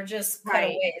speaking. They were just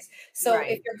cutaways. So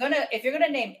if you're gonna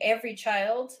name every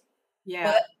child,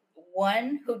 but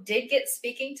one who did get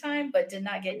speaking time but did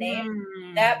not get named,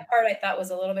 that part I thought was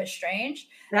a little bit strange.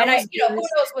 Who knows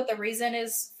what the reason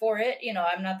is for it?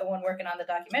 I'm not the one working on the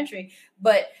documentary,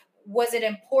 but was it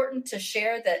important to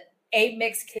share that a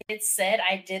mixed kid said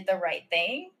I did the right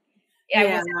thing?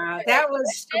 That was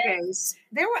okay.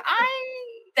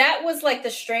 That was like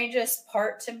the strangest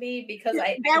part to me because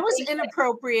that was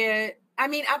inappropriate. I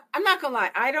mean, I'm not gonna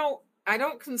lie. I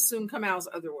don't consume Kamau's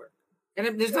other work.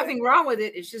 And there's nothing wrong with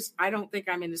it. It's just, I don't think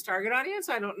I'm in his target audience.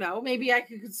 I don't know. Maybe I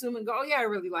could consume and go, oh yeah, I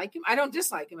really like him. I don't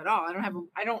dislike him at all.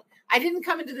 I didn't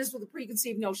come into this with a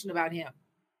preconceived notion about him.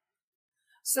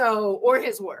 So, or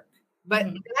his work. But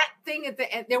that thing at the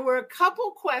end, there were a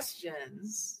couple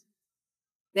questions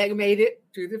that made it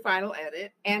through the final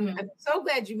edit. And I'm so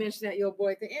glad you mentioned that your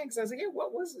boy at the end. Because I was like,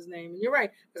 what was his name? And you're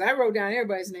right. Because I wrote down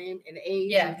everybody's name and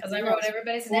age. Yeah, because I wrote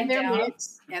everybody's name down.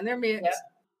 And their mix. Yep.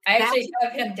 I actually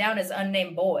have him down as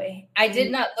unnamed boy. I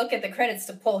did not look at the credits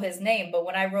to pull his name, but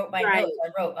when I wrote my notes, I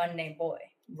wrote unnamed boy.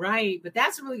 Right. But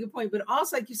that's a really good point. But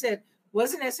also, like you said,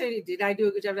 wasn't necessarily, did I do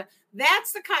a good job?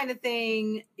 That's the kind of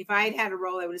thing, if I had a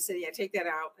role, I would have said, take that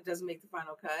out. It doesn't make the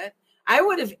final cut. I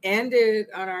would have ended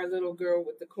on our little girl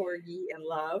with the corgi and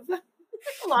love.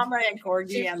 Llama and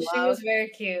corgi and love. She was very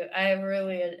cute. I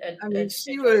really,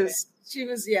 she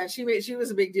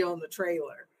was a big deal in the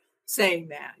trailer saying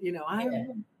that,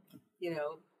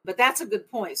 but that's a good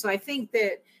point. So I think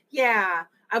that,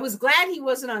 I was glad he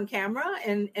wasn't on camera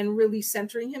and really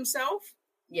centering himself.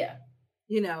 Yeah.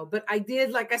 But I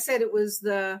did, like I said, it was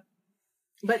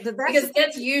because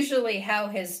that's usually how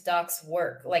his docs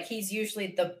work. Like he's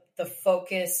usually the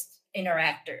focused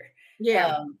interactor.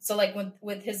 Yeah. So like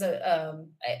with his, I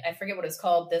forget what it's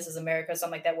called. This Is America, or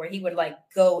something like that, where he would like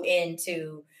go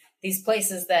into these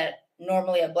places that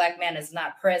normally a Black man is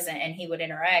not present and he would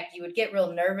interact. You would get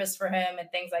real nervous for him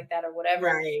and things like that or whatever.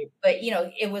 Right. But,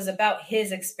 it was about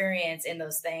his experience in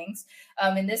those things.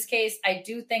 In this case, I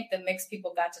do think the mixed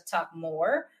people got to talk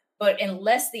more, but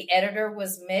unless the editor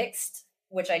was mixed,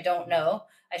 which I don't know,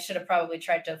 I should have probably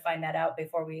tried to find that out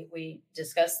before we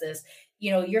discuss this.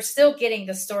 You're still getting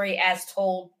the story as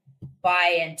told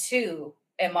by and to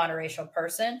a monoracial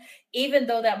person, even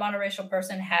though that monoracial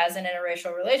person has an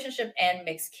interracial relationship and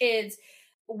mixed kids.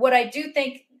 What I do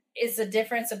think is the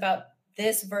difference about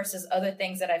this versus other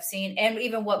things that I've seen, and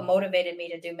even what motivated me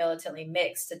to do Militantly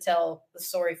Mixed, to tell the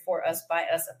story for us, by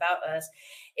us, about us,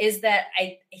 is that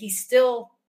he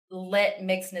still let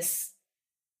mixedness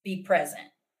be present.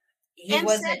 He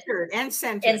wasn't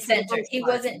centered. He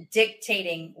wasn't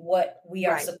dictating what we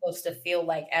are supposed to feel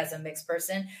like as a mixed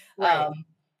person. Right.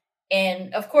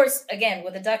 And of course, again,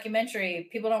 with a documentary,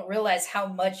 people don't realize how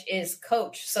much is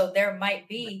coached. So there might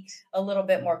be a little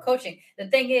bit more coaching. The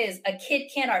thing is, a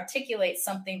kid can't articulate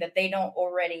something that they don't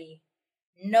already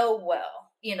know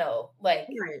well. like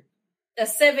Right. a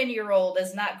 7-year-old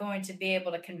is not going to be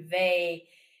able to convey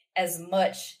as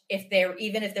much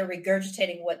even if they're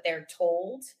regurgitating what they're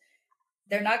told.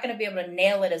 They're not going to be able to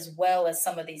nail it as well as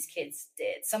some of these kids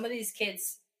did. Some of these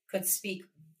kids could speak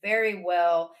very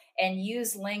well and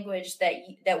use language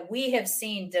that we have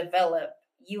seen develop.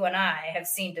 You and I have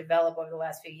seen develop over the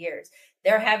last few years.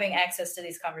 They're having access to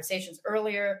these conversations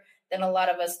earlier than a lot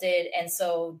of us did. And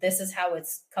so this is how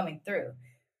it's coming through.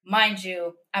 Mind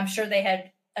you, I'm sure they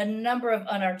had a number of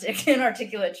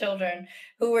inarticulate children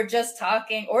who were just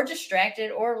talking or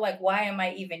distracted or like, why am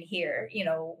I even here?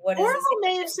 What is or this? who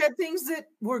may have said things that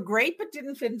were great but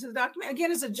didn't fit into the document.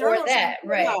 Again, as a journalist, that,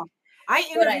 right. I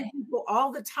interview people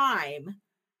all the time,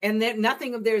 and then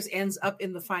nothing of theirs ends up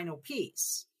in the final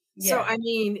piece. Yeah. So I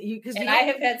mean, I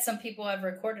have had some people I've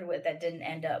recorded with that didn't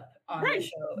end up on the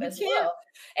show as well.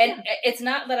 And it's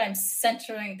not that I'm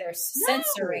censoring their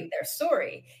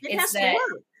story. It's that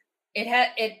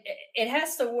it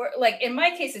has to work. Like in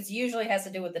my case, it usually has to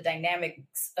do with the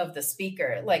dynamics of the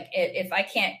speaker. Like if I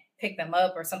can't pick them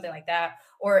up or something like that,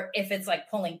 or if it's like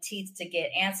pulling teeth to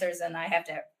get answers and I have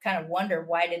to kind of wonder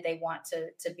why did they want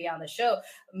to be on the show.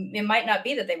 It might not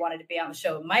be that they wanted to be on the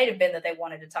show. It might have been that they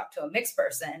wanted to talk to a mixed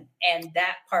person and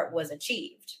that part was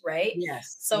achieved, right?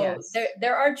 Yes. So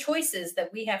there are choices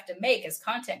that we have to make as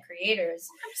content creators.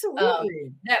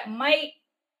 Absolutely. That might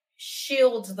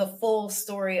shield the full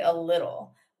story a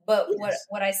little. But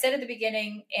what I said at the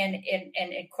beginning and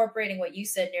incorporating what you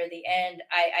said near the end,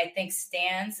 I think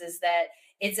stands is that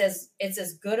it's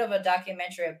as good of a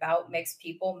documentary about mixed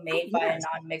people made by a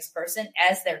non-mixed person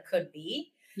as there could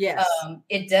be. Yes.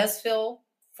 It does feel,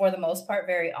 for the most part,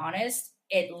 very honest.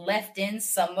 It left in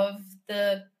some of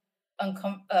the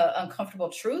uncomfortable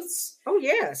truths. Oh,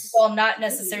 yes. While not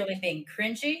necessarily being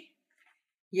cringy.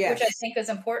 Yes. Which I think is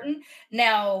important.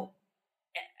 Now,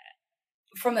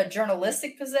 from a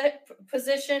journalistic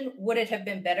position, would it have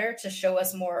been better to show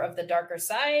us more of the darker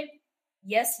side?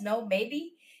 Yes, no,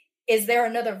 maybe. Is there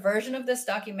another version of this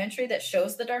documentary that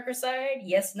shows the darker side?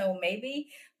 Yes, no, maybe.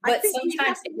 But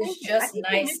sometimes it is just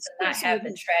nice to not have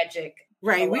the tragic.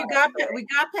 Right. We got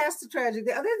past the tragic.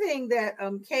 The other thing that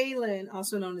Kaylin,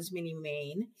 also known as Minnie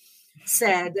Main,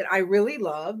 said that I really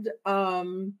loved,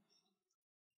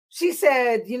 she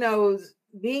said,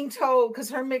 being told, because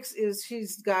her mix is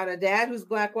she's got a dad who's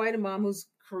black, white, and mom who's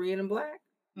Korean and black.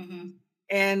 Mm-hmm.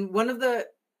 And one of the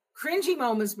cringy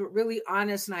moments, but really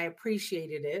honest, and I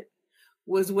appreciated it,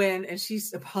 was when, and she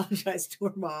apologized to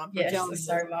her mom. Yes,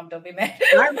 sorry, Mom, don't be mad.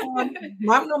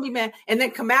 Mom, don't be mad. And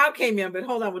then Kamau came in, but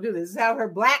hold on, we'll do this. This is how her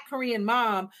black Korean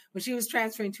mom, when she was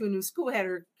transferring to a new school, had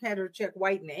her check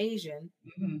white and Asian.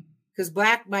 Mm-hmm. Because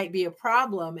black might be a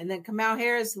problem. And then Kamau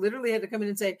Harris literally had to come in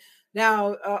and say,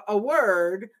 now a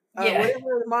word, whatever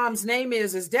the mom's name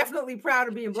is definitely proud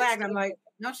of being black. And I'm like,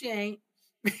 no, she ain't.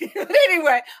 But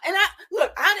anyway, and I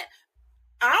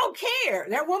don't care.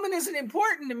 That woman isn't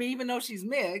important to me, even though she's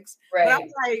mixed. Right. But I'm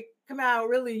like, Kamau,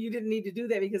 really, you didn't need to do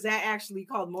that because that actually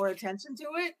called more attention to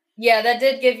it. Yeah, that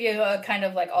did give you a kind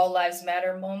of like all lives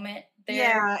matter moment there.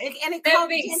 Yeah. And that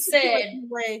being said,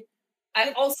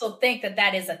 I also think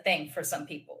that is a thing for some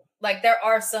people. Like there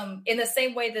are some, in the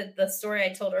same way that the story I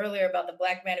told earlier about the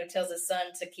black man who tells his son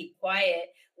to keep quiet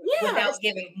without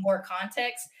giving more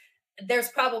context, there's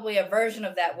probably a version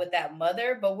of that with that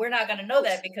mother, but we're not going to know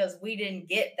that because we didn't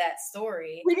get that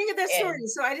story. We didn't get that story.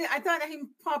 So I thought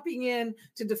him popping in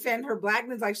to defend her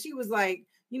blackness, like she was like,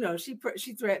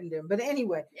 she threatened him. But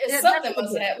anyway, something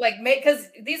was that because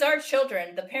these are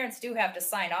children. The parents do have to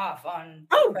sign off on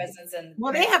the presence and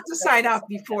they have to sign off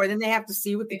before, then they have to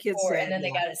see what the kids say, and then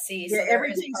they got to see. So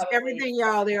everything,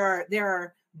 y'all. There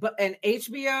are, but an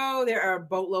HBO, there are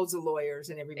boatloads of lawyers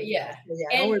and everything. Yeah,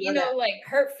 and like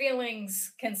hurt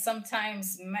feelings can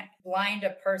sometimes blind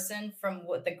a person from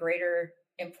what the greater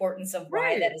importance of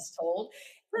why that is told.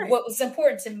 Right. What was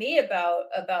important to me about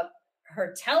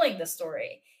her telling the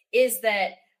story is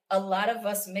that a lot of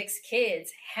us mixed kids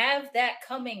have that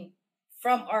coming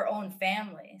from our own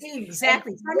families.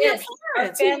 Exactly. Yes,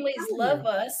 our families love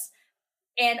us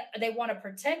and they want to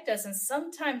protect us. And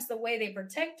sometimes the way they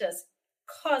protect us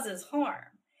causes harm.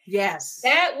 Yes.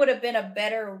 That would have been a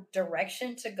better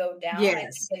direction to go down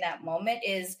in that moment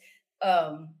is,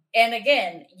 and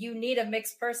again, you need a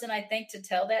mixed person, I think, to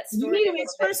tell that story. You need a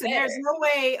mixed person. There's no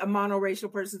way a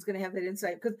monoracial person is going to have that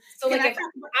insight. So, like, if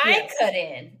I cut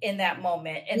in that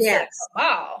moment and said,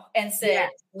 "Wow," and said,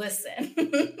 "Listen,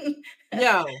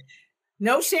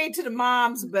 no shade to the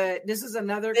moms, but this is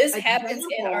another. This happens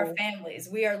in our families.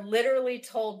 We are literally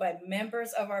told by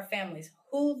members of our families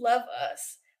who love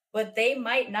us, but they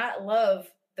might not love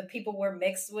the people we're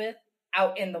mixed with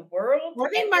out in the world. Or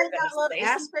they and might not love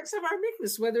aspects of our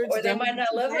mixness, whether it's or they might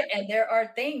not love it. And there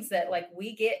are things that like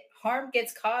harm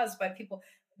gets caused by people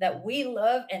that we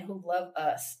love and who love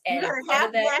us. And you got a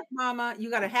half black mama. You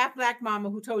got a half black mama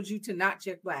who told you to not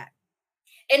check black.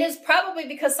 And it's probably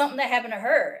because something that happened to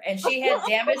her, and she had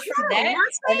damage from that,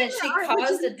 and then she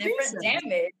caused a different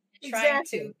damage, trying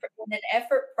to, in an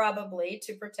effort probably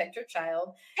to protect her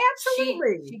child.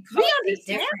 Absolutely, she caused a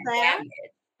different damage.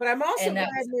 But I'm also glad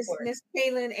Miss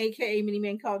Kaylin, aka Mini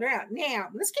Man, called her out. Now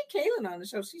let's get Kaylin on the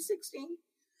show. She's 16.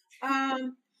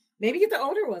 Maybe get the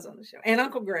older ones on the show, and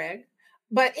Uncle Greg.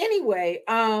 But anyway,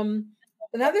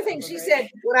 another thing she said,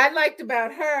 what I liked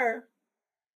about her,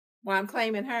 well, I'm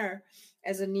claiming her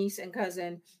as a niece and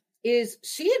cousin, is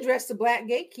she addressed the Black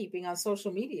gatekeeping on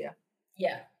social media.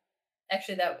 Yeah,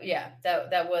 actually, that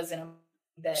was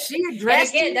that she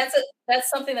addressed. And again, that's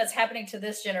something that's happening to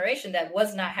this generation that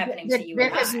was not happening to you.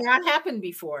 That has not happened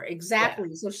before. Exactly.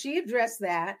 Yeah. So she addressed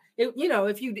that. If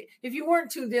you weren't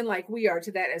tuned in like we are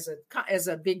to that as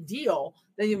a big deal,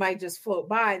 then you might just float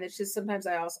by. And it's just sometimes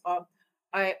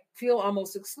I feel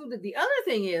almost excluded. The other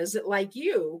thing is that, like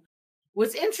you,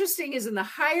 what's interesting is in the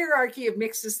hierarchy of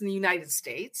mixes in the United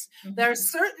States, there are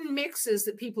certain mixes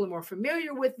that people are more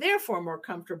familiar with, therefore more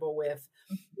comfortable with,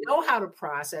 know how to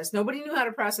process. Nobody knew how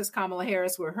to process Kamala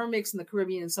Harris, where her mix in the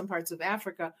Caribbean and some parts of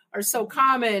Africa are so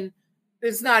common,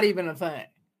 it's not even a thing.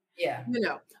 Yeah.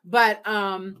 But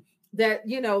that,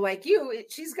 like you,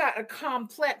 she's got a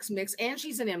complex mix and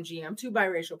she's an MGM, 2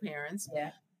 biracial parents.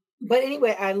 Yeah. But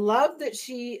anyway, I love that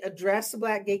she addressed the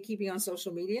Black gatekeeping on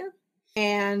social media.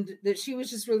 And that she was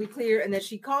just really clear, and that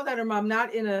she called out her mom,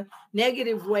 not in a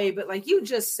negative way, but like you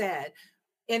just said.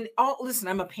 And listen,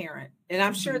 I'm a parent, and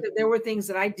I'm sure that there were things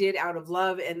that I did out of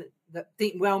love and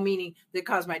well-meaning that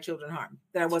caused my children harm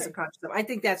that I wasn't conscious of. I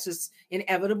think that's just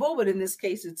inevitable, but in this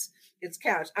case, it's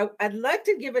couch. I'd like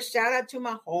to give a shout out to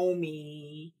my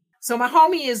homie. So my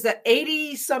homie is the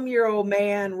 80-some-year-old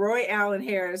man, Roy Allen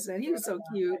Harrison. He was so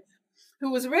cute.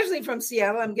 Who was originally from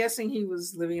Seattle. I'm guessing he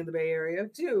was living in the Bay Area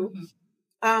too.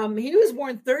 He was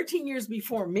born 13 years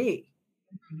before me.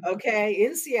 Okay,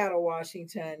 in Seattle,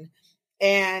 Washington.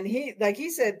 And he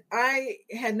said, I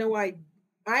have no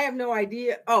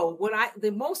idea.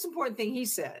 The most important thing he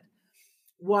said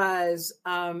was,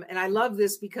 and I love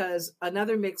this because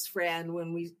another mixed friend,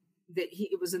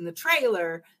 it was in the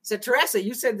trailer, said, Teresa,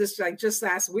 you said this like just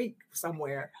last week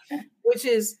somewhere, which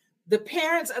is the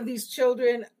parents of these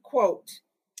children, quote,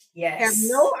 yes,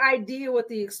 have no idea what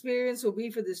the experience will be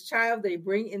for this child they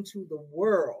bring into the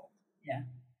world. Yeah.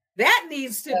 That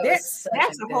needs to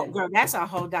that's a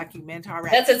whole documentary.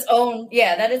 That's its own,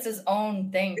 that is its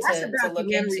own thing to look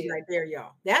into. Right there,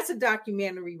 y'all. That's a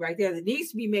documentary right there that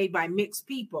needs to be made by mixed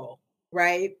people,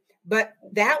 right? But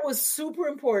that was super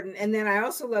important. And then I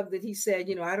also love that he said,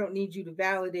 I don't need you to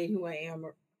validate who I am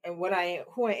who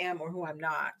I am or who I'm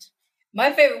not.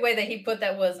 My favorite way that he put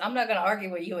that was, I'm not going to argue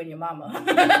with you and your mama.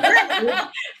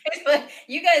 It's like,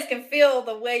 you guys can feel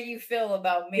the way you feel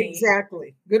about me.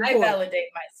 Exactly. Good point. I validate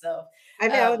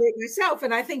myself.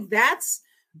 And I think that's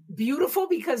beautiful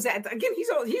because that, again,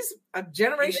 he's a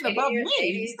generation above me.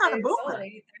 He's not a boomer.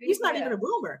 He's not even a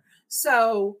boomer.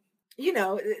 So,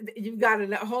 you've got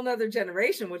a whole nother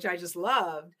generation, which I just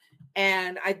loved.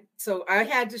 And I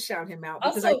had to shout him out.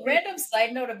 Also, random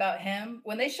side note about him,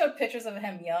 when they showed pictures of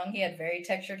him young, he had very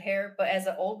textured hair, but as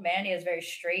an old man, he has very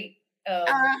straight,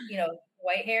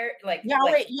 white hair.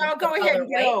 Y'all go ahead and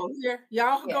get old here.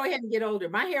 Y'all go ahead and get older.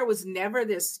 My hair was never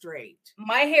this straight.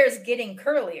 My hair is getting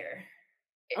curlier.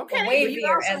 Okay.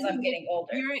 Wavier as I'm getting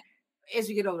older. As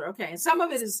you get older. Okay. And some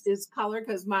of it is color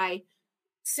because my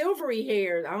silvery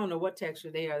hair, I don't know what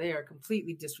texture they are. They are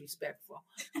completely disrespectful.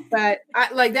 But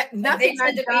I like that. Nothing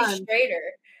they tend to be straighter.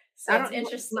 So it's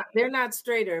interesting. They're not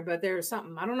straighter, but they're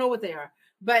something. I don't know what they are.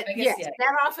 But yes,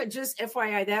 that often, just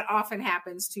FYI, that often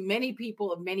happens to many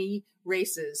people of many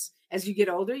races. As you get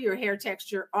older, your hair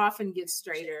texture often gets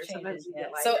straighter. Sometimes you get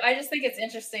lighter. So I just think it's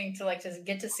interesting to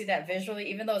get to see that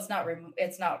visually, even though it's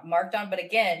not marked on. But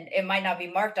again, it might not be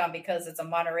marked on because it's a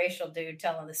monoracial dude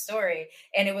telling the story,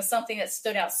 and it was something that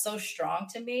stood out so strong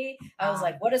to me. I was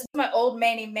like, "What is my old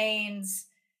Manny Main's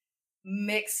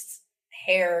mixed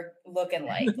hair looking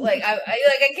like?"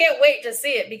 I can't wait to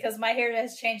see it because my hair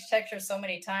has changed texture so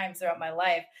many times throughout my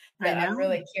life that I'm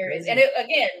really curious. And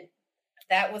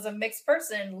that was a mixed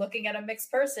person looking at a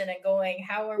mixed person and going,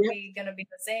 how are we going to be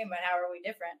the same and how are we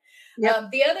different?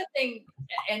 The other thing,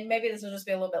 and maybe this will just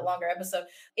be a little bit longer episode,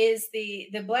 is the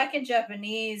Black and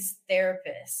Japanese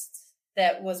therapist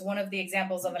that was one of the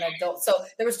examples of an adult. So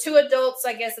there was 2 adults,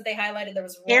 I guess, that they highlighted. There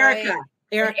was Roy and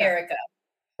Erica.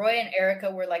 Roy and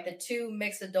Erica were like the two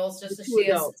mixed adults, just to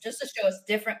show us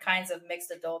different kinds of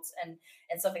mixed adults and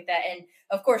stuff like that. And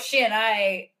of course, she and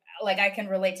I, like, I can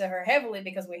relate to her heavily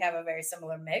because we have a very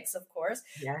similar mix, of course.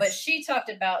 Yes. But she talked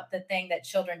about the thing that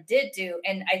children did do.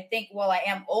 And I think while I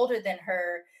am older than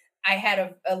her, I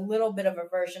had a little bit of a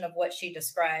version of what she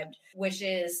described, which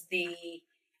is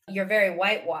you're very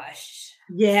whitewashed.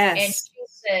 Yes. And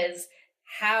she says,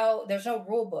 there's no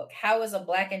rule book. How is a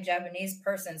Black and Japanese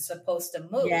person supposed to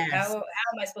move? Yes. How am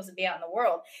I supposed to be out in the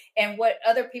world? And what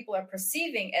other people are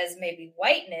perceiving as maybe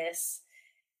whiteness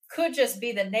could just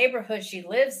be the neighborhood she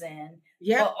lives in.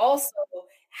 Yep. But also,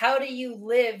 how do you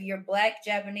live your Black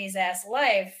Japanese ass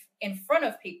life in front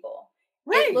of people?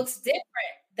 Right. It looks different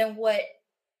than what.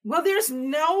 Well, there's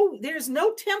no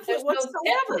template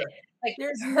whatsoever. Like,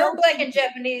 her Black and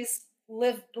Japanese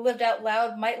lived out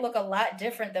loud might look a lot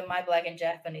different than my Black and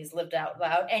Japanese lived out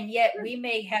loud. And yet we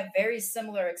may have very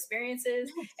similar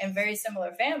experiences and very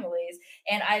similar families.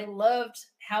 And I loved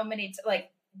how many,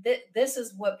 this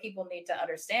is what people need to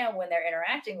understand when they're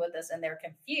interacting with us and they're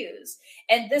confused.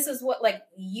 And this is what, like,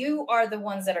 you are the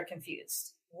ones that are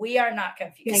confused. We are not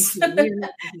confused. Thank you. We're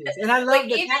not confused. And I love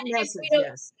that message. If we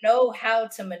don't know how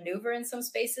to maneuver in some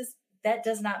spaces, that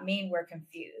does not mean we're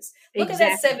confused. Look at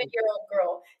that 7-year-old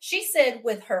girl. She said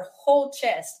with her whole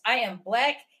chest, I am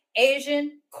Black,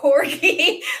 Asian,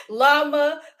 corgi,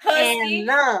 llama, husky. And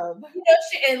love.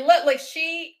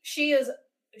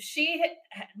 She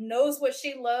knows what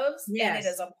she loves, yes. And it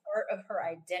is a part of her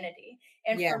identity.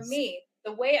 And yes. For me,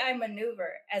 the way I maneuver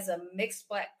as a mixed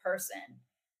Black person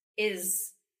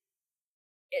is,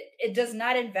 it does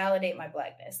not invalidate my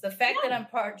Blackness. The fact that I'm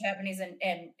part Japanese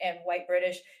and white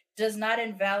British does not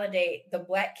invalidate the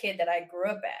Black kid that I grew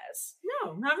up as.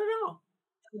 No, not at all.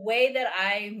 The way that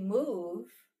I move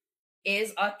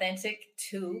is authentic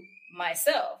to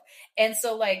myself. And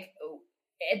so, like,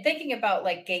 thinking about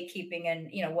like gatekeeping and,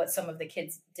 you know, what some of the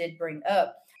kids did bring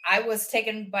up, I was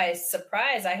taken by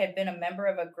surprise. I had been a member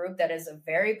of a group that is a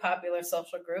very popular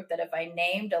social group that if I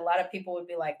named, a lot of people would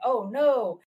be like, oh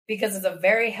no, because it's a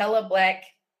very hella Black,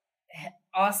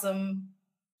 awesome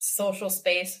social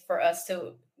space for us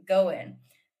to go in.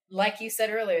 Like you said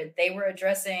earlier, they were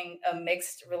addressing a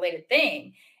mixed related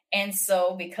thing. And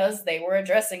so because they were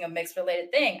addressing a mixed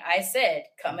related thing, I said,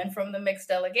 coming from the mixed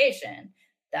delegation,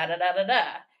 da, da, da, da, da.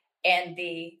 And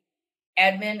the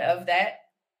admin of that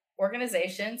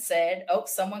organization said, oh,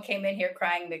 someone came in here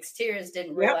crying mixed tears,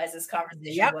 didn't realize this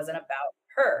conversation wasn't about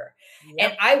her.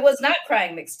 And I was not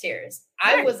crying mixed tears.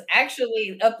 Right. I was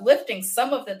actually uplifting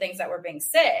some of the things that were being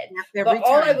said. But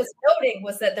all I was noting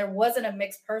was that there wasn't a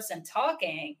mixed person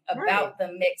talking about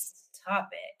the mixed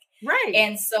topic. Right.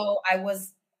 And so I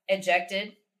was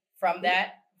ejected from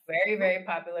that very, very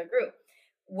popular group.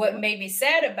 What made me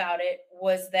sad about it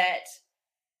was that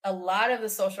a lot of the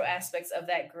social aspects of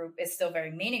that group is still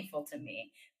very meaningful to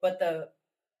me, but the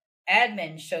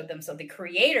admin showed them, so the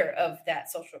creator of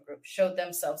that social group showed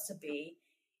themselves to be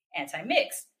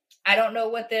anti-mix. I don't know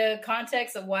what the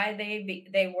context of why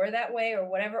they were that way or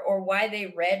whatever, or why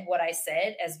they read what I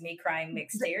said as me crying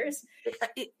mixed tears.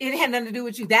 It had nothing to do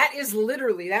with you. That's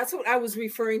what I was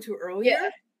referring to earlier. Yeah.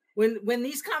 When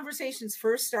these conversations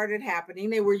first started happening,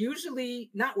 they were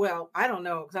usually not, well, I don't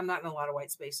know, because I'm not in a lot of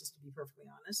white spaces, to be perfectly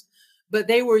honest, but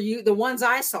they were the ones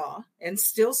I saw and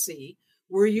still see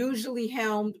were usually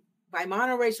helmed by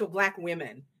monoracial Black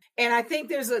women. And I think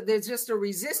there's just a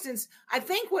resistance. I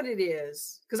think what it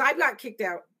is, because I got kicked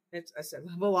out, I said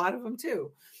a lot of them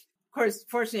too. Of course,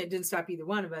 fortunately, it didn't stop either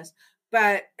one of us,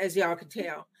 but as y'all could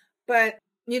tell, but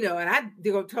you know, and I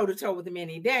go toe to toe with them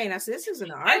any day. And I said, this isn't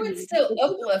an argument. I would still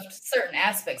uplift certain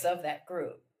aspects of that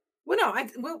group. Well, no,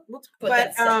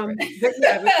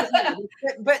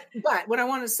 but what I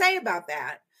want to say about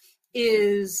that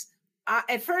is,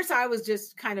 at first I was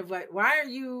just kind of like,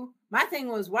 my thing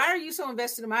was, why are you so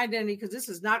invested in my identity? Because this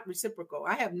is not reciprocal.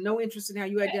 I have no interest in how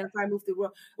you identify, move through the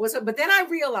world. But then I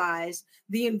realized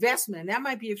the investment, and that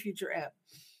might be a future ep,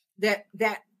 that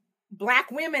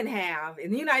Black women have,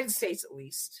 in the United States at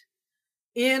least,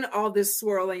 in all this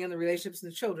swirling and the relationships and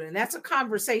the children. And that's a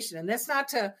conversation. And that's not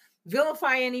to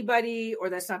vilify anybody, or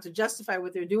that's not to justify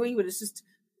what they're doing, but it's just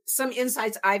some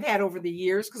insights I've had over the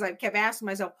years, because I've kept asking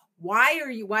myself, why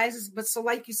is this? But so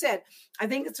like you said, I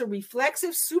think it's a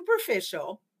reflexive,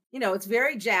 superficial, you know, it's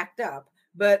very jacked up,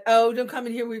 but don't come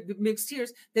in here with mixed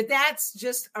tears, that's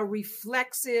just a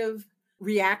reflexive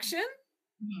reaction,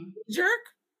 jerk.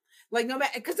 Like, no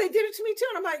matter, because they did it to me too.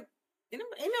 And I'm like, ain't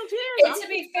no tears. And to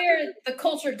be fair, the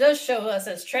culture does show us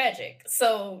as tragic.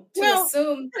 So to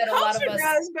assume that a lot of us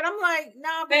does, but I'm like,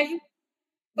 nah, baby.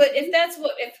 But if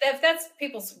that's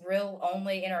people's real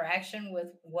only interaction with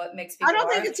what makes people I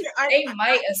don't think it's. they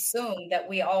might assume that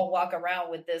we all walk around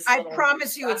with this. I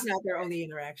promise you, it's not their only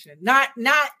interaction. Not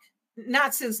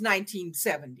since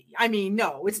 1970. I mean,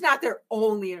 no, it's not their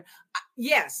only.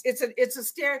 Yes, it's a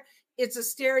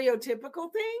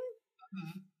stereotypical thing.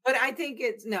 Mm-hmm. But I think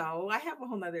it's no. I have a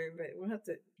whole nother. But we'll have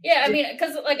to. Yeah, I mean,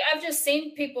 because like I've just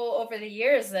seen people over the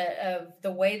years that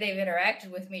the way they've interacted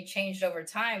with me changed over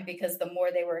time, because the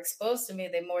more they were exposed to me,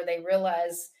 the more they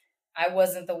realized I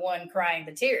wasn't the one crying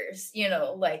the tears,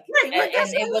 like, right. and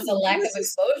it was a lack of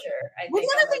exposure. The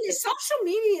other thing is social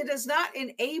media does not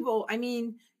enable. I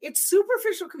mean, it's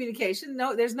superficial communication.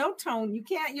 No, there's no tone.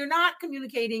 You're not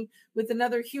communicating with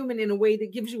another human in a way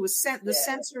that gives you the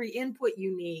sensory input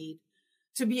you need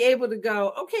to be able to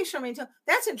go, okay, show me,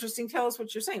 that's interesting. Tell us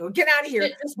what you're saying. Or get out of here.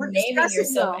 Just naming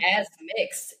yourself as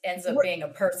mixed ends up being a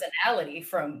personality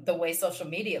from the way social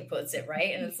media puts it,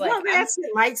 right? And it's like, that's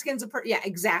light skins. Yeah,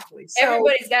 exactly. So,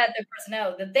 everybody's got their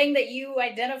personality. The thing that you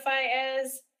identify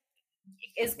as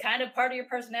is kind of part of your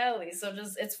personality. So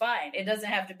it's fine. It doesn't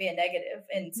have to be a negative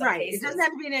in some cases. It doesn't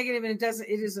have to be a negative, and it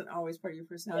isn't always part of your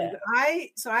personality. Yeah.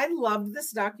 But I loved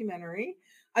this documentary.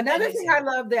 Another thing I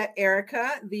love that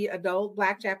Erica, the adult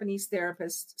Black Japanese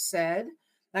therapist, said,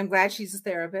 I'm glad she's a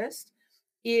therapist,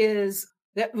 is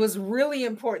that was really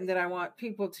important that I want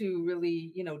people to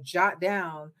really, jot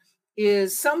down,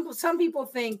 is some people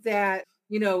think that,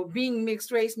 being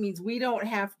mixed race means we don't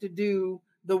have to do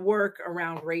the work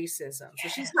around racism. So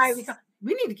she's highly,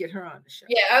 we need to get her on the show.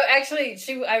 Yeah, I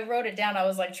wrote it down. I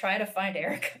was like, try to find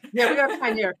Erica. Yeah, we got to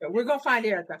find Erica. We're going to find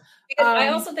Erica. Because I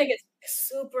also think it's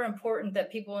super important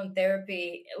that people in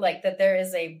therapy, like that there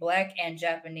is a Black and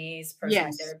Japanese person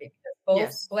in therapy.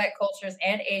 Both Black cultures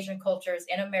and Asian cultures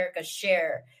in America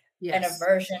share an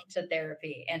aversion to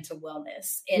therapy and to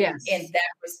wellness in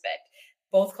that respect.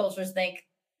 Both cultures think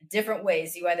different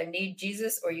ways. You either need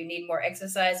Jesus, or you need more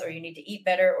exercise, or you need to eat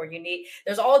better, or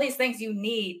there's all these things you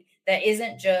need that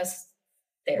isn't just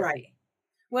therapy. Right.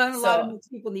 Well, a lot of mixed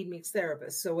people need mixed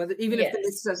therapists. So even if the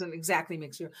mix doesn't exactly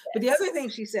mix you. But the other thing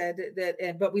she said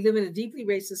but we live in a deeply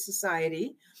racist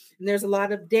society, and there's a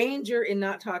lot of danger in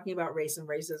not talking about race and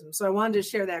racism. So I wanted to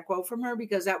share that quote from her,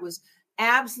 because that was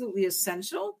absolutely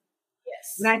essential.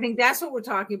 Yes. And I think that's what we're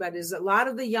talking about, is a lot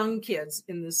of the young kids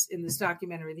in this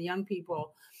documentary, the young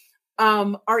people,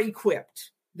 are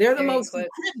equipped. They're the most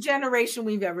equipped generation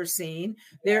we've ever seen.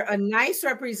 They're a nice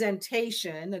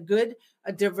representation,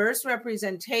 a diverse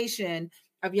representation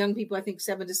of young people, I think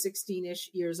 7 to 16-ish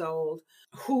years old,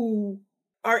 who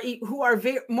are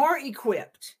more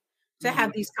equipped to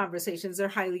have these conversations. They're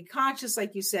highly conscious,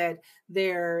 like you said.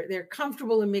 They're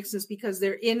comfortable in mixedness because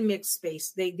they're in mixed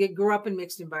space. They grew up in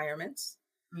mixed environments,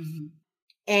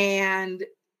 and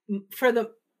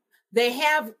they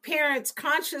have parents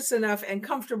conscious enough and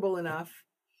comfortable enough.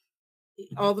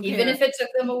 Even if it took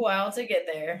them a while to get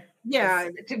there. Yeah,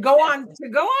 to be in a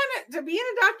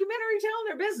documentary telling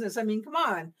their business. I mean, come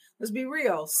on, let's be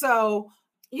real. So,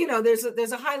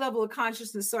 there's a high level of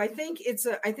consciousness. So I think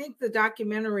the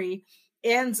documentary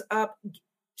ends up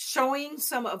showing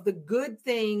some of the good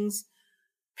things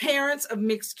parents of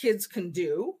mixed kids can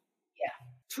do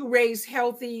to raise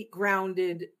healthy,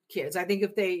 grounded kids. I think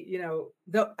if they,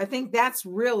 I think that's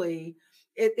really,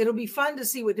 it'll be fun to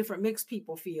see what different mixed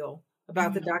people feel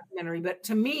about the documentary. But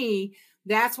to me,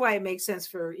 that's why it makes sense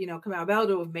for, Kamau Bell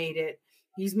to have made it.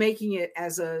 He's making it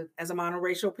as a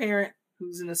monoracial parent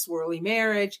who's in a swirly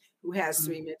marriage, who has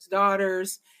 3 mixed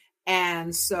daughters.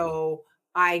 And so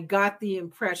I got the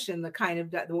impression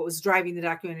what was driving the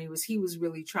documentary was he was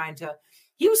trying to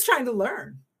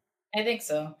learn. I think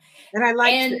so. And I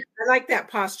like that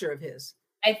posture of his.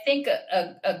 I think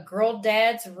a girl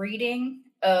dad's reading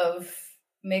of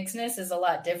mixedness is a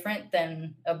lot different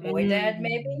than a boy dad,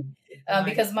 maybe.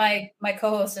 Because my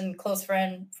co-host and close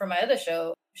friend from my other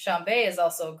show, Sean Bay, is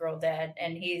also a girl dad,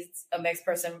 and he's a mixed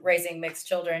person raising mixed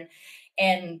children.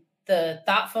 And the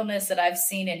thoughtfulness that I've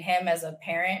seen in him as a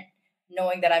parent,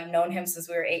 knowing that I've known him since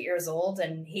we were 8 years old,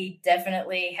 and he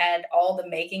definitely had all the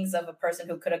makings of a person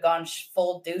who could have gone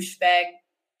full douchebag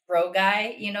bro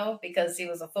guy, because he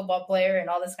was a football player and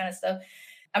all this kind of stuff.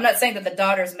 I'm not saying that the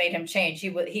daughters made him change.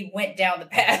 He went down the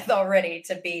path already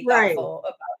to be thoughtful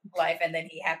about life, and then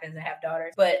he happens to have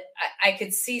daughters. But I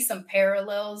could see some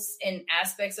parallels in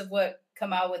aspects of what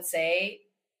Kamau would say,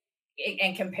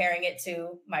 and comparing it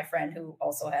to my friend who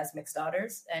also has mixed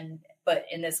daughters. But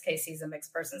in this case, he's a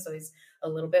mixed person, so he's a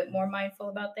little bit more mindful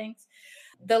about things.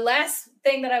 The last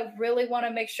thing that I really want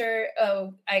to make sure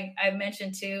I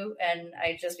mentioned too, and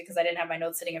I just, because I didn't have my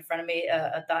notes sitting in front of me,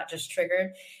 a thought just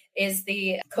triggered, is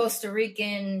the Costa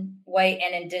Rican white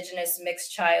and indigenous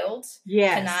mixed child,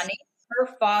 Yes. Kanani. Her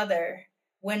father,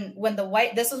 when the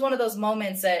white, this was one of those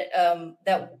moments that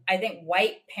that I think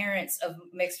white parents of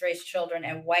mixed race children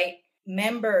and white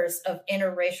members of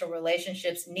interracial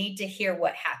relationships need to hear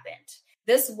what happened.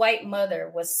 This white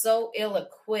mother was so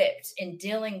ill-equipped in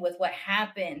dealing with what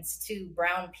happens to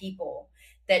brown people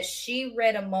that she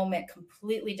read a moment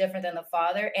completely different than the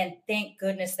father. And thank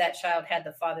goodness that child had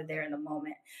the father there in the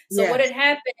moment. So what had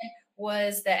happened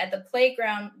was that at the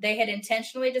playground, they had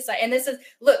intentionally decided, and this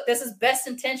is best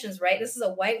intentions, right? This is a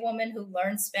white woman who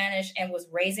learned Spanish and was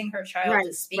raising her child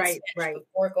to speak Spanish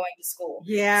before going to school.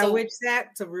 Yeah, so, which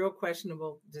that's a real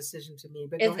questionable decision to me.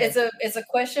 But it's a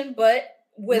question, but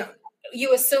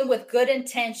you assume with good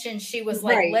intention, she was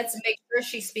like, let's make sure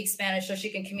she speaks Spanish so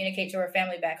she can communicate to her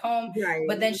family back home. Right.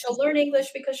 But then she'll learn English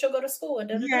because she'll go to school.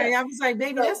 And I was like,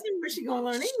 baby, that's not where she's going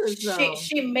to learn English, though.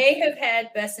 She may have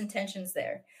had best intentions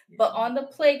there. But on the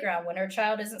playground, when her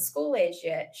child isn't school age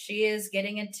yet, she is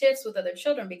getting in tiffs with other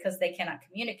children because they cannot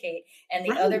communicate. And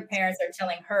the other parents are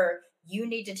telling her, you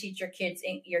need to teach your kid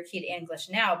English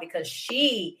now because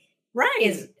she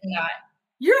is not.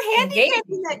 You're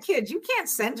handicapping that kid. You can't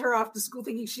send her off to school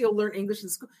thinking she'll learn English in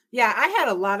school. Yeah, I had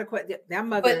a lot of questions. That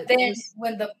mother. But then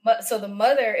when the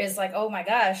mother is like, oh my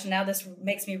gosh, now this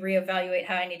makes me reevaluate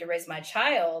how I need to raise my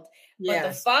child. But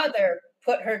the father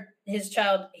put his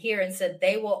child here and said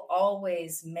they will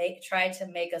always try to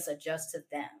make us adjust to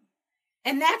them.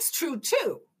 And that's true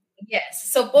too.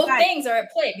 Yes. So both things are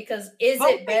at play because is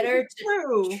it better to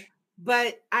true?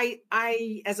 But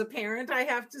I as a parent, I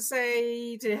have to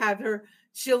say to have her.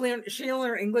 She'll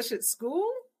learn English at school.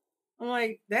 I'm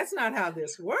like, that's not how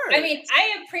this works. I mean,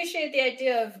 I appreciate the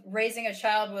idea of raising a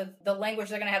child with the language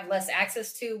they're going to have less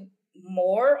access to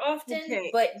more often,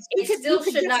 but it still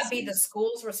should not be the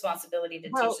school's responsibility to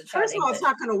teach the child. First of all, it's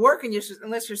not going to work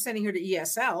unless you're sending her to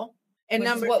ESL. And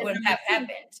what would have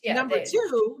happened. Yeah, number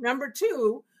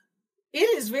two,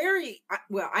 it is very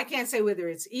well. I can't say whether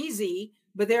it's easy.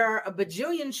 But there are a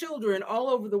bajillion children all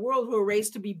over the world who are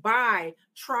raised to be bi,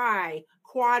 tri,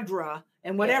 quadra,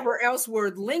 and whatever else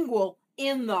word lingual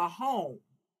in the home.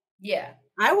 Yeah.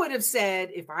 I would have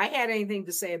said, if I had anything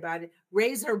to say about it,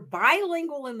 raise her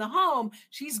bilingual in the home.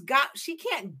 She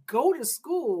can't go to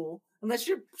school unless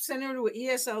you're sending her to an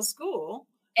ESL school.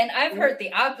 And I've heard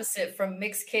the opposite from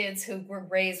mixed kids who were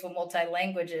raised with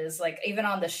multi-languages. Like even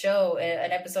on the show,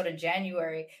 an episode in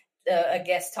January, a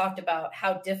guest talked about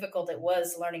how difficult it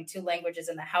was learning two languages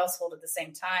in the household at the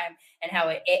same time and how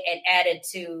it added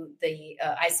to the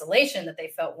isolation that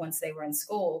they felt once they were in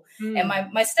school. And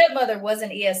my stepmother was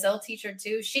an ESL teacher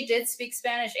too. She did speak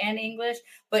Spanish and English,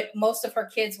 but most of her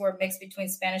kids were mixed between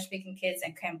Spanish speaking kids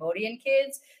and Cambodian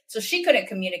kids. So she couldn't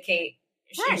communicate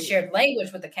shared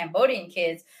language with the Cambodian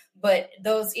kids. But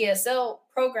those ESL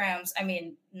programs, I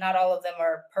mean, not all of them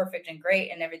are perfect and great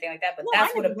and everything like that. But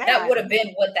that would have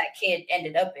been what that kid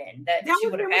ended up in. That she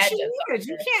would have had to.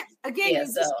 You can't again. You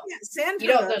just can't send her.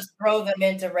 You don't just throw them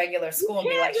into regular school and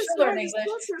be like, she'll learn English.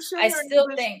 I still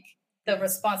think the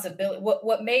responsibility.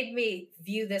 What made me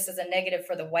view this as a negative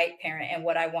for the white parent and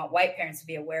what I want white parents to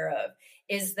be aware of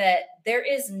is that there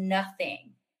is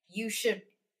nothing you should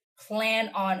plan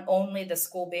on only the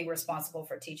school being responsible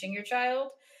for teaching your child.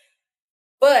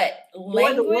 But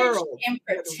language in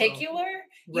particular,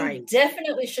 you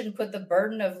definitely shouldn't put the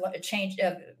burden of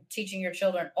teaching your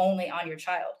children only on your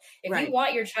child. If you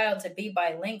want your child to be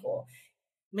bilingual,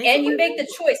 and you make the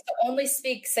choice to only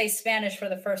say Spanish for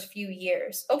the first few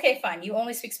years, okay, fine. You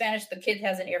only speak Spanish. The kid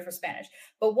has an ear for Spanish.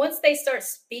 But once they start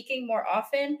speaking more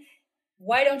often,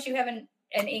 why don't you have an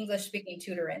English speaking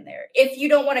tutor in there? If you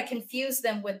don't want to confuse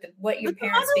them with what your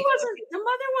parents speak. The mother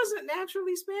wasn't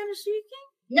naturally Spanish speaking.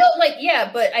 No,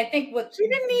 but I think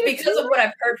because of what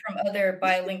I've heard from other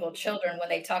bilingual children when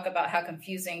they talk about how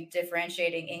confusing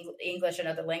differentiating English and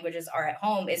other languages are at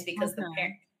home is because the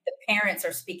parents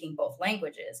are speaking both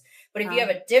languages. But if you have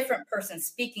a different person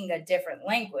speaking a different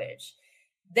language,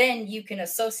 then you can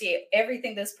associate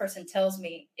everything this person tells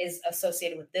me is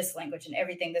associated with this language and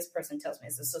everything this person tells me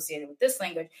is associated with this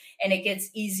language. And it gets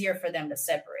easier for them to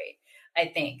separate, I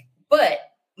think. But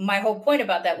my whole point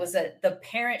about that was that the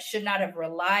parents should not have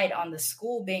relied on the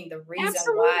school being the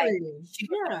reason why she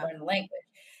would learn the language.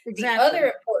 Exactly. The other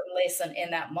important lesson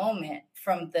in that moment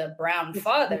from the brown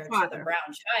father to the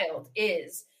brown child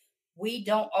is we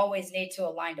don't always need to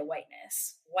align to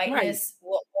whiteness. Whiteness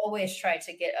will always try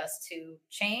to get us to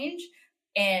change,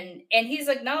 and he's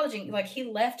acknowledging, like, he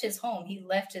left his home, he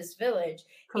left his village.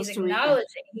 He's Costa Rica.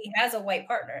 acknowledging he has a white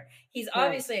partner. He's Right.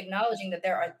 obviously acknowledging that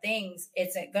there are things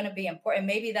it's going to be important.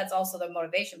 Maybe that's also the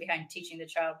motivation behind teaching the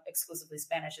child exclusively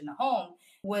Spanish in the home,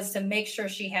 was to make sure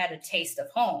she had a taste of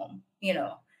home, you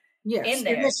know, Yes. in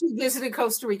there. And she visited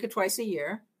Costa Rica twice a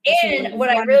year. And what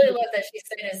I really love that she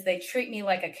said is, they treat me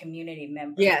like a community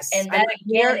member. Yes. And that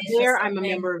again is there just I'm a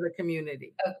member of the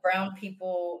community. Of brown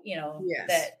people, you know, Yes.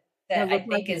 that I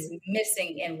think is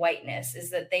missing in whiteness, is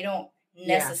that they don't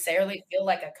necessarily feel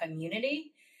like a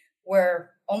community,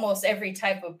 where almost every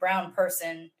type of brown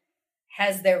person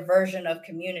has their version of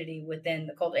community within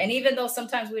the culture. And even though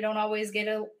sometimes we don't always get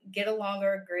along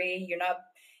or agree, you're not,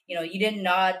 you know, you didn't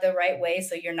nod the right way,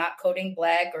 so you're not coding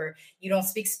Black, or you don't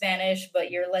speak Spanish,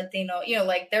 but you're Latino, you know,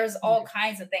 like there's all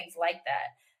kinds of things like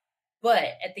that. But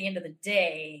at the end of the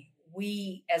day,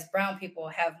 we as brown people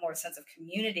have more sense of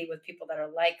community with people that are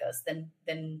like us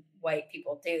than white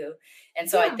people do. And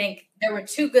so I think there were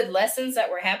two good lessons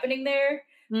that were happening there,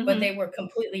 but they were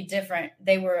completely different.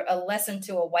 They were a lesson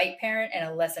to a white parent and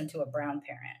a lesson to a brown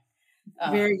parent.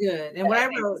 Very good. And what I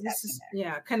wrote, this is,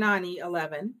 Kanani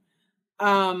 11,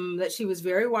 that she was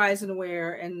very wise and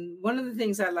aware. And one of the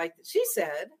things I liked that she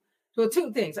said, well,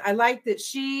 two things. I liked that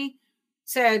she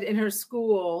said in her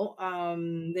school,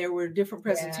 there were different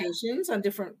presentations on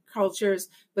different cultures,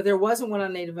 but there wasn't one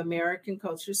on Native American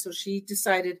culture. So she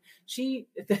decided, she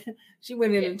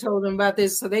went in and told them about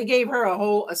this. So they gave her a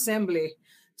whole assembly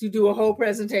to do a whole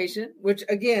presentation, which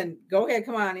again, go ahead,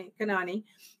 Kanani.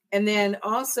 And then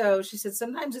also she said,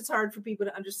 sometimes it's hard for people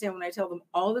to understand when I tell them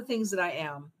all the things that I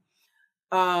am.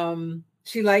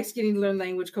 She likes getting to learn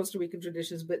language, Costa Rican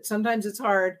traditions, but sometimes it's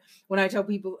hard when I tell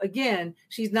people, again,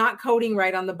 she's not coding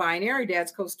right on the binary.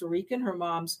 Dad's Costa Rican, her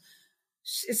mom's,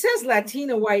 it says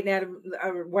Latino, white,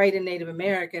 white and Native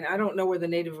American. I don't know where the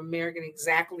Native American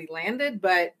exactly landed,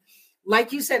 but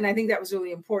like you said, and I think that was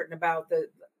really important about the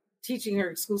teaching her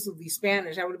exclusively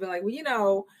Spanish. I would have been like, well, you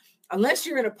know, unless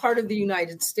you're in a part of the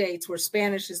United States where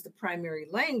Spanish is the primary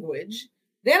language,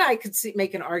 then I could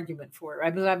make an argument for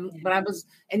it.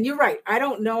 And you're right. I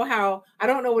don't know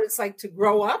what it's like to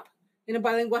grow up in a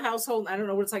bilingual household. I don't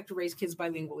know what it's like to raise kids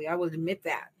bilingually. I will admit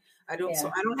that. So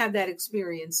I don't have that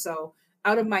experience. So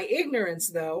out of my ignorance,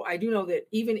 though, I do know that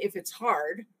even if it's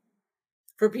hard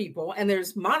for people, and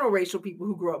there's monoracial people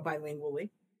who grow up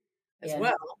bilingually as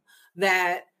well,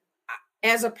 that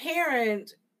as a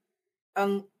parent,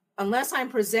 unless I'm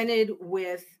presented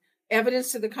with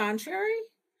evidence to the contrary,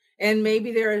 and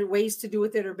maybe there are ways to do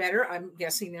it that are better, I'm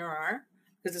guessing there are,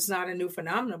 because it's not a new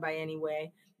phenomenon by any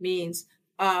way, means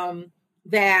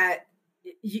that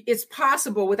it's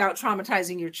possible without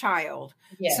traumatizing your child.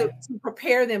 So to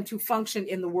prepare them to function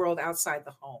in the world outside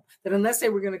the home, that unless they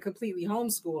were going to completely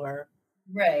homeschool her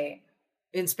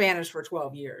in Spanish for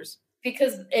 12 years.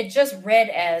 Because it just read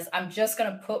as, I'm just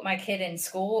going to put my kid in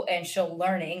school and she'll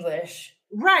learn English.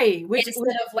 Right.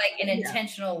 Instead of like an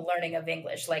intentional learning of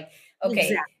English. Like,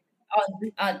 okay,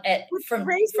 from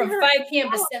 5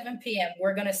 p.m. to 7 p.m.,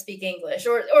 we're going to speak English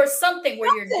or something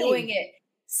where you're doing it,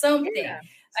 something. Yeah.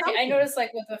 I noticed,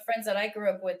 like, with the friends that I grew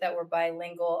up with that were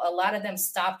bilingual, a lot of them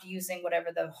stopped using whatever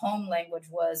the home language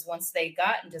was once they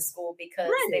got into school, because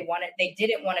they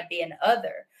didn't want to be an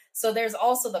other. So there's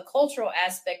also the cultural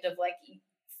aspect of like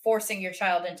forcing your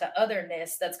child into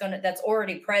otherness that's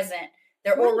already present.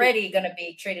 They're already going to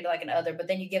be treated like an other, but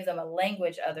then you give them a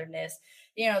language otherness,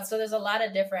 you know. So there's a lot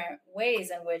of different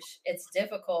ways in which it's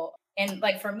difficult. And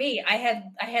like for me, I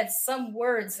had some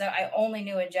words that I only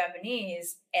knew in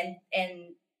Japanese, and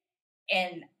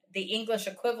the English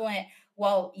equivalent.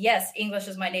 Well, yes, English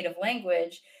is my native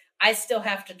language. I still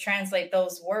have to translate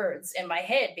those words in my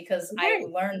head because I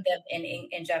learned them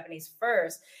in Japanese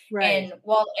first. And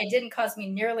while it didn't cause me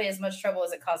nearly as much trouble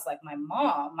as it caused like my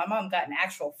mom got in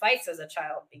actual fights as a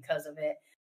child because of it.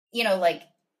 You know, like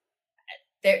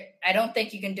I don't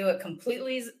think you can do it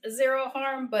completely zero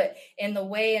harm, but in the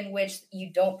way in which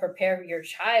you don't prepare your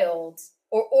child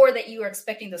or that you are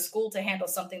expecting the school to handle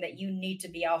something that you need to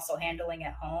be also handling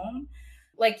at home.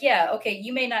 Like, yeah, okay,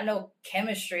 you may not know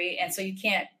chemistry, and so you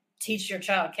can't teach your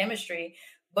child chemistry,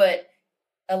 but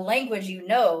a language,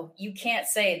 you can't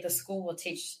say the school will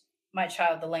teach my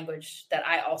child the language that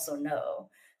I also know.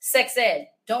 Sex ed,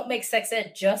 don't make sex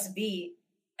ed just be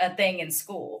a thing in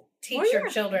school. Teach your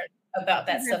children about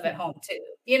that stuff at home too.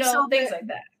 You know, so things like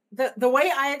that. The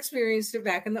way I experienced it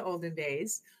back in the olden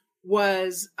days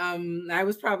was I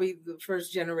was probably the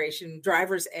first generation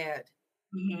driver's ed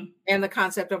and the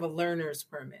concept of a learner's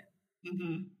permit.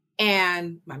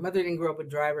 And my mother didn't grow up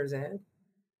with driver's ed.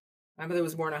 My mother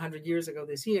was born 100 years ago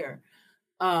this year.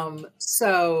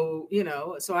 So,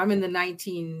 so I'm in the late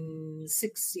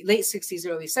 60s,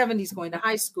 early 70s going to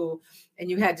high school, and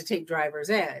you had to take driver's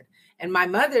ed. And my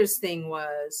mother's thing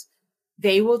was,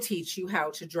 they will teach you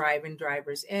how to drive in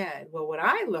driver's ed. Well, what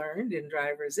I learned in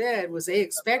driver's ed was they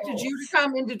expected you to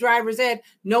come into driver's ed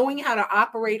knowing how to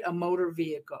operate a motor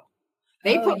vehicle.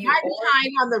 They put my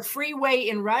behind on the freeway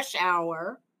in rush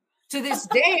hour. To this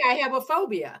day, I have a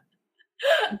phobia.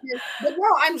 But no,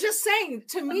 I'm just saying,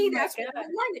 to me, that's what I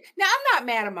learned. Now, I'm not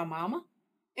mad at my mama.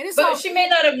 And it's but she may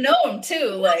not have known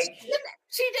too. Like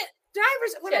she did.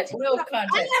 Driver's I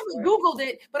haven't Googled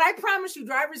it, but I promise you,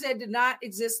 driver's ed did not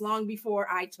exist long before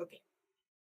I took it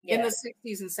in the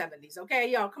 60s and 70s.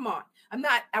 Okay, y'all, come on.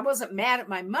 I wasn't mad at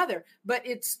my mother, but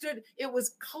it was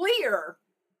clear.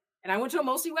 And I went to a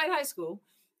mostly white high school,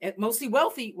 mostly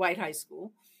wealthy white high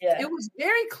school. Yeah. It was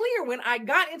very clear when I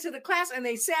got into the class and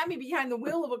they sat me behind the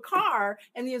wheel of a car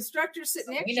and the instructor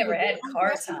sitting next to me. We never had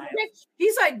car time.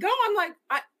 He's like, go. I'm like,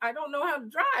 I don't know how to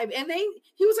drive. And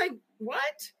he was like,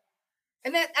 what?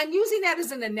 And that I'm using that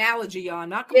as an analogy, y'all. I'm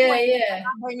not complaining. I'm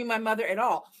not blaming my mother at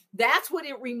all. That's what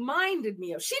it reminded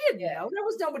me of. She didn't know. There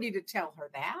was nobody to tell her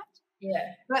that.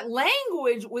 Yeah. But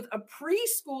language with a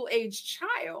preschool age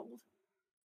child,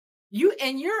 you're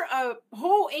a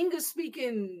whole English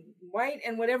speaking white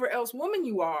and whatever else woman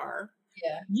you are.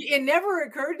 Yeah. It never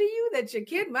occurred to you that your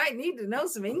kid might need to know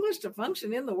some English to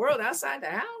function in the world outside the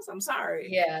house. I'm sorry.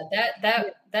 Yeah,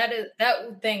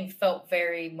 that thing felt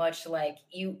very much like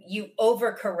you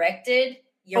overcorrected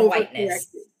your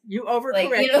whiteness. You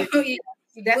overcorrected. Like,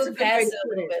 that's a good way to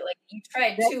put it. Like you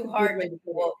tried too hard to be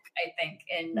woke, I think.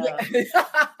 And no, that's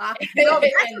a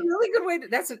really good way.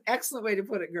 That's an excellent way to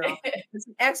put it, girl. It's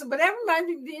an excellent. But that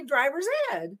reminds me of driver's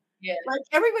ed. Yeah, like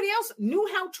everybody else knew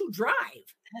how to drive.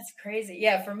 That's crazy.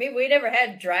 Yeah, for me, we never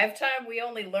had drive time. We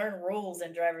only learned rules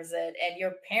in driver's ed, and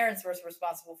your parents were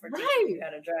responsible for teaching you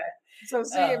how to drive. So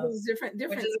see, it was different.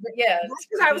 That's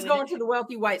because I was going to the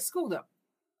wealthy white school though.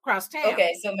 Across town.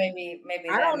 Okay, so maybe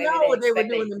I don't know what they were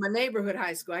doing in my neighborhood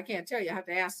high school. I can't tell you. I have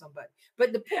to ask somebody.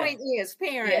 But the point is,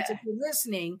 parents, if you're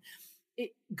listening,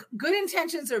 good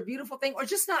intentions are a beautiful thing, or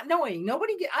just not knowing.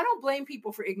 I don't blame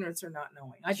people for ignorance or not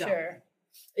knowing. I don't. Sure.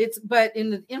 But in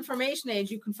the information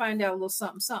age, you can find out a little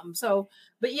something. So,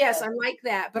 but yes, I like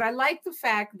that. But I like the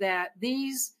fact that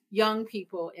these young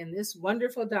people in this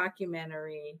wonderful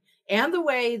documentary and the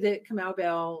way that Kamau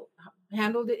Bell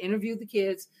handled it, interviewed the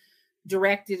kids,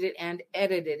 directed it and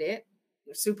edited it,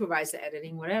 supervised the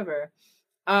editing, whatever.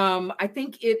 I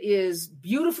think it is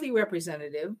beautifully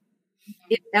representative.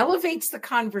 It elevates the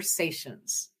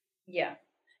conversations. Yeah.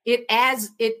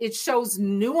 It shows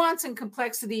nuance and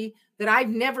complexity that I've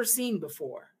never seen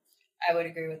before. I would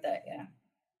agree with that. Yeah.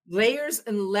 Layers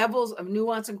and levels of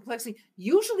nuance and complexity,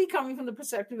 usually coming from the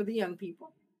perspective of the young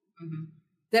people,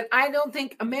 that I don't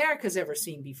think America's ever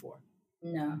seen before.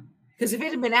 No. Because if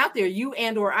it had been out there, you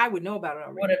or I would know about it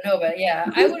already. Would have known about it, yeah.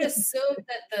 I would assume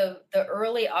that the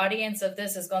early audience of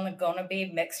this is going to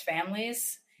be mixed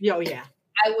families. Oh, yeah.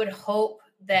 I would hope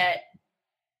that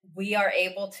we are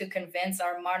able to convince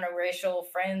our monoracial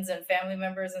friends and family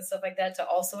members and stuff like that to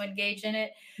also engage in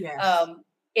it. Yes.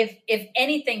 If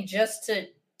anything, just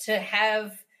to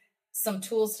have some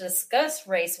tools to discuss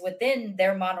race within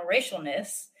their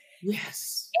monoracialness.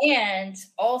 Yes. And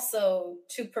also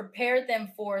to prepare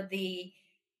them for the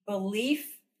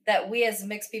belief that we as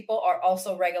mixed people are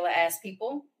also regular ass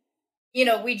people.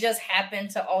 We just happen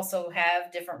to also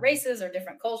have different races or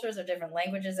different cultures or different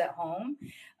languages at home.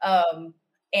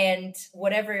 And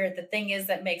whatever the thing is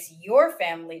that makes your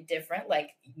family different,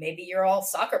 like maybe you're all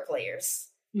soccer players.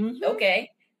 Mm-hmm. Okay.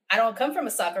 I don't come from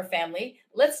a soccer family.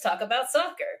 Let's talk about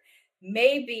soccer.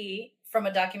 Maybe from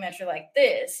a documentary like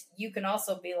this, you can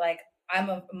also be like, I'm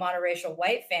a monoracial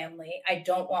white family. I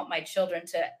don't want my children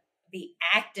to be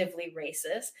actively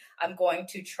racist. I'm going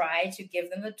to try to give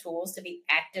them the tools to be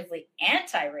actively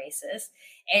anti-racist.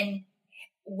 And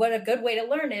what a good way to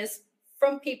learn is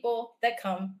from people that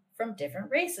come from different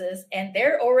races. And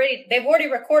they've already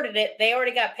recorded it. They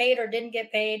already got paid or didn't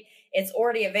get paid. It's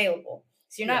already available.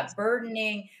 So you're not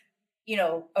burdening,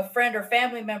 a friend or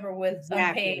family member with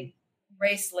unpaid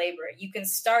race labor. You can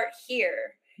start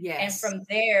here. Yes. And from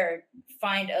there,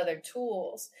 find other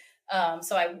tools.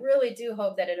 So I really do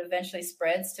hope that it eventually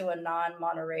spreads to a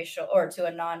non-monoracial or to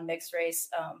a non-mixed race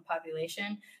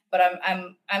population. But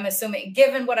I'm assuming,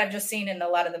 given what I've just seen in a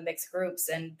lot of the mixed groups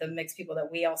and the mixed people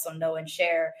that we also know and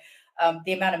share,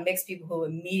 the amount of mixed people who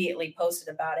immediately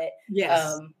posted about it.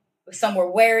 Yes. Some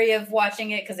were wary of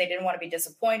watching it because they didn't want to be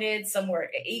disappointed. Some were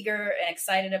eager and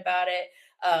excited about it.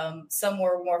 Some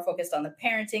were more focused on the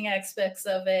parenting aspects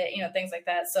of it, things like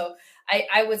that. So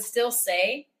I would still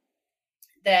say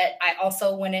that I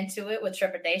also went into it with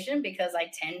trepidation, because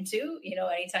I tend to,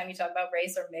 anytime you talk about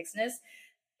race or mixedness,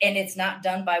 and it's not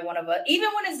done by one of us, even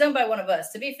when it's done by one of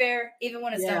us, to be fair, even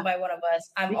when it's done by one of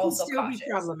us, I'm also cautious. Be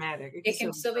problematic. It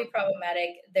can still be problematic.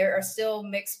 There are still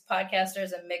mixed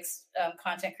podcasters and mixed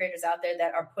content creators out there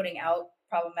that are putting out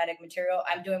problematic material.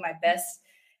 I'm doing my best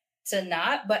to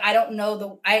not, but I don't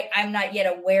know I'm not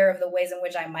yet aware of the ways in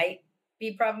which I might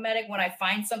be problematic. When I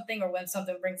find something, or when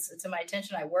something brings it to my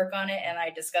attention, I work on it and I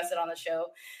discuss it on the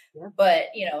show. Yeah. But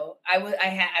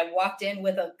I walked in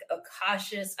with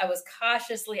I was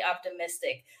cautiously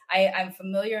optimistic. I'm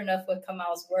familiar enough with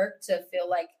Kamau's work to feel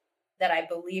like that I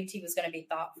believed he was going to be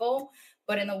thoughtful,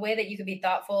 but in a way that you could be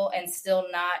thoughtful and still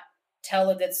not tell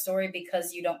a good story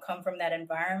because you don't come from that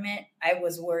environment, I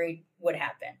was worried would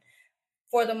happen.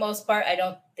 For the most part, I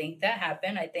don't think that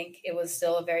happened. I think it was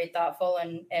still a very thoughtful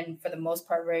and for the most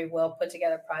part, very well put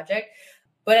together project.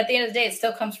 But at the end of the day, it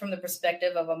still comes from the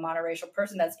perspective of a monoracial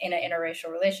person that's in an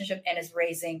interracial relationship and is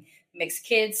raising mixed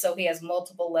kids. So he has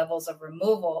multiple levels of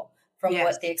removal from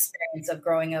what the experience of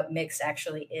growing up mixed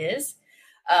actually is.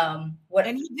 And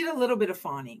he did a little bit of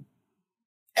fawning.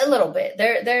 A little bit.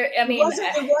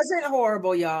 It wasn't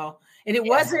horrible, y'all. And it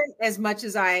wasn't as much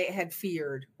as I had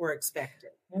feared or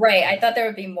expected. Right. I thought there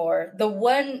would be more. The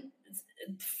one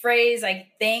phrase I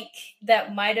think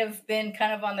that might have been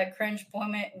kind of on the cringe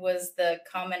point was the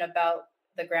comment about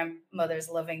the grandmothers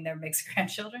loving their mixed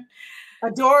grandchildren.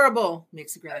 Adorable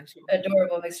mixed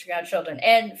grandchildren.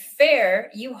 And fair,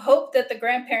 you hope that the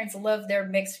grandparents love their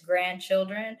mixed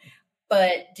grandchildren,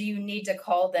 but do you need to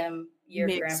call them your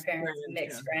grandparents'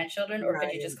 mixed grandchildren, or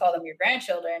could you just call them your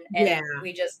grandchildren? And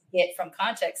we just get from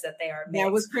context that they are mixed.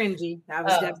 That was cringy. That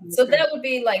was definitely so cringy. That would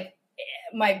be like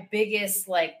my biggest,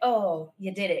 like, oh,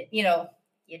 you did it.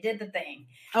 You did the thing.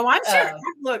 Oh, I'm sure.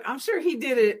 Look, I'm sure he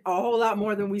did it a whole lot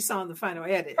more than we saw in the final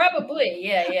edit. Probably,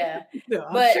 yeah.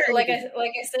 But sure like I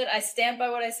said, I stand by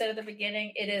what I said at the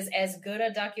beginning. It is as good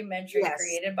a documentary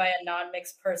created by a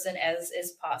non-mixed person as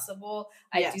is possible.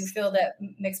 I do feel that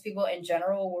mixed people in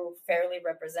general were fairly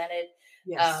represented,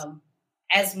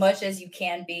 as much as you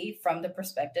can be from the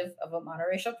perspective of a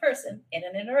monoracial person in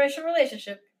an interracial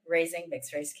relationship, raising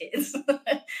mixed race kids.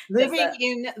 Living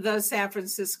in the San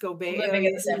Francisco Bay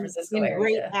Area, in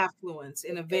great affluence,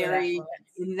 in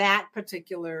that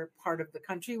particular part of the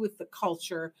country, with the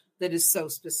culture that is so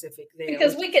specific there.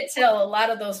 Because we could tell a lot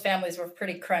of those families were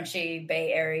pretty crunchy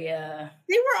Bay Area.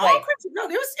 They were all crunchy. No,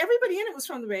 everybody in it was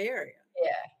from the Bay Area.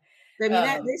 Yeah. I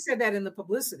mean, they said that in the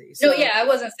publicity. So. No, yeah, I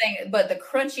wasn't saying, but the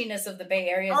crunchiness of the Bay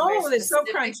Area is very it's so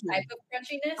crunchy. Type of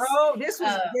crunchiness. Oh, this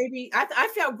was baby. I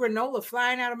felt granola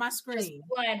flying out of my screen.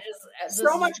 Just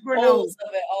so much granola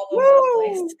of it all over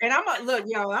the place. And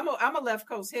I'm a left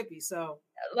coast hippie, so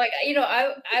like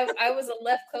I was a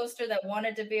left coaster that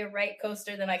wanted to be a right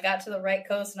coaster. Then I got to the right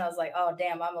coast and I was like, oh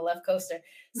damn, I'm a left coaster.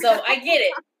 So I get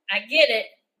it.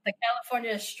 The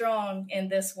California is strong in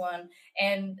this one,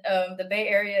 and the Bay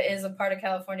Area is a part of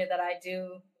California that I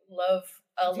do love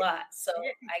a lot. So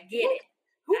I get it.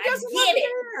 Who doesn't love the Bay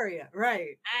Area?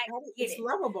 Right. It's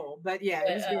lovable, but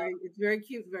it's very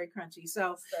cute, very crunchy.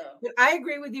 So but I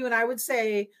agree with you, and I would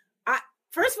say,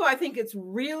 first of all, I think it's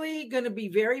really going to be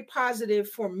very positive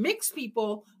for mixed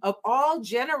people of all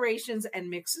generations and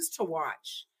mixes to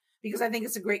watch, because I think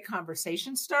it's a great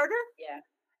conversation starter. Yeah.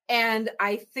 And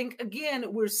I think,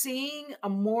 again, we're seeing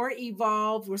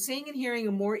and hearing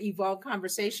a more evolved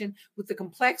conversation with the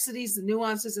complexities, the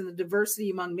nuances, and the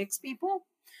diversity among mixed people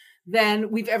than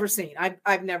we've ever seen.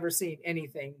 I've never seen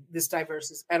anything this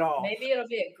diverse at all. Maybe it'll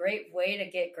be a great way to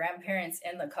get grandparents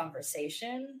in the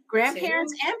conversation.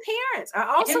 Grandparents and parents. I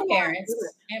also want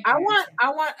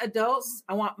adults.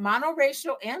 I want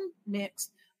monoracial and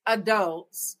mixed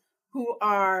adults who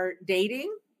are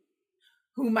dating,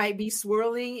 who might be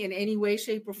swirling in any way,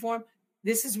 shape, or form.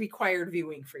 This is required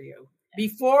viewing for you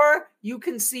before you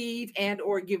conceive and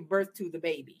or give birth to the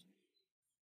baby.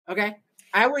 Okay?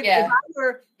 I would,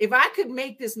 if I could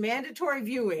make this mandatory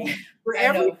viewing for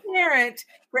every parent,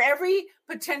 for every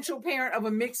potential parent of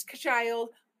a mixed child,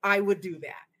 I would do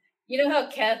that. You know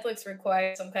how Catholics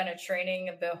require some kind of training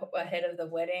ahead of the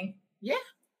wedding? Yeah.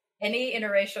 Any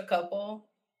interracial couple,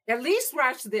 at least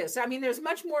watch this. I mean, there's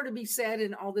much more to be said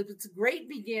and all that. It's a great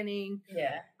beginning.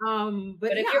 Yeah.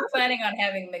 But if you're planning on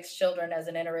having mixed children as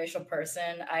an interracial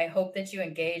person, I hope that you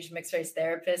engage mixed race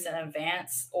therapists in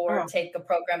advance, or take a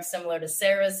program similar to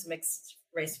Sarah's mixed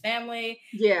race family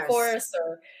course,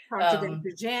 or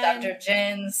Dr.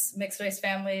 Jen's mixed race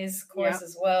families course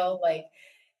as well. Like,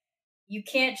 you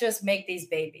can't just make these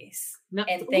babies No,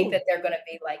 and think that they're going to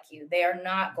be like you. They are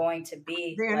not going to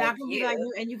be They're not going to be like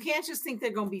you. And you can't just think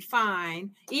they're going to be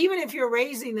fine. Even if you're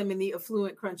raising them in the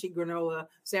affluent, crunchy granola,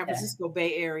 San Francisco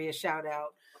Bay Area, shout out.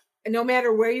 And no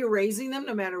matter where you're raising them,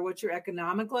 no matter what your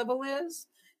economic level is,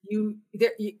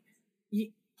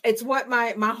 it's what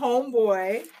my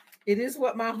homeboy, it is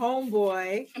what my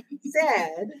homeboy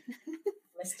said.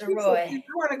 Mr. Roy. I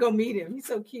want to go meet him. He's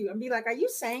so cute. I'd be like, are you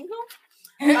single?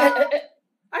 I thought he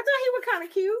was kind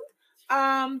of cute.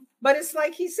 But it's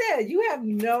like he said, you have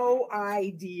no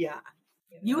idea.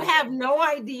 You have no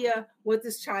idea what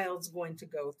this child's going to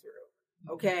go through.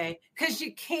 Okay. Because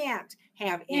you can't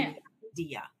have any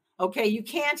idea. Okay. You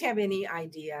can't have any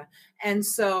idea. And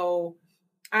so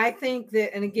I think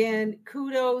that, and again,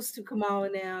 kudos to Kamau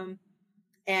and them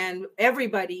and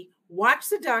everybody. Watch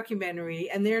the documentary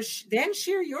and then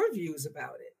share your views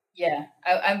about it. Yeah,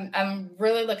 I'm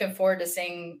really looking forward to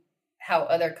seeing how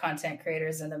other content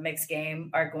creators in the mixed game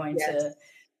are going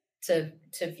to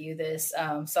view this.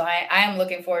 So I am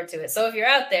looking forward to it. So if you're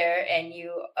out there and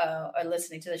you are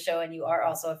listening to the show and you are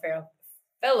also a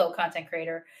fellow content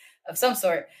creator of some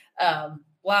sort,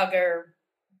 blogger,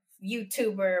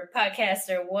 YouTuber,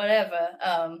 podcaster, whatever,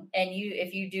 and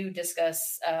if you do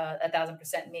discuss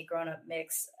 1,000% Me Grown Up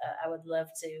Mix, I would love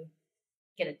to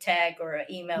get a tag or an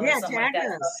email or something like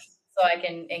that, so I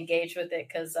can engage with it.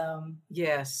 Because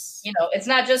it's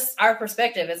not just our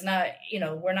perspective. It's not,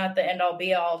 we're not the end all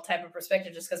be all type of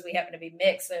perspective just because we happen to be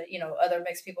mixed. Other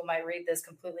mixed people might read this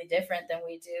completely different than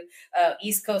we do.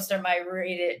 East Coaster might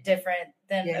read it different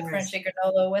than a crunchy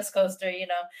granola West Coaster.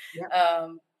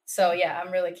 So yeah,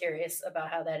 I'm really curious about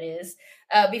how that is.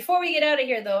 Before we get out of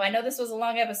here, though, I know this was a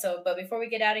long episode, but before we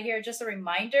get out of here, just a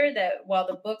reminder that while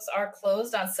the books are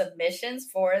closed on submissions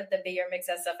for the Be Your Mix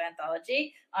SF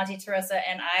anthology, Auntie Teresa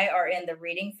and I are in the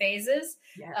reading phases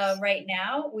right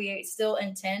now. We still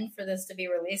intend for this to be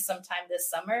released sometime this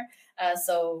summer.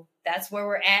 So that's where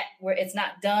we're at. It's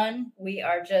not done. We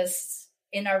are just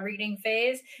in our reading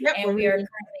phase, and we are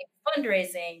currently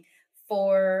fundraising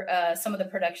for some of the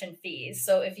production fees.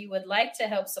 So if you would like to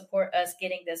help support us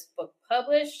getting this book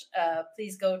published,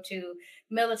 please go to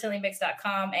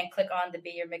militantlymix.com and click on the Be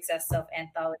Your Mix as Self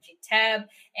Anthology tab.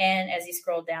 And as you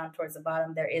scroll down towards the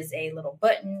bottom, there is a little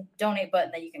donate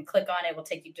button that you can click on. It will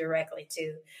take you directly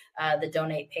to the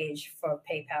donate page for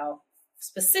PayPal,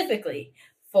 specifically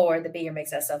for the Be Your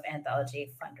Mix as Self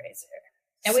Anthology fundraiser.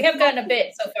 And we have gotten a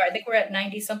bit so far. I think we're at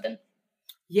 90 something.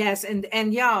 Yes,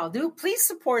 and y'all do please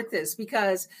support this,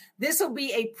 because this will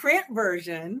be a print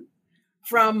version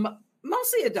from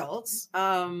mostly adults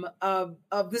of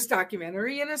this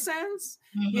documentary, in a sense.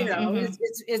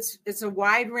 It's a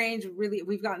wide range. Really,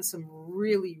 we've gotten some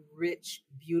really rich,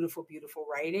 beautiful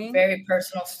writing, very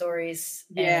personal stories.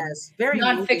 Yes, very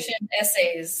nonfiction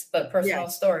essays, but personal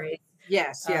stories.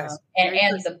 Yes, and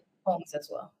the poems as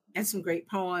well. And some great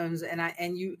poems,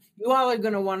 and you all are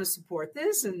going to want to support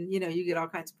this, and you get all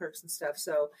kinds of perks and stuff.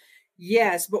 So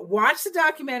yes, but watch the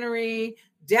documentary.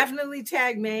 Definitely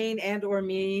tag Maine and or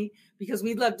me, because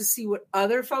we'd love to see what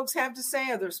other folks have to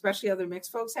say, especially other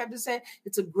mixed folks have to say.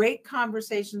 It's a great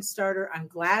conversation starter. I'm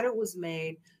glad it was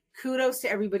made. Kudos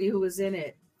to everybody who was in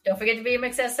it. Don't forget to be your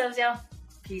mixed selves, y'all.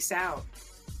 Peace out.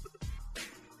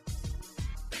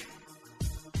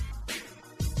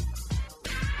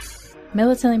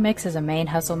 Militantly Mix is a Main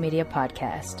Hustle Media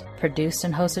podcast, produced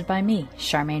and hosted by me,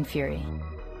 Charmaine Fury.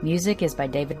 Music is by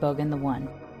David Bogan the One.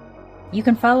 You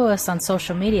can follow us on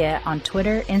social media on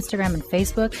Twitter, Instagram, and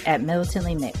Facebook at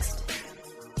Militantly Mixed.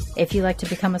 If you'd like to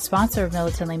become a sponsor of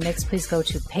Militantly Mixed, please go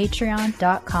to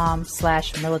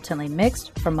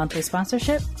patreon.com/militantlymixed for monthly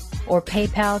sponsorship, or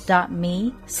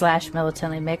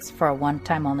paypal.me/militantlymixed for a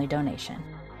one-time only donation.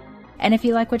 And if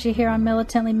you like what you hear on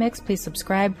Militantly Mixed, please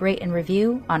subscribe, rate, and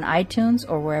review on iTunes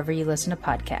or wherever you listen to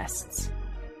podcasts.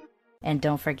 And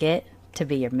don't forget to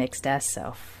be your mixed-ass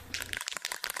self.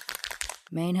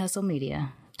 Main Hustle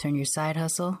Media. Turn your side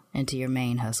hustle into your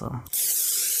main hustle.